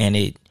with it and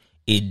it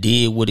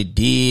did what it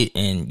did.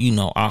 And, you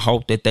know, I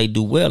hope that they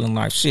do well in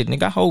life. Shit,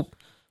 nigga, I hope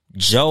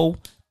Joe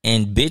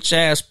and bitch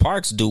ass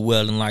Parks do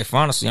well in life.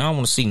 Honestly, I don't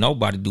want to see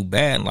nobody do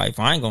bad in life.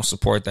 I ain't going to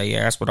support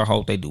their ass, but I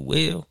hope they do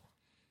well.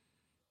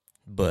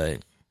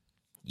 But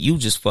you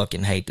just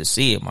fucking hate to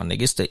see it, my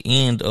nigga. It's the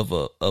end of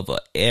a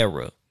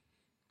era.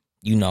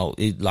 You know,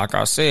 like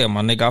I said,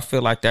 my nigga, I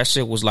feel like that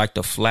shit was like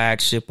the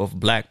flagship of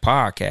black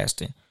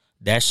podcasting.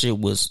 That shit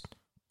was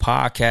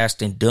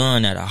podcasting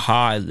done at a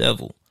high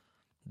level.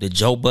 The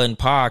Joe Budden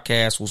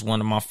Podcast was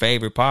one of my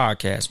favorite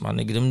podcasts, my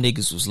nigga. Them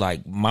niggas was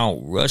like Mount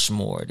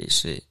Rushmore of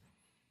this shit.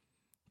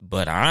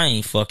 But I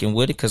ain't fucking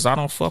with it because I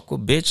don't fuck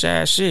with bitch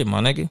ass shit,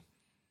 my nigga.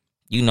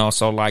 You know,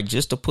 so like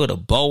just to put a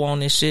bow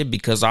on this shit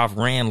because I've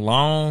ran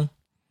long,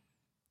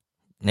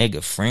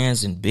 nigga,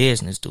 friends and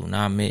business do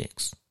not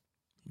mix.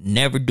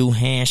 Never do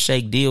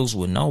handshake deals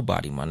with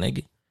nobody, my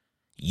nigga.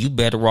 You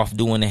better off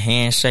doing a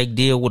handshake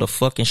deal with a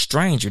fucking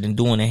stranger than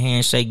doing a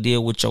handshake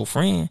deal with your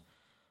friend.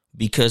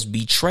 Because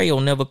betrayal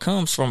never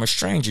comes from a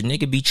stranger,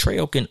 nigga.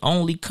 Betrayal can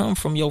only come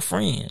from your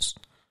friends.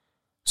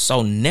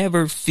 So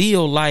never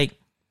feel like,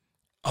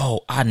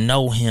 oh, I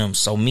know him,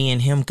 so me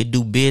and him could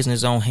do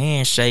business on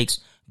handshakes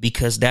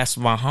because that's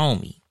my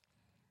homie.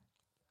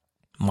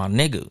 My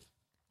nigga,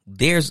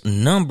 there's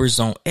numbers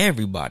on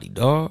everybody,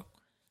 dog.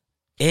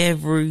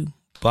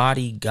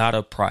 Everybody got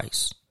a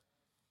price.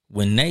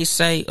 When they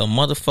say a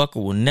motherfucker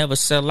will never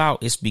sell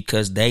out, it's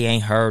because they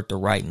ain't heard the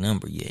right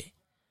number yet.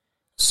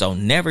 So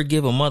never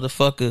give a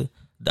motherfucker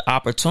the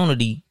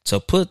opportunity to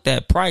put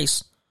that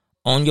price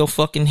on your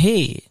fucking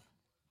head.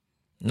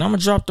 And I'm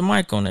gonna drop the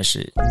mic on that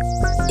shit.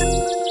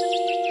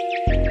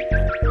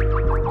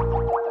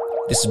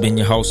 This has been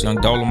your host, Yung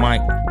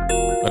Dolemite,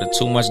 of the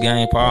Too Much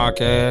Game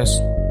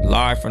Podcast,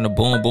 live from the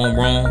Boom Boom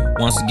Room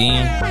once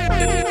again.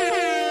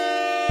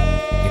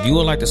 If you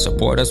would like to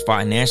support us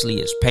financially,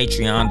 it's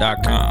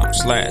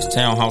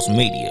patreon.com/Townhouse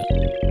Media.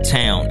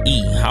 Town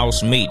E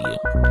House Media.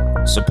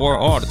 Support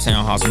all the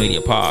Townhouse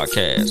Media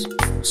podcasts.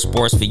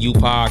 Sports for You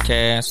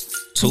podcast,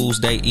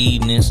 Tuesday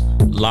evenings,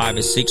 live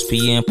at 6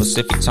 p.m.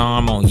 Pacific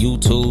time on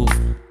YouTube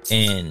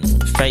and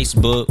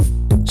Facebook.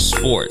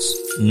 Sports,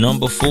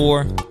 number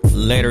 4,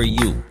 letter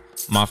U.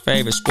 My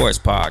favorite sports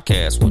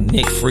podcast with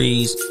Nick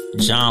Freeze,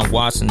 John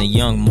Watson, and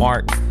Young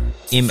Mark,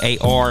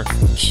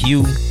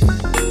 MARQ.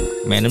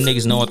 Man, them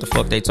niggas know what the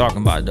fuck they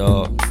talking about,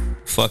 dog.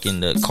 Fucking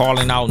the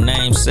calling out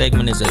name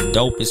segment is the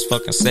dopest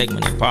fucking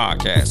segment in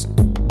podcasting.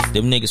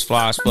 Them niggas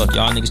fly as fuck.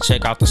 Y'all niggas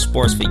check out the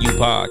Sports for You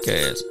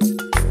podcast.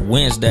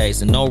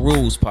 Wednesdays, the No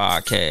Rules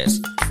podcast.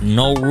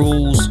 No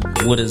Rules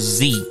with a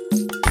Z.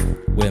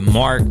 With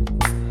Mark,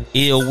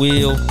 Ill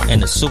Will,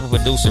 and the super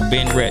producer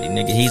Ben Reddy,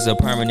 nigga. He's a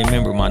permanent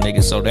member, my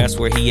nigga. So that's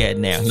where he at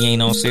now. He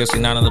ain't on Seriously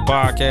None of the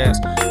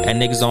podcast.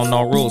 And niggas on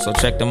No Rules. So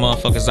check them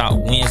motherfuckers out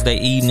Wednesday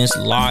evenings,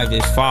 live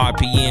at 5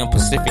 p.m.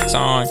 Pacific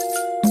time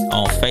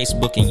on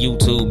Facebook and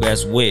YouTube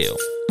as well.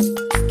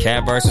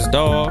 Cat versus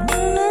dog.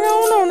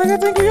 Nigga, I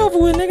think we over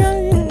with,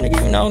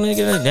 nigga. You know,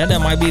 nigga,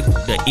 that might be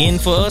the end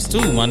for us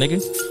too, my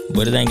nigga.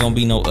 But it ain't gonna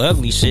be no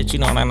ugly shit, you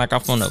know. Not like I'm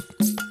from the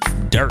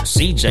dirt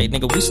CJ,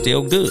 nigga. We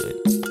still good.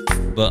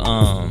 But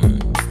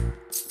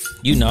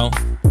you know,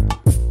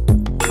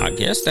 I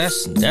guess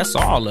that's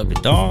all of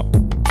it, dog.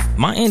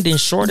 My ending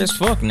short as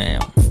fuck now.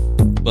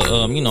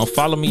 But you know,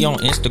 follow me on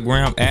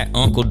Instagram at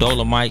Uncle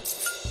Dolemite,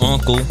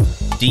 Uncle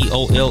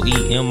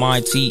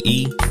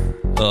Dolemite.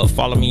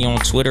 Follow me on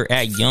Twitter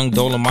at Yung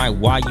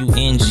Dolemite,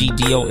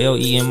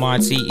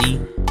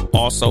 YUNGDOLEMITE.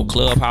 Also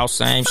Clubhouse,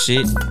 same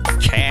shit.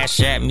 Cash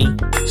at me,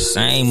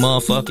 same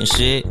motherfucking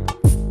shit.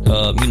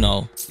 You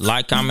know,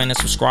 like, comment, and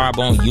subscribe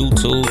on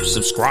YouTube.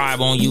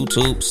 Subscribe on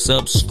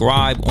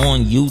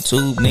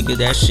YouTube, nigga.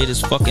 That shit is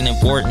fucking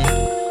important.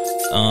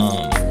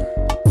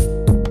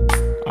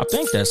 I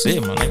think that's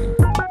it, my nigga.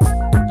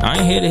 I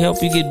ain't here to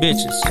help you get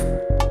bitches.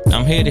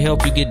 I'm here to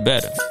help you get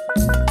better.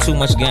 Too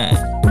much game.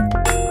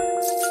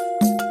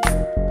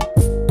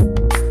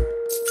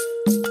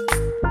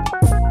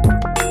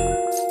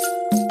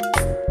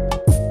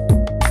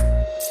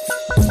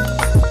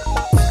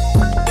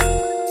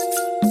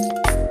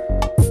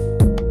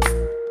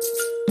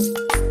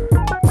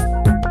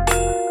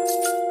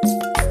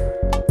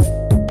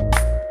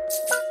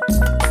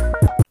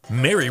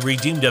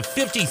 redeemed a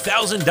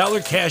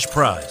 $50,000 cash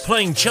prize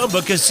playing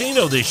Chumba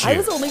Casino this year. I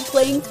was only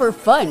playing for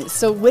fun,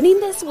 so winning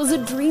this was a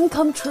dream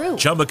come true.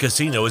 Chumba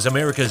Casino is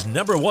America's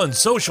 #1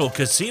 social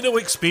casino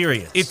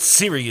experience. It's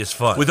serious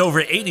fun. With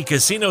over 80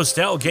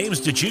 casino-style games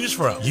to choose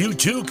from, you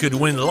too could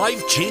win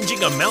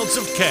life-changing amounts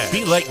of cash.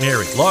 Be like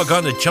Mary. Log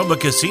on to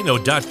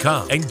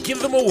ChumbaCasino.com and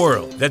give them a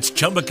whirl. That's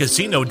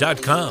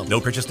ChumbaCasino.com. No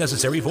purchase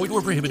necessary. Void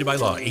where prohibited by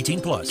law.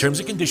 18+. Terms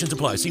and conditions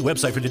apply. See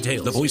website for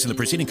details. The voice in the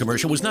preceding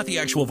commercial was not the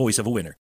actual voice of a winner.